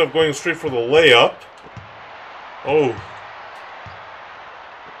stopping instead of going straight for the layup. Oh.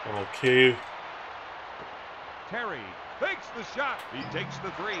 Okay. Terry fakes the shot. He takes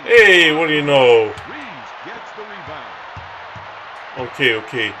the 3. Hey, what do you know? Reeves gets the rebound. Okay,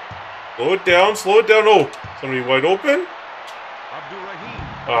 okay. Slow it down, slow it down. Oh, somebody wide open? Abdul-Rahim.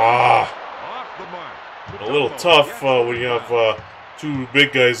 Ah. Off the mark. A little tough when you have 2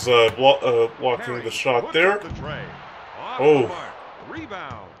 big guys blocking the shot there. Oh.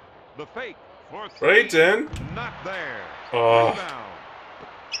 Rebound. The fake for 3. Right in. Not there. Ah. Rebound.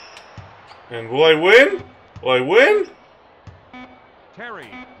 And will I win? Will I win? Terry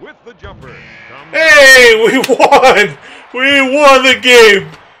with the jumper. Hey, we won! We won the game!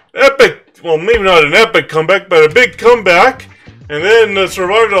 Epic, well, maybe not an epic comeback, but a big comeback. And then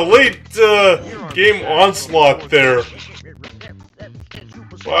survived a late game onslaught there.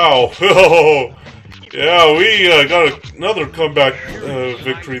 Wow. Yeah, we got another comeback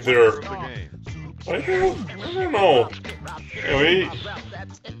victory there. I don't know. Anyway,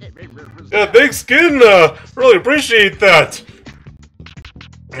 Yeah, thanks, Skin. Really appreciate that.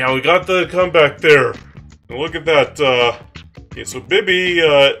 Yeah, we got the comeback there. And look at that. Okay, so Bibby,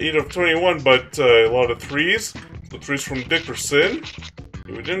 8 of 21, but a lot of threes. So threes from Dickerson.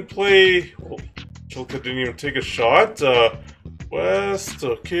 We didn't play. Well, Chilka didn't even take a shot. West,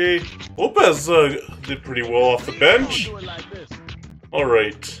 okay. Lopez did pretty well off the bench.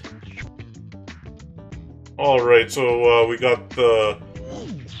 Alright. Alright, so we got the.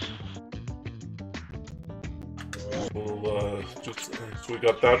 So we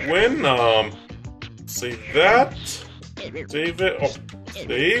got that win. Save that. Save it. Oh,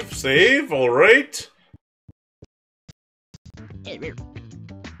 save. All right.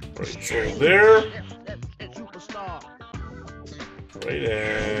 Right, so there. Right,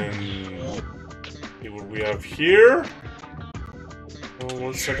 and see what we have here. Oh,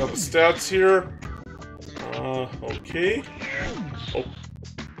 let's check out the stats here. Okay. Oh.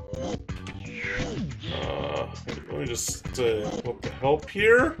 Let me just look the help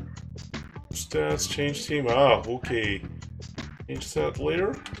here. Stats, change team. Ah, okay. Change that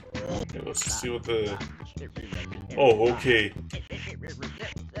later. Okay, let's see what the. Oh, okay.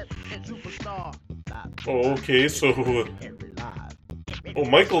 Oh, okay, so. Oh,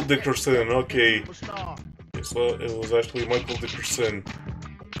 Michael Dickerson, okay. Okay, so it was actually Michael Dickerson.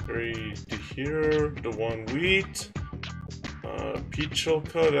 Gary DeHere, DeJuan Wheat, Pete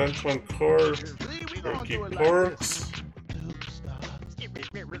Chilcutt, Antoine Carr, Ricky Parks,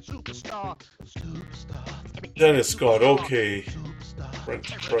 Dennis Scott, okay. Brent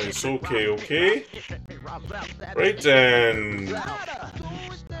Price, okay. Right, and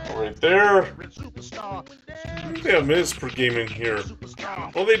right there. I think they have minutes per game in here.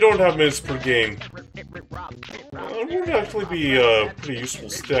 Well, they don't have minutes per game. It would actually be a pretty useful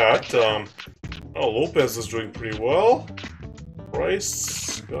stat. Oh, Lopez is doing pretty well. Price,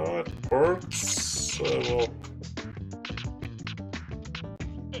 Scott, Parks, well.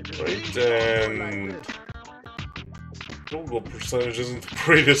 Right, and field goal percentage isn't the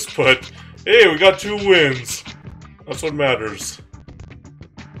greatest, but hey, we got 2 wins. That's what matters.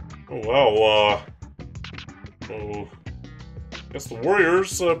 Oh wow, oh, I guess the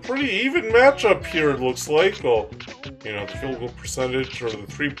Warriors, pretty even matchup here, it looks like. Well, you know, the field goal percentage or the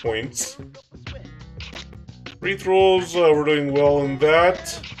 3 points. Free throws, we're doing well in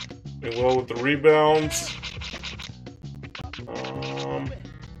that. Doing well with the rebounds.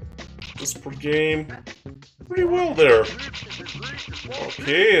 This per game, pretty well there.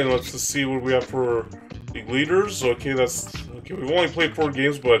 Okay, and let's just see what we have for league leaders. Okay, that's okay. We've only played 4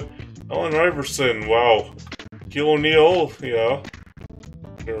 games, but Allen Iverson, wow. Shaquille O'Neal, yeah.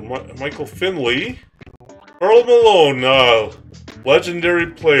 Michael Finley, Karl Malone, legendary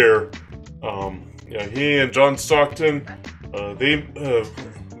player. Yeah, he and John Stockton, they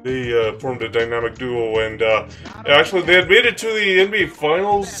formed a dynamic duo, and actually they had made it to the NBA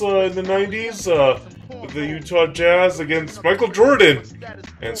Finals in the 90s with the Utah Jazz against Michael Jordan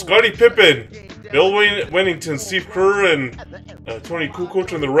and Scottie Pippen, Bill Wennington, Steve Kerr, and Tony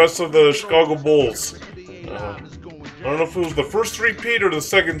Kukoc, and the rest of the Chicago Bulls. I don't know if it was the first three-peat or the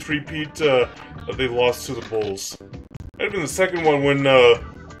second three-peat that they lost to the Bulls. Might have been the second one when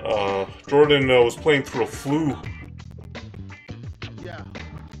Jordan was playing through a flu.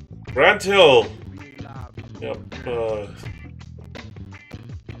 Grant Hill. Yep.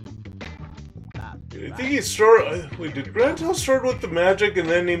 I think he started. Wait, did Grant Hill start with the Magic and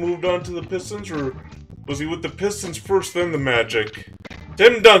then he moved on to the Pistons, or was he with the Pistons first, then the Magic?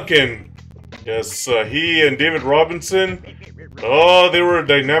 Tim Duncan. Yes, he and David Robinson. Oh, they were a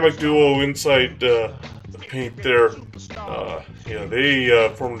dynamic duo inside the paint there. Yeah, they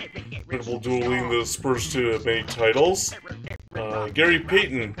formed a incredible duo, leading the Spurs to many titles. Gary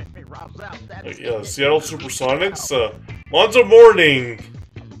Payton. Yeah, Seattle Supersonics. Lonzo Mourning.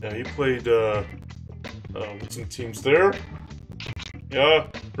 Yeah, he played with some teams there. Yeah,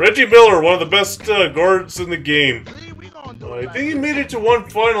 Reggie Miller, one of the best guards in the game. I think he made it to 1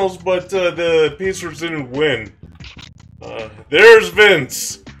 finals, but the Pacers didn't win. There's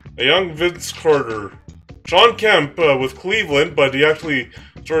Vince, a young Vince Carter. Sean Kemp with Cleveland, but he actually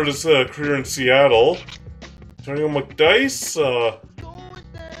started his career in Seattle. Antonio McDyess,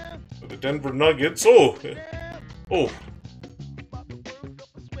 the Denver Nuggets. Oh, that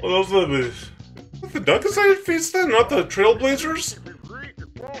was the Nuggets I faced then, not the Trailblazers.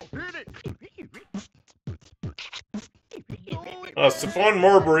 Stephon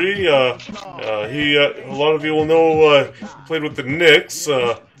Marbury, a lot of you will know, played with the Knicks.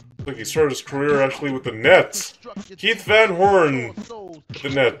 I think he started his career actually with the Nets. Keith Van Horn, with the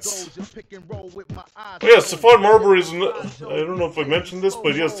Nets. Oh yeah, Stephon Marbury's. I don't know if I mentioned this,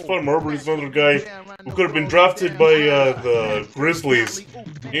 but yeah, Stephon Marbury's another guy who could have been drafted by the Grizzlies.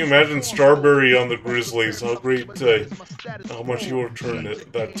 Can you imagine Starberry on the Grizzlies? How great, how much he will turn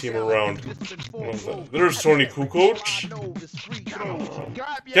that team around. There's Tony Kukoc.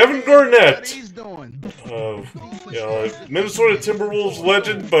 Kevin Garnett. Minnesota Timberwolves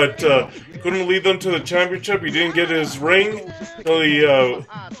legend, but couldn't lead them to the championship. He didn't get his ring until he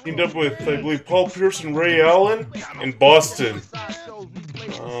teamed up with, I believe, Paul Pierce and Ray Allen in Boston.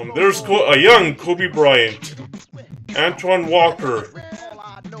 There's a young Kobe Bryant. Antoine Walker.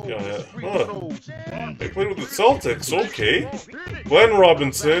 They played with the Celtics, okay. Glenn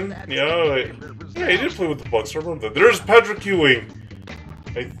Robinson, yeah, he did play with the Bucks, I remember that. There's Patrick Ewing.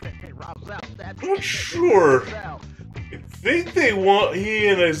 I'm not sure. I think he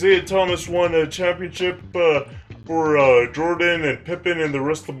and Isaiah Thomas won a championship for Jordan and Pippen, and the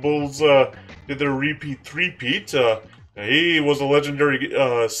rest of the Bulls did their three-peat. He was a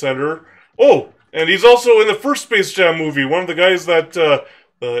legendary center. Oh, and he's also in the first Space Jam movie, one of the guys that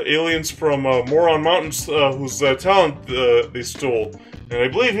the aliens from Moron Mountains, whose talent they stole. And I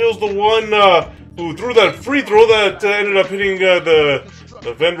believe he was the one who threw that free throw that ended up hitting the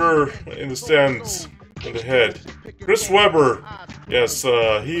vendor in the stands in the head. Chris Webber, yes,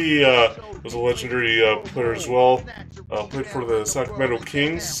 he was a legendary player as well. Played for the Sacramento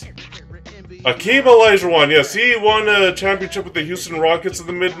Kings. Akeem Olajuwon, yes, he won a championship with the Houston Rockets in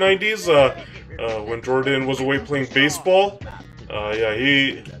the mid-90s when Jordan was away playing baseball. Yeah,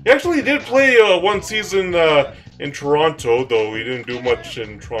 he actually did play one season in Toronto, though he didn't do much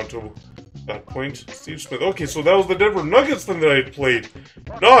in Toronto at that point. Steve Smith. Okay, so that was the Denver Nuggets then that I played.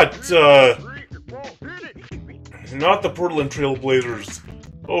 Not the Portland Trail Blazers.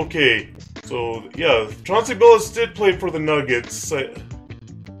 Okay, so yeah, Chauncey Billups did play for the Nuggets. I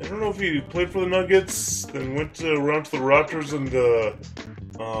don't know if he played for the Nuggets, then went around to the Raptors and the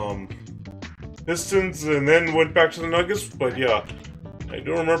Pistons, and then went back to the Nuggets. But yeah, I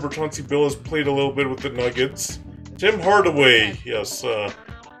do remember Chauncey Billups played a little bit with the Nuggets. Tim Hardaway, yes,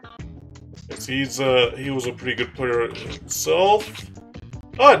 he was a pretty good player himself.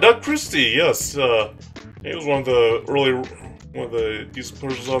 Doug Christie, yes, he was one of the decent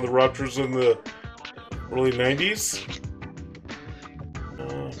players on the Raptors in the early 90s.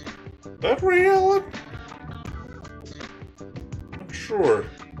 That Ray Allen? Not sure.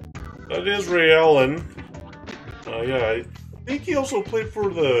 That is Ray Allen. Yeah, I think he also played for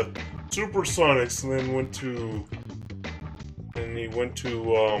the Supersonics and then went to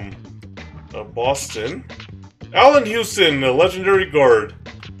Boston. Allen Houston, a legendary guard.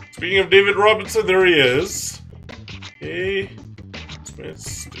 Speaking of David Robinson, there he is. Okay.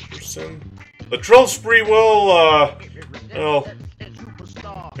 Smith, Dickerson. Latrell Sprewell, well,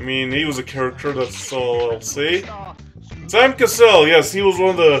 I mean, he was a character, that's all I'll say. Sam Cassell, yes, he was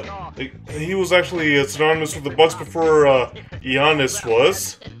one of the... He was actually synonymous with the Bucks before Giannis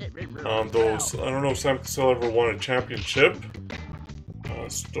was. Though, I don't know if Sam Cassell ever won a championship.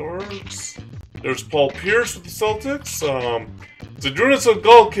 Stars... There's Paul Pierce with the Celtics. Zydrunas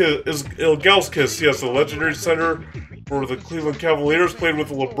Ilgauskas, yes, the legendary center for the Cleveland Cavaliers, played with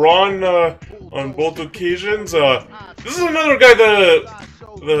LeBron on both occasions. This is another guy that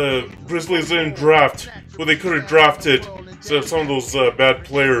the Grizzlies didn't draft, who they could have drafted instead of some of those bad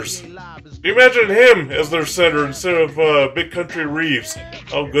players. Can you imagine him as their center instead of Big Country Reeves?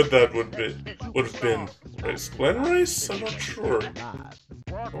 How good that would have been. Rice. Glenn Rice? I'm not sure.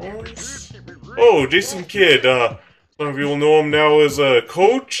 Oh, Jason Kidd. Some of you will know him now as a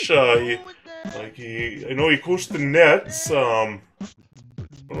coach. I know he coached the Nets. Oh,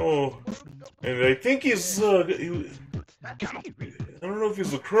 and I think he's. I don't know if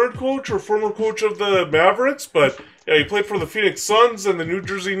he's the current coach or former coach of the Mavericks, but yeah, he played for the Phoenix Suns and the New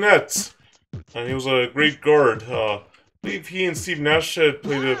Jersey Nets, and he was a great guard. I believe he and Steve Nash had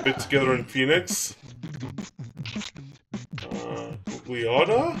played a bit together in Phoenix.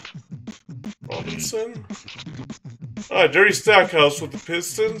 Gugliotta? Robinson? Jerry Stackhouse with the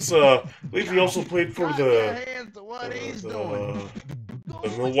Pistons. I believe he also played for the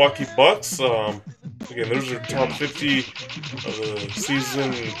Milwaukee Bucks. Again, there's your top 50 of the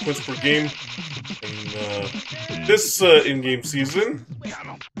season points per game in this in-game season.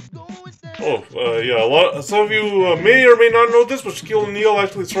 Oh, yeah, some of you may or may not know this, but Shaquille O'Neal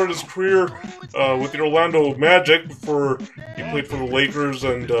actually started his career with the Orlando Magic before he played for the Lakers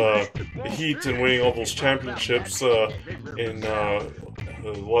and the Heat and winning all those championships in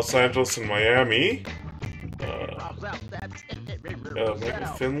Los Angeles and Miami. Michael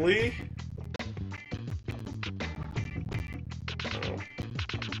Finley.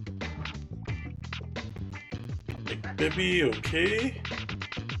 maybe. Okay.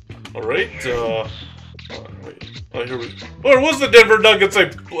 Alright, wait. Oh, here we... Oh, it was the Denver Nuggets I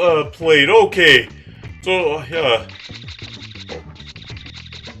played. Okay. So, yeah.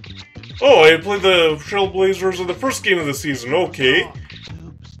 Oh, I played the Trailblazers in the first game of the season. Okay.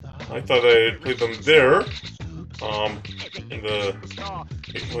 I thought I had played them there. In the...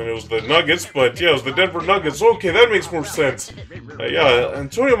 when it was the Nuggets, but yeah, it was the Denver Nuggets. Okay, that makes more sense. Yeah,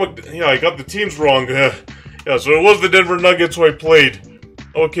 yeah, I got the teams wrong. Yeah, so it was the Denver Nuggets who I played.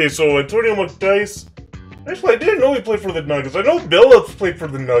 Okay, so Antonio McDyess. Actually, I didn't know he played for the Nuggets. I know Billups played for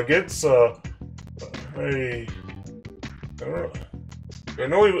the Nuggets. I don't know. I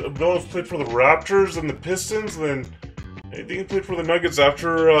know Billups played for the Raptors and the Pistons, and then I think he played for the Nuggets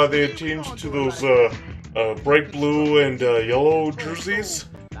after they had changed to those bright blue and yellow jerseys.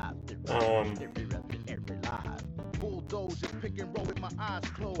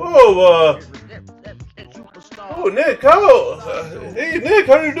 Oh, Nick, hey, Nick,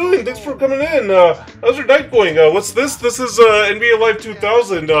 how are you doing? Thanks for coming in. How's your night going? What's this? This is NBA Live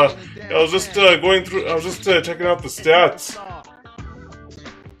 2000. I was just going through. I was just checking out the stats.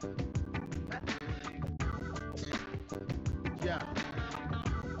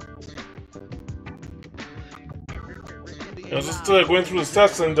 I was just going through the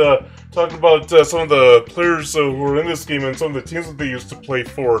stats and talking about some of the players who were in this game and some of the teams that they used to play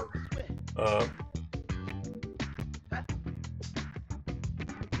for.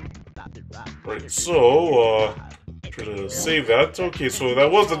 Right, so, try to save that. Okay, so that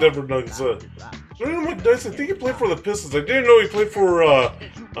was the Denver Nuggets. McDyess, I think he played for the Pistons. I didn't know he played for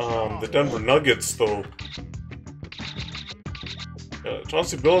the Denver Nuggets, though.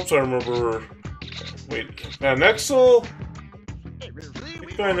 Chauncey Billups, I remember. Wait, Van Exel?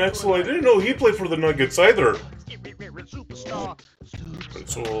 Van Exel, I didn't know he played for the Nuggets either. Right,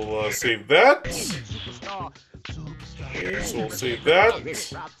 so we'll save that. Okay, so we'll save that.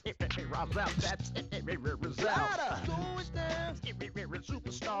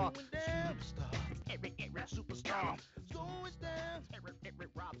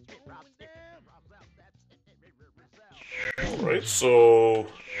 Alright, so...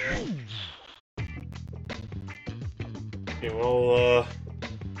 okay, well,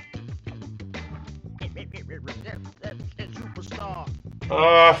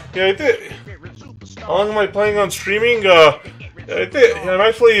 yeah, I think... how long am I planning on streaming? I think I'm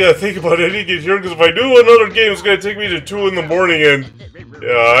actually thinking about ending it here, because if I do another game, it's going to take me to 2 in the morning, and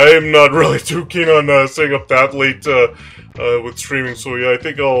yeah, I'm not really too keen on staying up that late with streaming, so yeah, I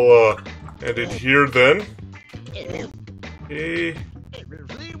think I'll end it here then. Okay.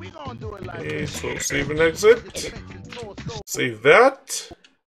 Okay, so save and exit. Save that.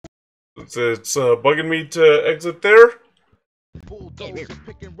 It's bugging me to exit there.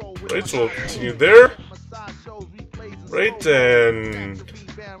 Right, so we'll continue there. Right, and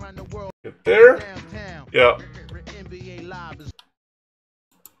get there. Yeah.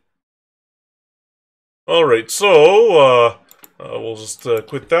 Alright, so we'll just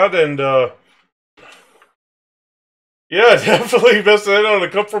quit that and yeah, definitely best to end on a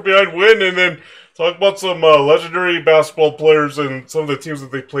come from behind win and then talk about some legendary basketball players and some of the teams that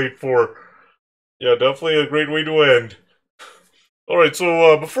they played for. Yeah, definitely a great way to end. Alright,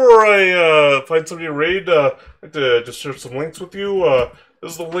 so before I find somebody to raid, I'd like to just share some links with you.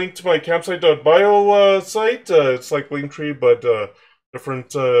 This is the link to my campsite.bio site. It's like Linktree, but different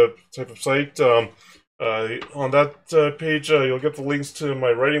type of site. On that page, you'll get the links to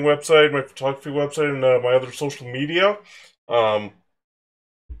my writing website, my photography website, and my other social media.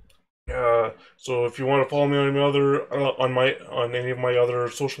 So if you want to follow me on any other on any of my other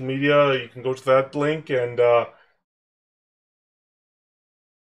social media, you can go to that link and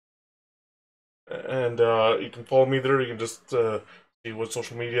you can follow me there. You can just see what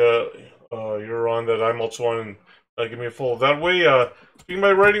social media you're on that I'm also on, and give me a follow that way. Speaking of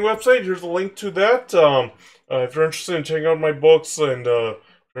my writing website, here's a link to that. If you're interested in checking out my books and if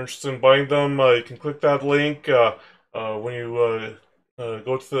you're interested in buying them, you can click that link. When you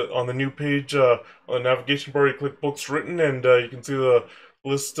go to on the new page on the navigation bar, you click books written, and you can see the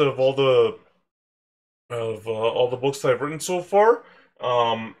list of all the books that I've written so far.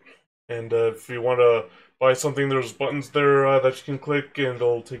 And if you want to buy something, there's buttons there that you can click, and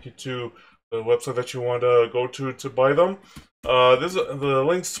they'll take you to the website that you want to go to buy them. The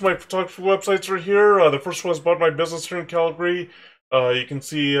links to my photography websites are here. The first one is about my business here in Calgary. You can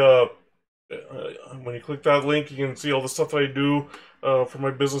see when you click that link, you can see all the stuff that I do for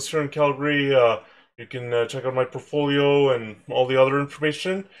my business here in Calgary. You can check out my portfolio and all the other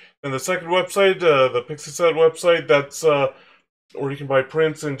information. And the second website, the Pixieset website, that's where you can buy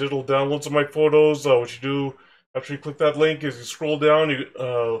prints and digital downloads of my photos. What you do after you click that link, as you scroll down, you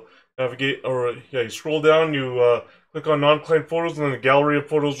navigate, or yeah, you scroll down, you click on non-client photos, and then a gallery of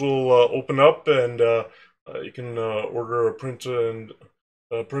photos will open up, and you can order a print or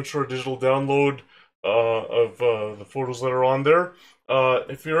a digital download of the photos that are on there.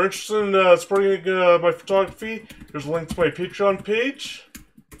 If you're interested in supporting my photography, there's a link to my Patreon page.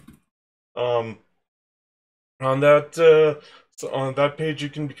 On that page, you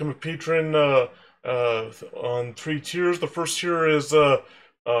can become a patron on 3 tiers. The first tier is photos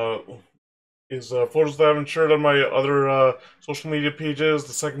that I haven't shared on my other social media pages.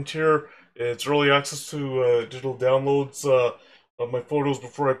 The second tier, it's early access to digital downloads of my photos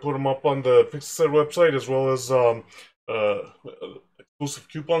before I put them up on the Pixelset website, as well as uh, exclusive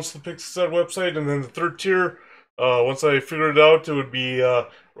coupons to the Pixelset website. And then the third tier, once I figured it out, it would be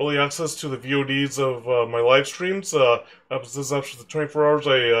early access to the VODs of my live streams. Happens this after the 24 hours,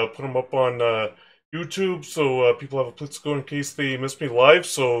 I put them up on YouTube, so people have a place to go in case they miss me live.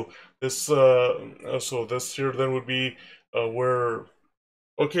 So this here then would be where.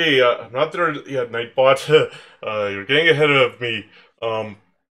 Okay, I'm not there yet, Nightbot. You're getting ahead of me.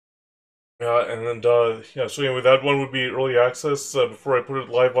 Yeah, so anyway, that one would be early access before I put it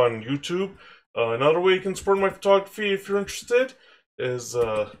live on YouTube. Another way you can support my photography if you're interested is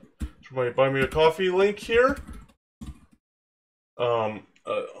through my Buy Me a Coffee link here. Um,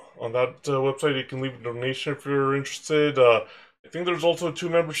 uh, on that website, you can leave a donation if you're interested. I think there's also 2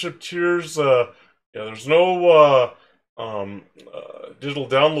 membership tiers. Yeah, there's no digital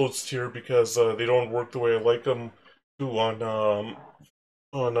downloads tier because they don't work the way I like them to on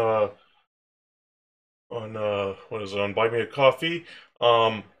what is it, on Buy Me a Coffee.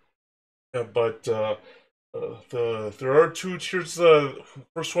 Yeah, but there are 2 tiers.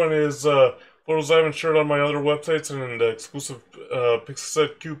 First one is photos I haven't shared on my other websites and exclusive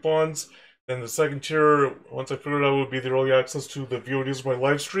Pixelset coupons. And the second tier, once I figured it out, would be the early access to the VODs of my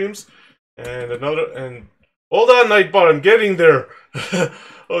live streams. And hold on, Nightbot, I'm getting there.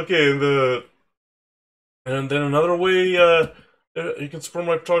 Okay, and then another way you can support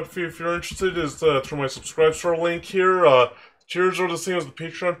my photography if you're interested is through my subscribe store link here. Tiers are the same as the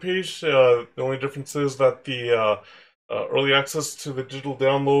Patreon page. The only difference is that the early access to the digital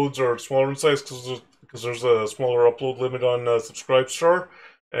downloads are smaller in size because there's a smaller upload limit on subscribe store.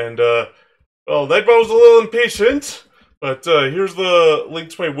 And well, Nightbot was a little impatient, but here's the link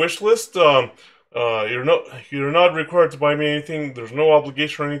to my wish list. You're not required to buy me anything. There's no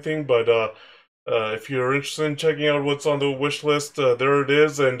obligation or anything, but if you're interested in checking out what's on the wish list, there it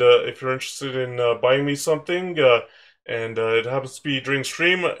is. And if you're interested in buying me something, and it happens to be during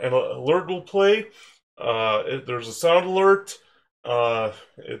stream, an alert will play. There's a sound alert.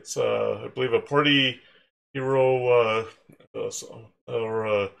 It's I believe a party hero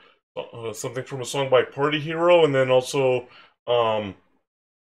or something from a song by Party Hero, and then also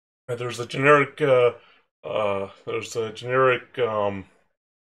there's a generic Throne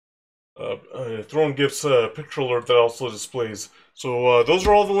Gifts picture alert that also displays. So those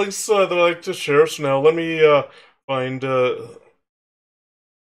are all the links that I like to share. So now let me find.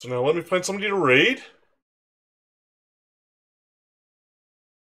 Somebody to raid.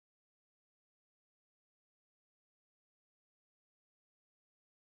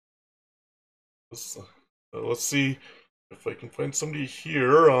 Let's see if I can find somebody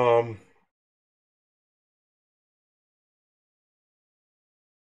here.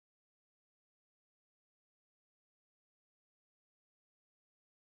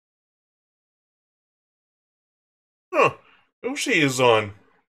 Huh. Yoshi is on.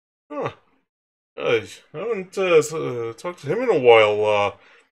 Huh. I haven't talked to him in a while.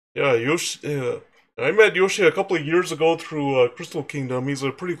 Yeah, Yoshi. I met Yoshi a couple of years ago through Crystal Kingdom. He's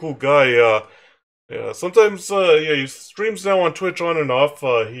a pretty cool guy. Yeah, sometimes, yeah, he streams now on Twitch on and off.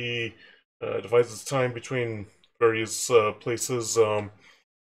 He divides his time between various places.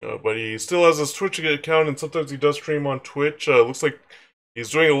 But he still has his Twitch account, and sometimes he does stream on Twitch. Looks like he's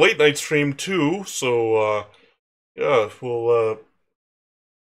doing a late night stream too. So, yeah, we'll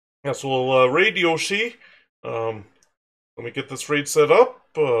raid Yoshi. Let me get this raid set up.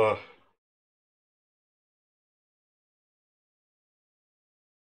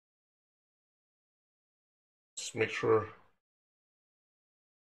 Just make sure.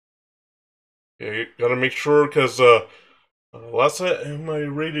 Yeah, you gotta make sure because last time I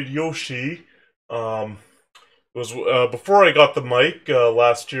raided Yoshi, it was before I got the mic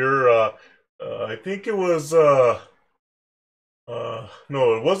last year. I think it was no,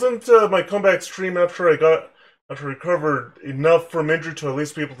 it wasn't my comeback stream after I recovered enough from injury to at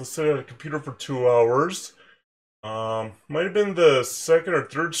least be able to sit at a computer for 2 hours. Might have been the second or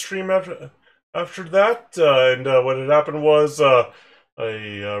third stream after that, and what had happened was I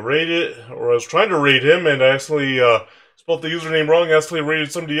raided, or I was trying to raid him, and I accidentally spelled the username wrong. I accidentally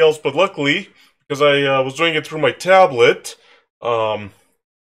raided somebody else, but luckily, because I was doing it through my tablet, it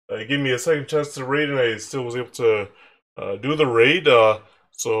gave me a second chance to raid, and I still was able to do the raid.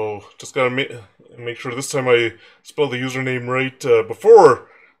 So just gotta make sure this time I spell the username right before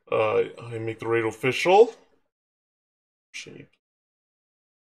I make the raid official. Shape.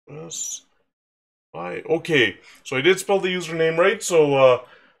 Yes. Okay, so I did spell the username right. So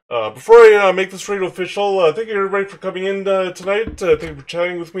before I make this raid official, thank you everybody for coming in tonight. Thank you for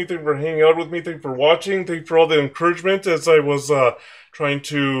chatting with me. Thank you for hanging out with me. Thank you for watching. Thank you for all the encouragement as I was trying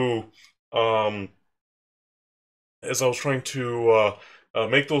to um,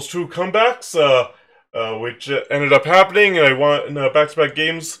 make those two comebacks, which ended up happening. I won back-to-back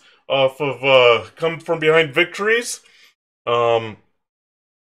games off of come from behind victories.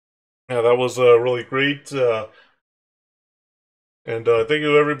 Yeah, that was really great. And thank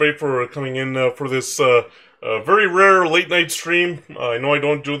you everybody for coming in for this very rare late night stream. I know I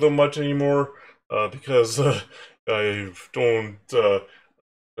don't do them much anymore because I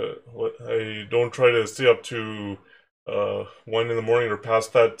don't try to stay up to 1 in the morning or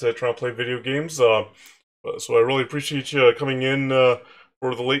past that trying to play video games. So I really appreciate you coming in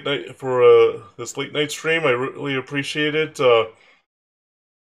for the late night for this late night stream. I really appreciate it.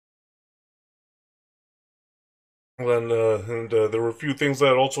 And there were a few things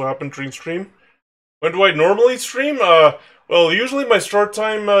that also happened during stream. When do I normally stream? Well, usually my start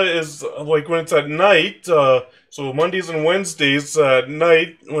time is like when it's at night. So Mondays and Wednesdays at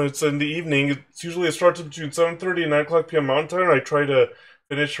night, when it's in the evening, it's usually a start time between 7:30 and 9 o'clock p.m. Mountain Time. I try to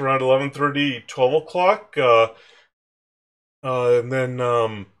finish around 11:30, 12 o'clock. And then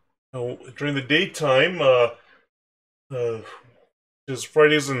during the daytime, uh, is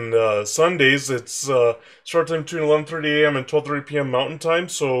Fridays and Sundays, it's start time between 11:30 a.m. and 12:30 p.m. Mountain Time.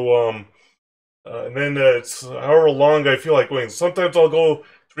 So and then it's however long I feel like going. Sometimes I'll go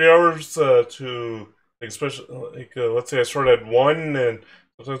 3 hours to, like, especially like let's say I start at 1, and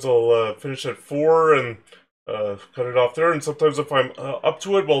sometimes I'll finish at 4 and cut it off there. And sometimes if I'm up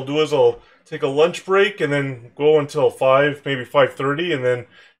to it, what I'll do is I'll take a lunch break and then go until 5, maybe 5:30, and then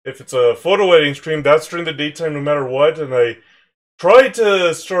if it's a photo editing stream, that's during the daytime no matter what. And I try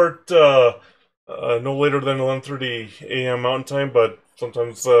to start no later than 11:30 a.m. Mountain Time, but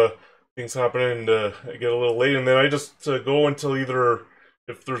sometimes things happen and I get a little late, and then I just go until either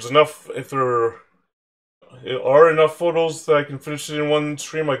if there are enough photos that I can finish it in one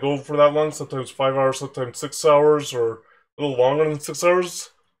stream, I go for that long. Sometimes 5 hours, sometimes 6 hours, or a little longer than 6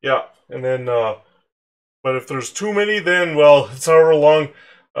 hours. Yeah, and then but if there's too many, then well, it's however long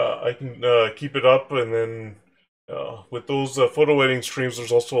I can keep it up, and then. With those photo editing streams,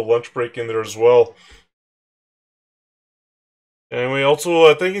 there's also a lunch break in there as well. Anyway,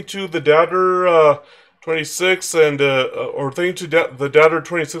 also thank you to the Dadder 26 and or thank you to the Dadder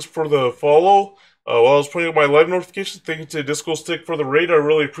 26 for the follow. While I was putting up my live notifications, thank you to Disco Stick for the raid. I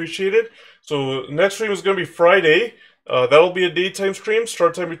really appreciate it. So next stream is going to be Friday. That'll be a daytime stream.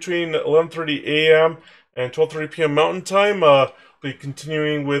 Start time between 11:30 a.m. and 12:30 p.m. Mountain Time. Be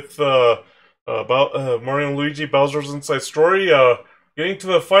continuing with Mario and Luigi Bowser's Inside Story. Getting to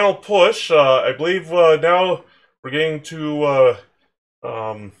the final push. I believe now we're getting to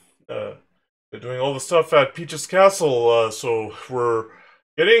doing all the stuff at Peach's Castle. So we're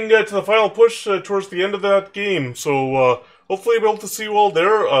getting to the final push towards the end of that game. So hopefully I'll be able to see you all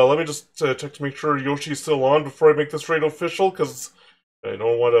there. Let me just check to make sure Yoshi's still on before I make this raid official, because I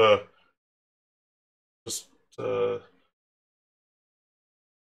don't want to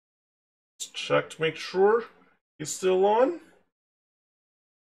just check to make sure he's still on.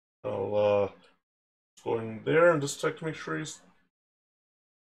 I'll go in there and just check to make sure he's.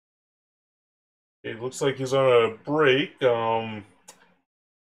 Okay, looks like he's on a break. You know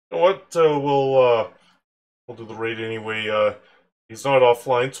what? We'll do the raid anyway. He's not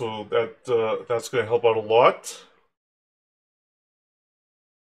offline, so that's going to help out a lot.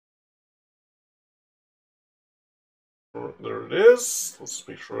 There it is. Let's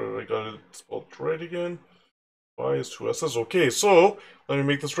make sure I got it spelled right again. Y is 2 S's. Okay, so let me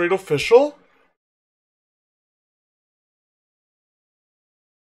make this raid official.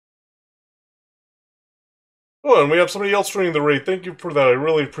 Oh, and we have somebody else joining the raid. Thank you for that. I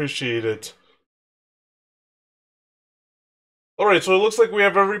really appreciate it. Alright, so it looks like we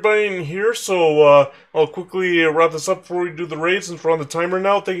have everybody in here, so I'll quickly wrap this up before we do the raid, since we're on the timer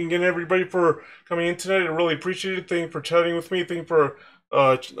now. Thank you again, everybody, for coming in tonight. I really appreciate it. Thank you for chatting with me. Thank you for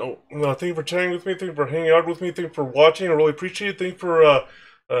thank you for chatting with me. Thank you for hanging out with me. Thank you for watching. I really appreciate it. Thank you for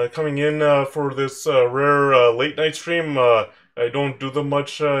coming in for this rare late night stream. I don't do them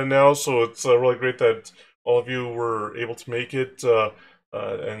much now, so it's really great that all of you were able to make it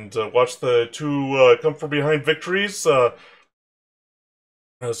and watch the two come from behind victories.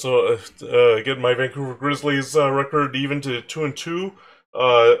 Again, my Vancouver Grizzlies record even to 2-2.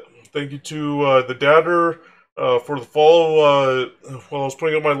 Thank you to the Dadder for the follow while I was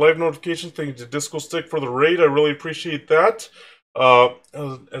putting up my live notifications. Thank you to Disco Stick for the raid. I really appreciate that.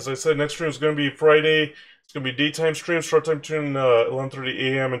 As I said, next stream is going to be Friday. It's going to be daytime stream, start time between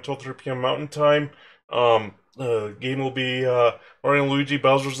 11:30 a.m. and 12:30 p.m. Mountain Time. Game will be Mario and Luigi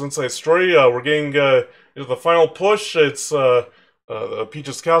Bowser's Inside Story. We're getting into the final push. It's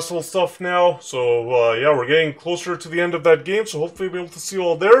Peach's Castle stuff now. So, yeah, we're getting closer to the end of that game, so hopefully we'll be able to see you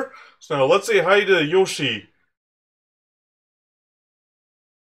all there. So now let's say hi to Yoshi.